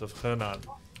province of Henan.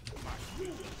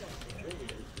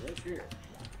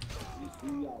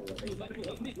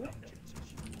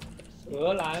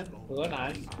 Henan.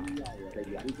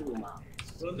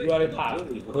 Really hard.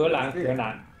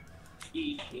 Henan.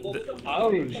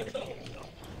 Oh.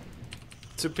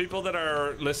 To people that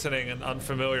are listening and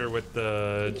unfamiliar with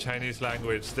the Chinese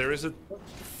language, there is a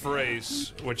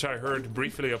phrase which I heard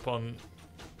briefly upon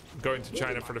going to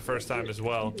China for the first time as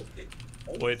well.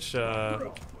 which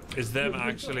is them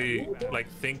actually like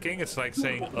thinking. It's like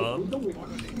saying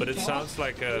but it sounds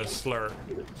like a slur,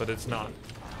 but it's not.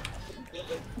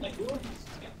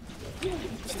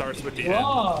 Starts with the N.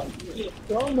 Wow,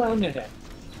 strong man.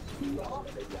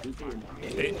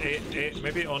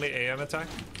 Maybe only AM attack?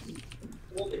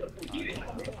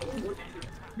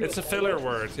 It's a filler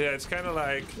word. Yeah, it's kind of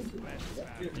like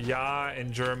ja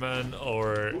in German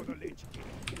or...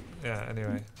 Yeah,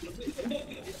 anyway.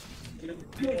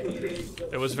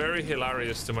 It was very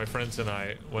hilarious to my friends and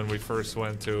I when we first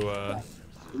went to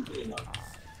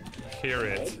hear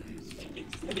it.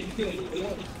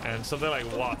 And something like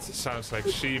what sounds like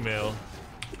she-male.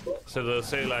 So they'll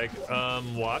say like,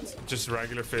 what? Just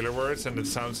regular filler words, and it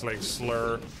sounds like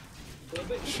slur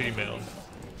she-male.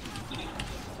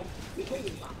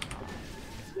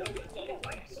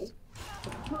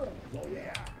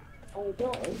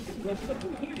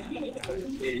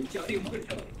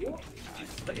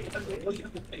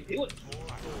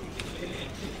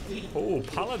 Oh,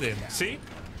 Paladin. See?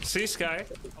 See, Sky?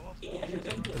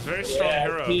 It's a very strong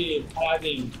hero.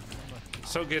 Paladin.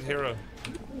 So good hero.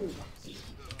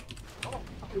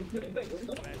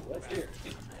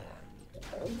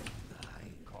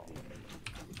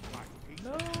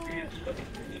 No.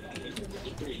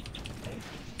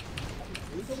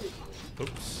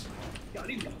 Oops. No,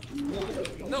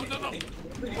 no, no.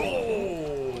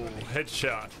 Oh,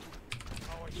 headshot.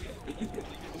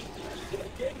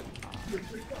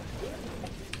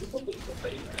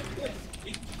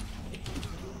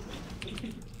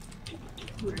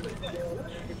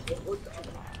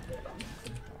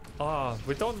 Ah,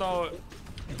 we don't know.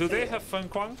 Do they have Feng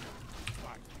Kuang?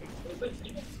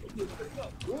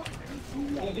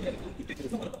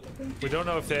 We don't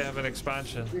know if they have an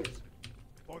expansion.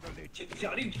 I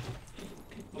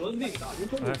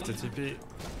have to TP.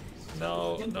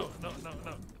 No, no, no, no,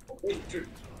 no.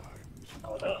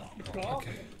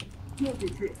 Okay.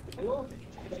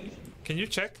 Can you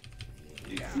check?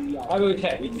 I will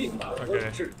check.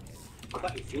 Okay.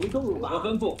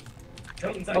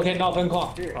 Okay, now 分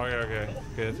矿。 Okay, okay,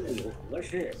 good.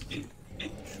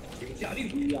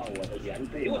 要我的原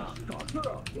配吗？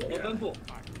我吩咐。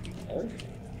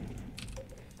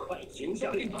快行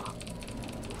下令吧。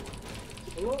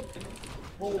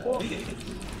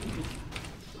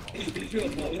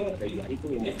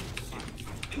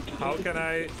How can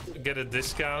I get a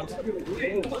discount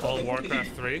on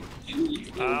Warcraft 3?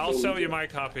 I'll sell you my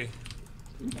copy.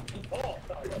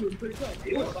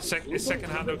 Is second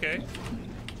hand okay?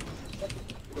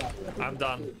 I'm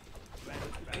done.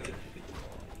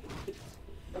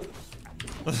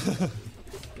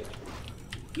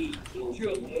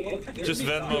 Just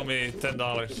Venmo me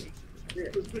 $10.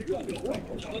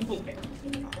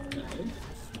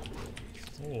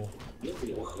 Oh.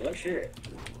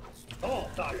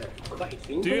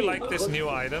 Do you like this new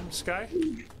item, Sky?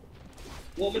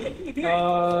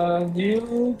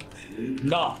 New?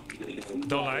 No.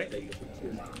 Don't like?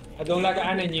 I don't like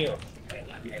any new.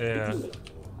 Yeah.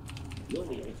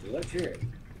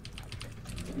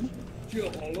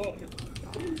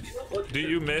 Do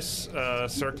you miss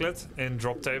Circlet in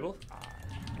drop table?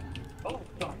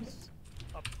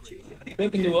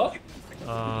 Make new what?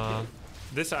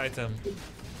 This item.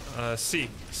 C.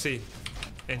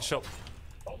 In shop.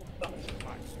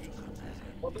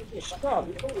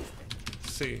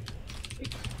 C.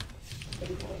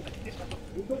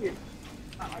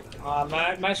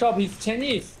 My shop is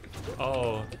Chinese.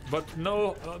 Oh, but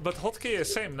no, but hotkey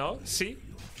is same, no? C?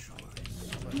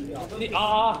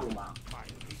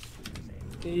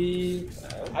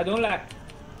 I don't like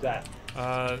that.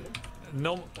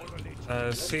 No,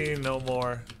 C, no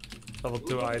more. Level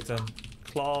 2 item.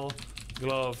 Claw,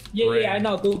 glove, Yeah, ring. I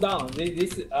know. Go down.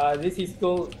 This is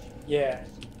go. Yeah.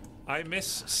 I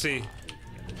miss C.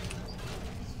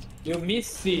 You miss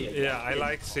C. Yeah, I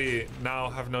like C. Now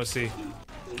have no C.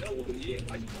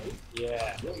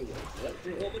 Yeah.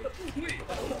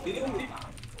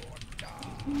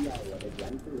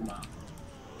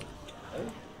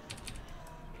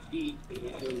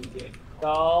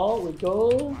 So we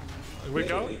go. We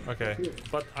go? Okay.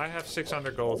 But I have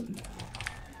 600 gold.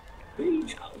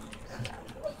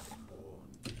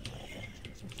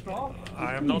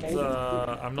 I'm not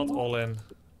all in.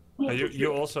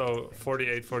 You also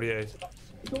 48.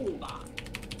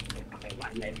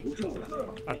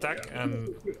 Attack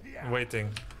and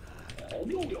waiting.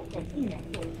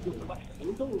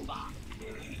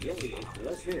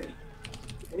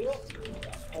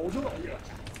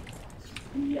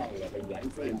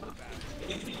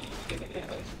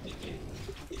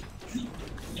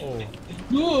 Oh.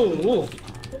 Ooh.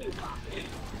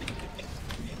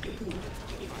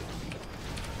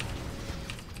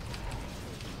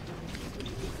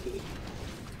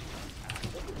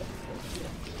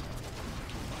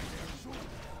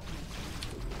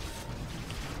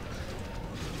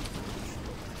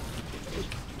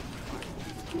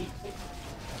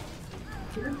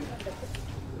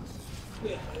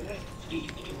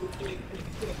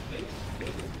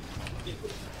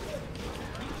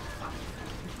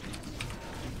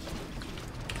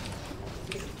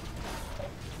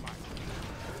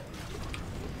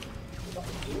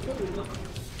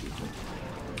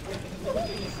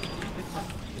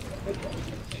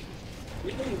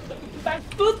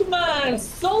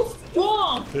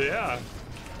 Yeah.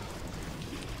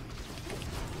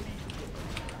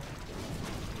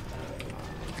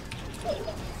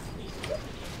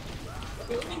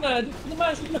你们这普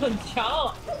曼是不是很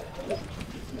强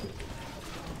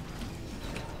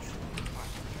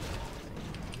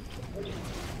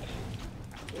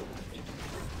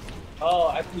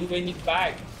？Oh, actually, we need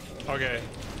back. Okay.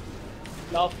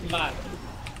 Love man.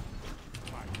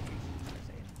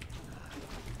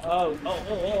 Oh.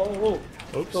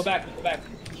 Oops. Go back.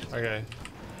 Okay.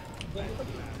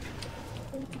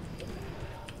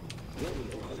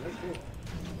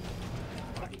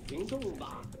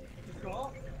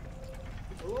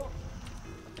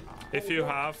 If you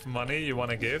have money you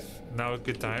want to give, now a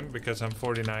good time because I'm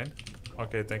 49.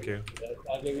 Okay, thank you.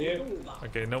 I'll give you.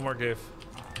 Okay, no more give.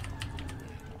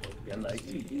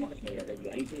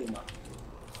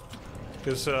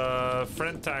 Because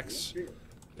friend tax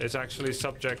is actually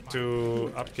subject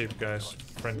to upkeep, guys.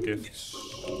 Friend gifts.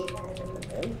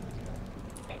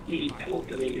 兄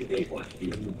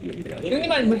弟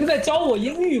们，你们是在教我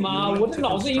英语吗？我这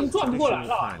脑子已经转不过来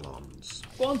了，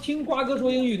光听瓜哥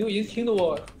说英语都已经听得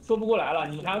我说不过来了，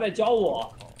你们还要再教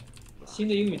我新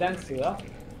的英语单词？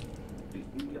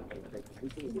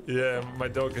 Yeah, my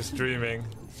dog is dreaming.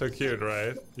 So cute,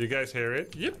 right? You guys hear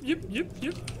it? Yep.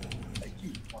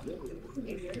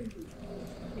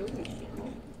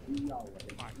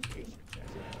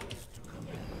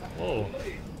 Whoa.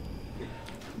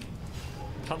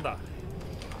 Panda.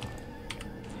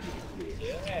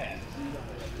 Yeah.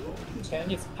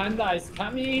 Chinese panda is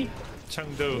coming.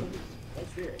 Chengdu.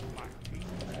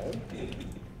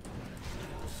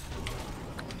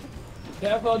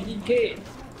 Careful, DK.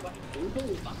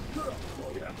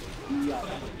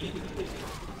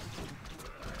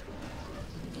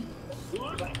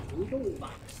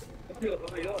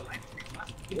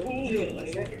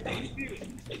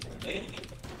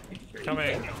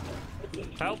 Coming.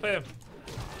 Help him.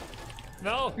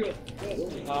 No.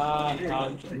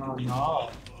 No.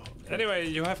 Anyway,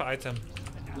 you have item.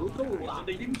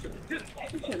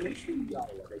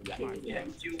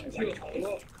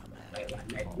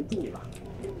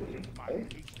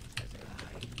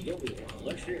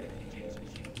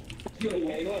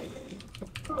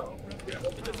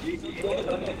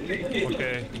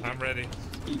 Okay, I'm ready.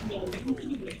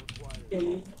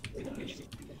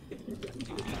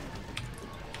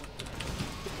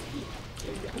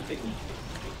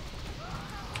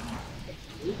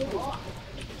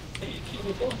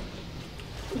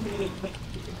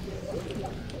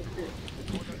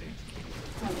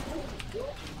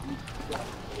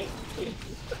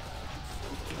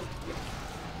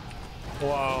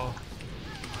 Wow.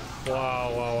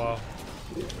 Wow.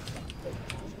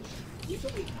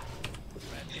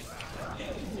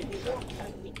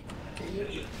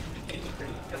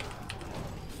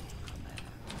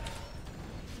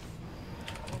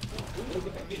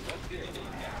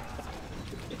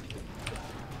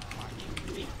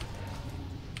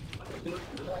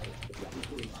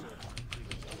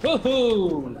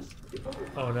 Woohoo!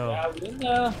 Oh no.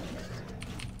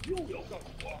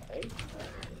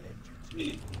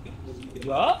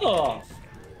 Bravo!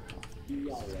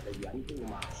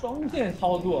 双线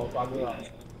操作，瓜哥。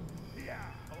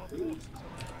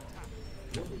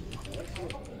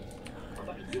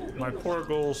My poor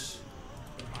goals.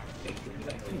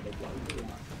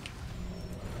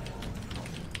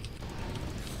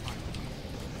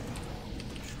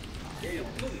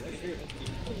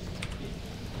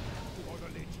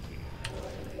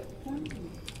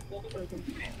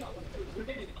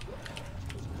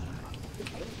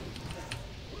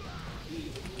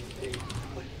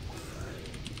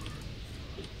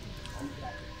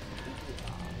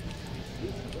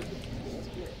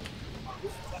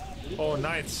 Oh,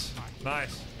 nice.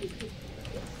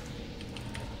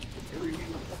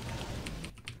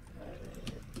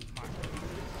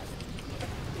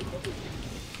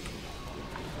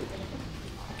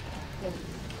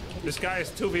 This guy is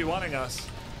 2v1ing us.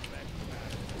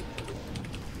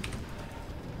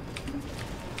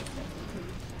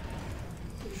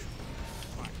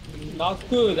 Not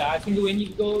good. I think we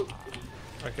need to go.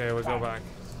 Okay, we'll go back.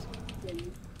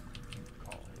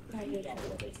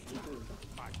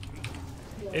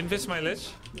 Invis my lich.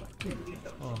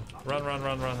 Oh, run.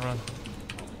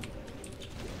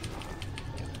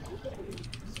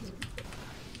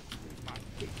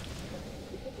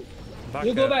 Back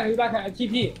You go up. back at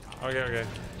TP. Okay.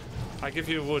 I give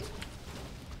you wood.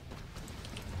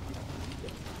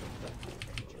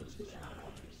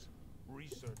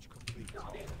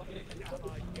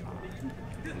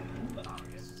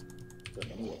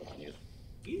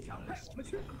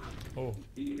 Oh.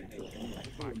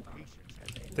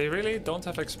 They really don't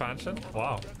have expansion?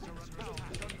 Wow.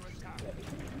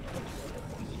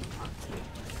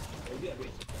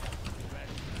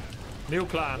 New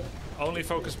clan. Only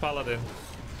focus Paladin.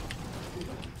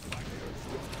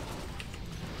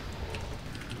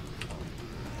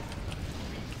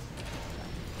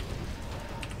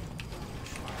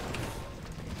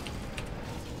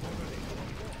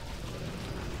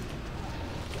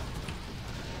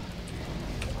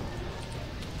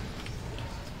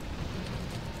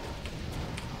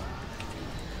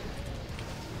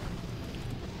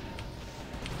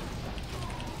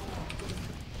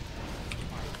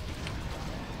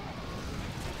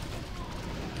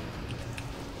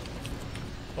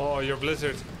 Oh, your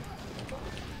blizzard.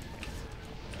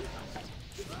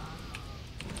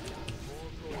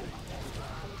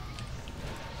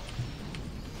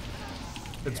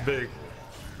 It's big.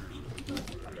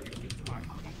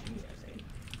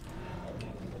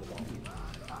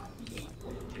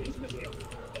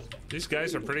 These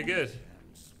guys are pretty good.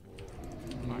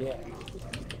 Yeah.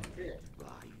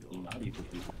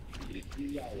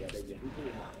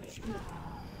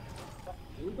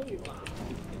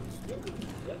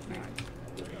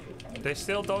 They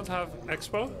still don't have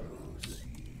Expo?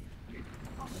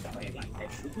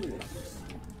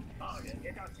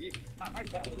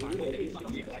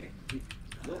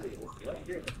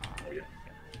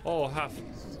 Oh, half.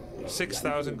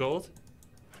 6,000 gold?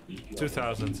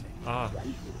 2,000. Ah.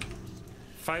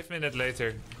 5 minutes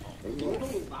later.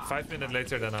 5 minutes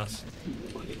later than us.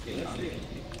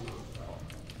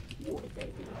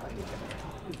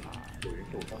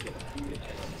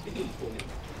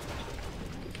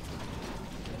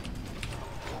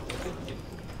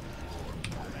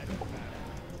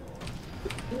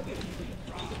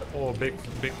 Oh, big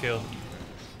kill.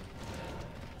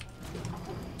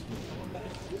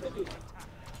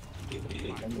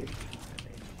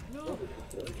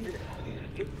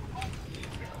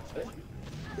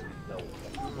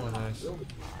 Oh, nice.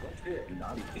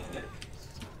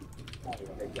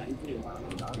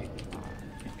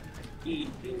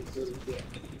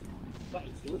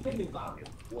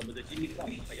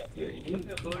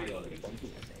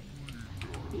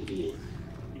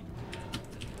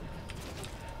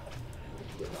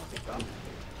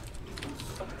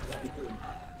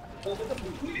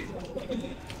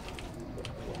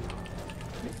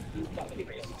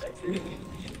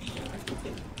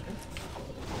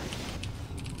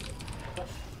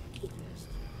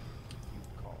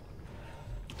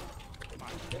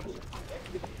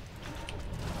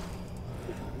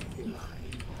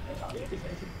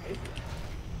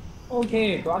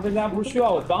 OK，主要大家不需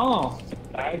要我帮，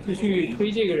来继续推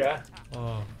这个人。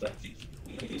Oh.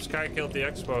 Sky killed the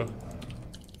Expo.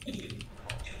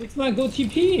 It's my go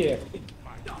TP.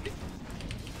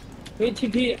 Wait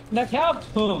TP, not help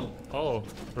him. Oh,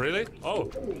 really? Oh,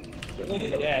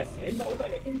 Yes.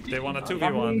 they want a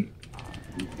 2v1.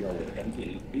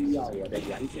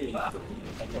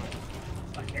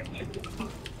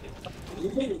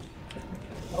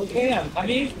 OK, I'm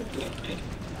coming.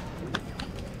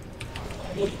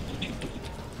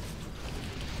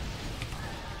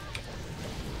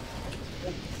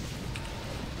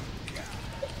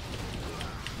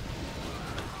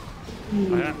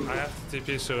 I have to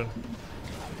TP soon.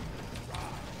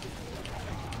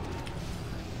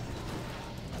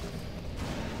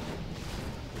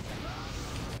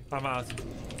 I'm out.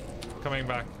 Coming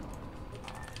back.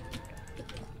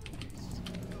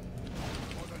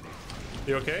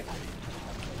 You okay?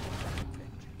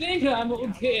 Think I'm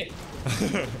OK.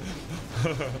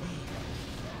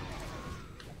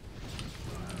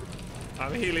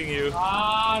 I'm healing you.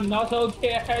 Ah, not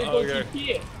OK. I go Okay.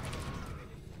 TP.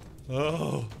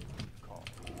 Oh.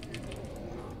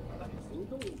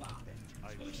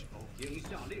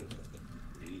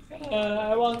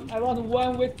 I want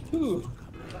one with two.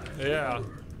 Yeah.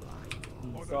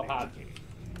 So hard.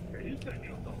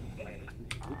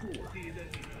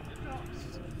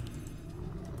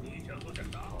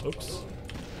 Oops.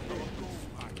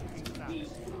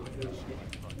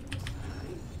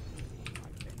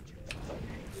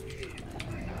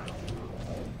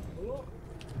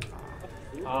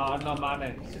 Ah, no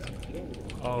money.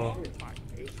 Oh.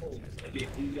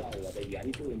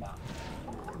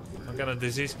 I'm gonna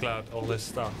disease cloud all this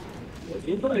stuff.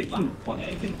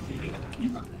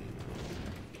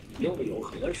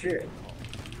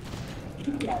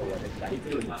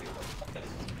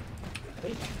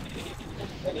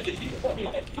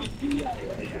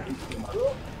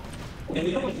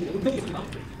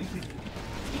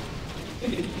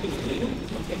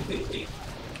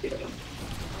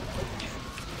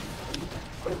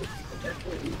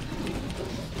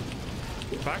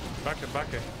 Back back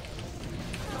here.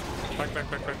 Back,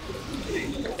 back, back, back.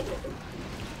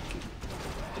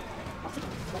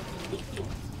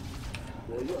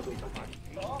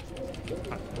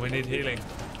 We need healing.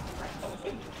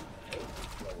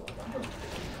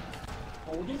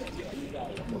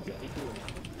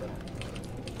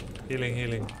 Healing,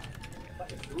 healing.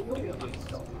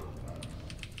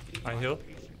 I heal.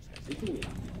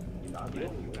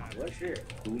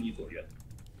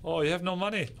 Oh, you have no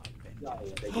money.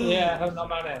 Yeah, I have no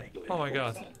money. Oh my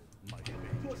god.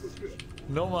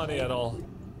 No money at all.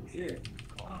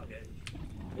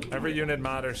 Every unit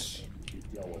matters.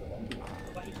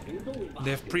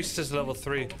 They have priestess level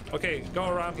 3. Okay, go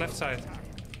around left side.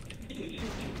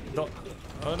 Don't.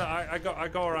 Oh no, I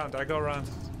go around. I go around.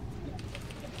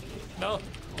 No.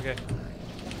 Okay.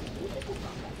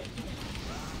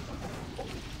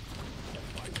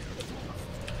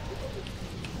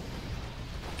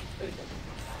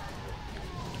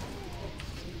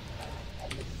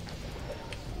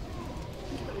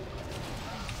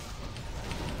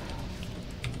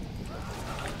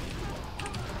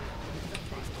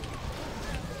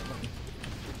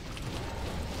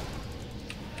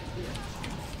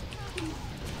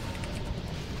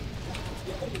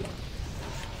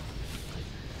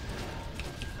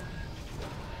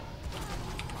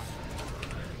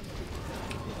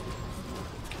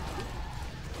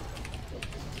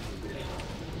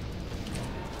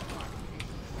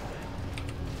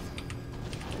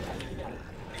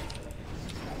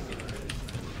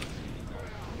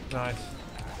 Nice.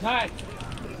 Nice.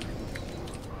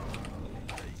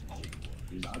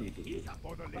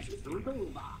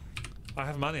 I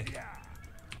have money.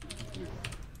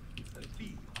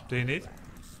 Do you need?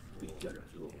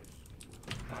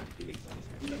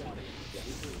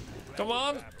 Come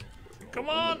on! Come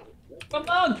on! Come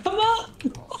on, come on!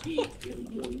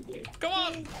 Come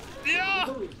on! Yeah!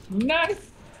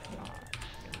 Nice!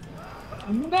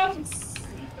 Nice!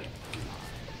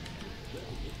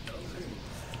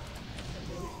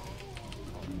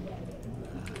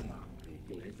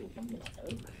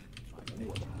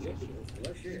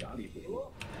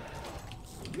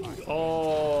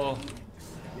 Oh!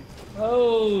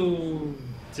 Oh!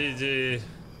 GG.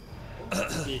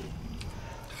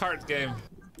 Hard game.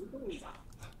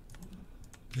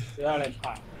 Really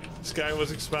hard. Sky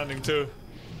was expanding too.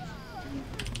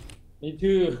 Me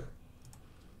too.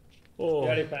 Oh,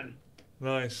 Very fun.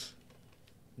 nice.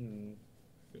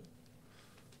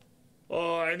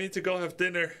 Oh, I need to go have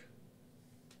dinner.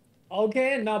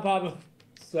 Okay, no problem.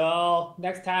 So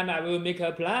next time I will make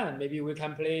a plan. Maybe we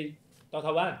can play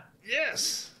Dota 1.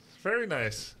 Yes, very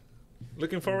nice.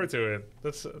 Looking forward to it.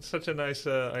 That's such a nice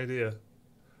idea.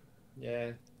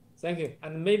 Yeah, thank you.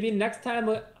 And maybe next time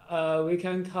we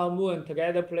can come and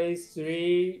together play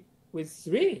 3 with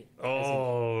 3.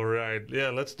 Oh, right. Yeah,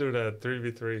 let's do that.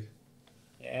 3v3.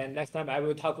 And next time I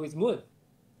will talk with Moon.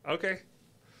 Okay.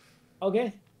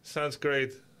 Okay. Sounds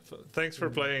great. Thanks for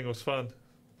playing. It was fun.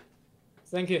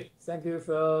 Thank you. Thank you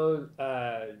for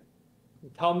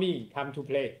tell me come to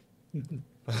play.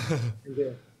 Thank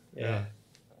you. Yeah.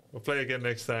 We'll play again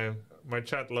next time. My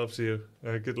chat loves you.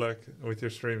 Good luck with your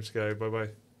stream, Sky. Bye-bye.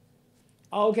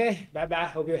 Okay. Bye-bye.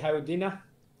 Hope you have dinner.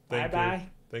 Thank Bye-bye. you.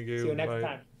 Thank you. See you next Bye.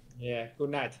 time. Yeah. Good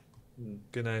night.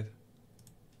 Good night.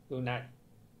 Good night.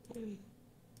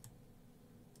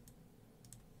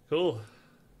 Cool.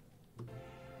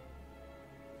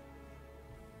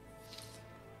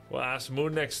 We'll ask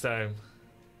Moon next time.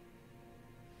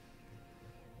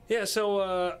 Yeah,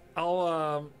 so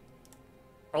I'll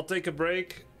take a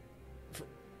break.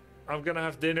 I'm gonna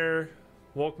have dinner,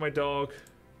 walk my dog,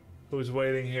 who's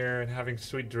waiting here and having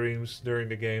sweet dreams during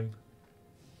the game.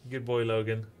 Good boy,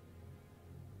 Logan.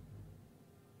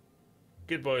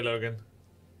 Good boy, Logan.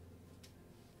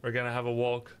 We're gonna have a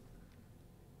walk.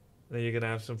 Then you're gonna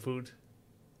have some food.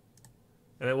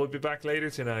 And then we'll be back later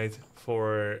tonight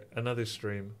for another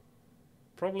stream.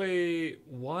 Probably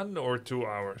 1 or 2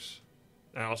 hours.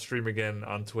 And I'll stream again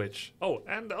on Twitch. Oh,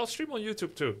 and I'll stream on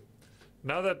YouTube too.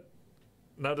 Now that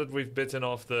we've bitten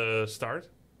off the start,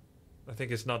 I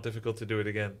think it's not difficult to do it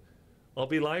again. I'll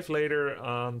be live later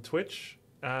on Twitch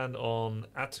and on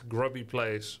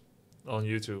 @GrubbyPlays on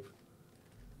YouTube.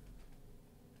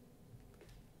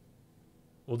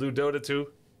 We'll do Dota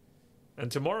 2.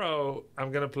 And tomorrow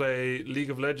I'm gonna play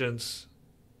League of Legends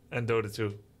and Dota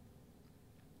 2.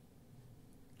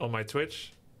 On my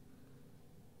Twitch.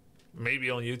 Maybe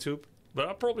on YouTube. But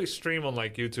I'll probably stream on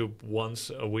like YouTube once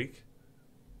a week.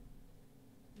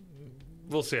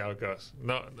 We'll see how it goes.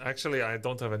 No, actually I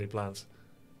don't have any plans.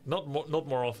 Not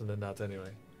more often than that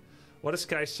anyway. What is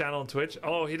Sky's channel on Twitch?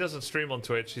 Oh, he doesn't stream on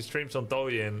Twitch. He streams on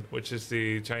Douyin, which is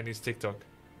the Chinese TikTok.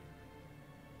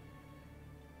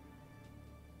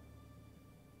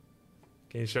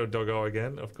 Can you show Doggo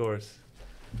again? Of course.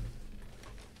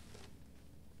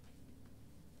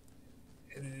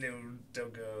 Hello,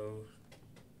 Doggo.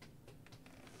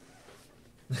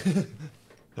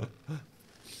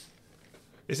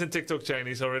 Isn't TikTok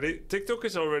Chinese already? TikTok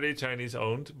is already Chinese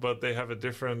owned, but they have a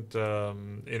different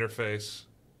interface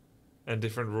and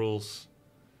different rules.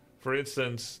 For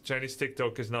instance, Chinese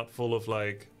TikTok is not full of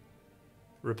like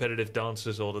repetitive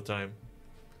dances all the time.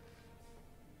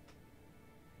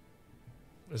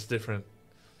 It's different.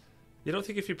 You don't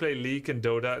think if you play League and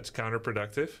Dota it's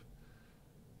counterproductive?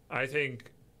 I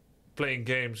think playing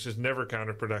games is never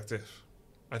counterproductive.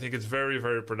 I think it's very,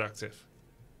 very productive.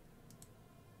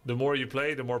 The more you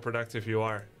play, the more productive you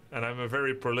are. And I'm a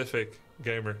very prolific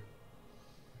gamer.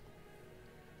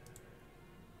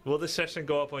 Will this session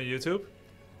go up on YouTube?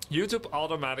 YouTube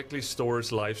automatically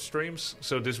stores live streams,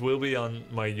 so this will be on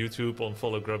my YouTube on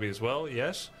Follow Grubby as well,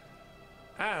 yes.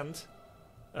 And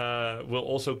we'll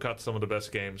also cut some of the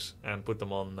best games and put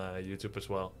them on YouTube as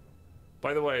well.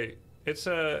 By the way, it's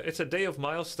a day of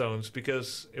milestones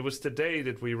because it was the day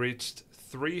that we reached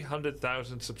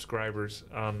 300,000 subscribers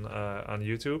on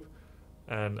YouTube,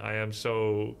 and I am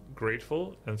so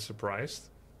grateful and surprised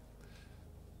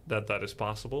that that is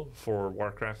possible for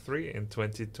Warcraft 3 in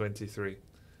 2023.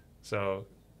 So,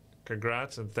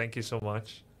 congrats and thank you so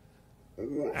much.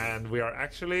 And we are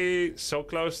actually so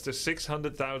close to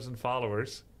 600,000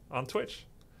 followers on Twitch.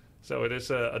 So it is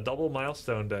a double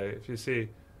milestone day. If you see,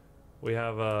 we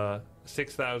have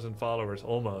 6,000 followers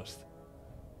almost.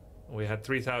 We had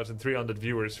 3,300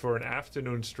 viewers for an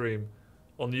afternoon stream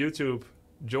on YouTube,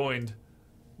 joined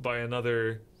by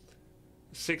another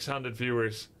 600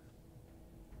 viewers.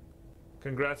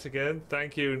 Congrats again.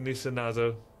 Thank you,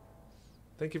 Nisanazo.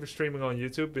 Thank you for streaming on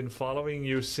YouTube. Been following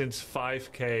you since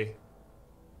 5K.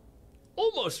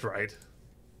 Almost right.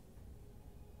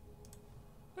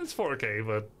 It's 4K,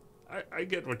 but I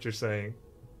get what you're saying.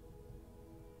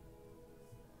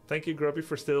 Thank you, Grubby,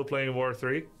 for still playing War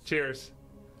 3. Cheers.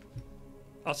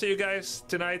 I'll see you guys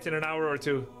tonight in an hour or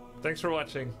two. Thanks for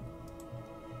watching.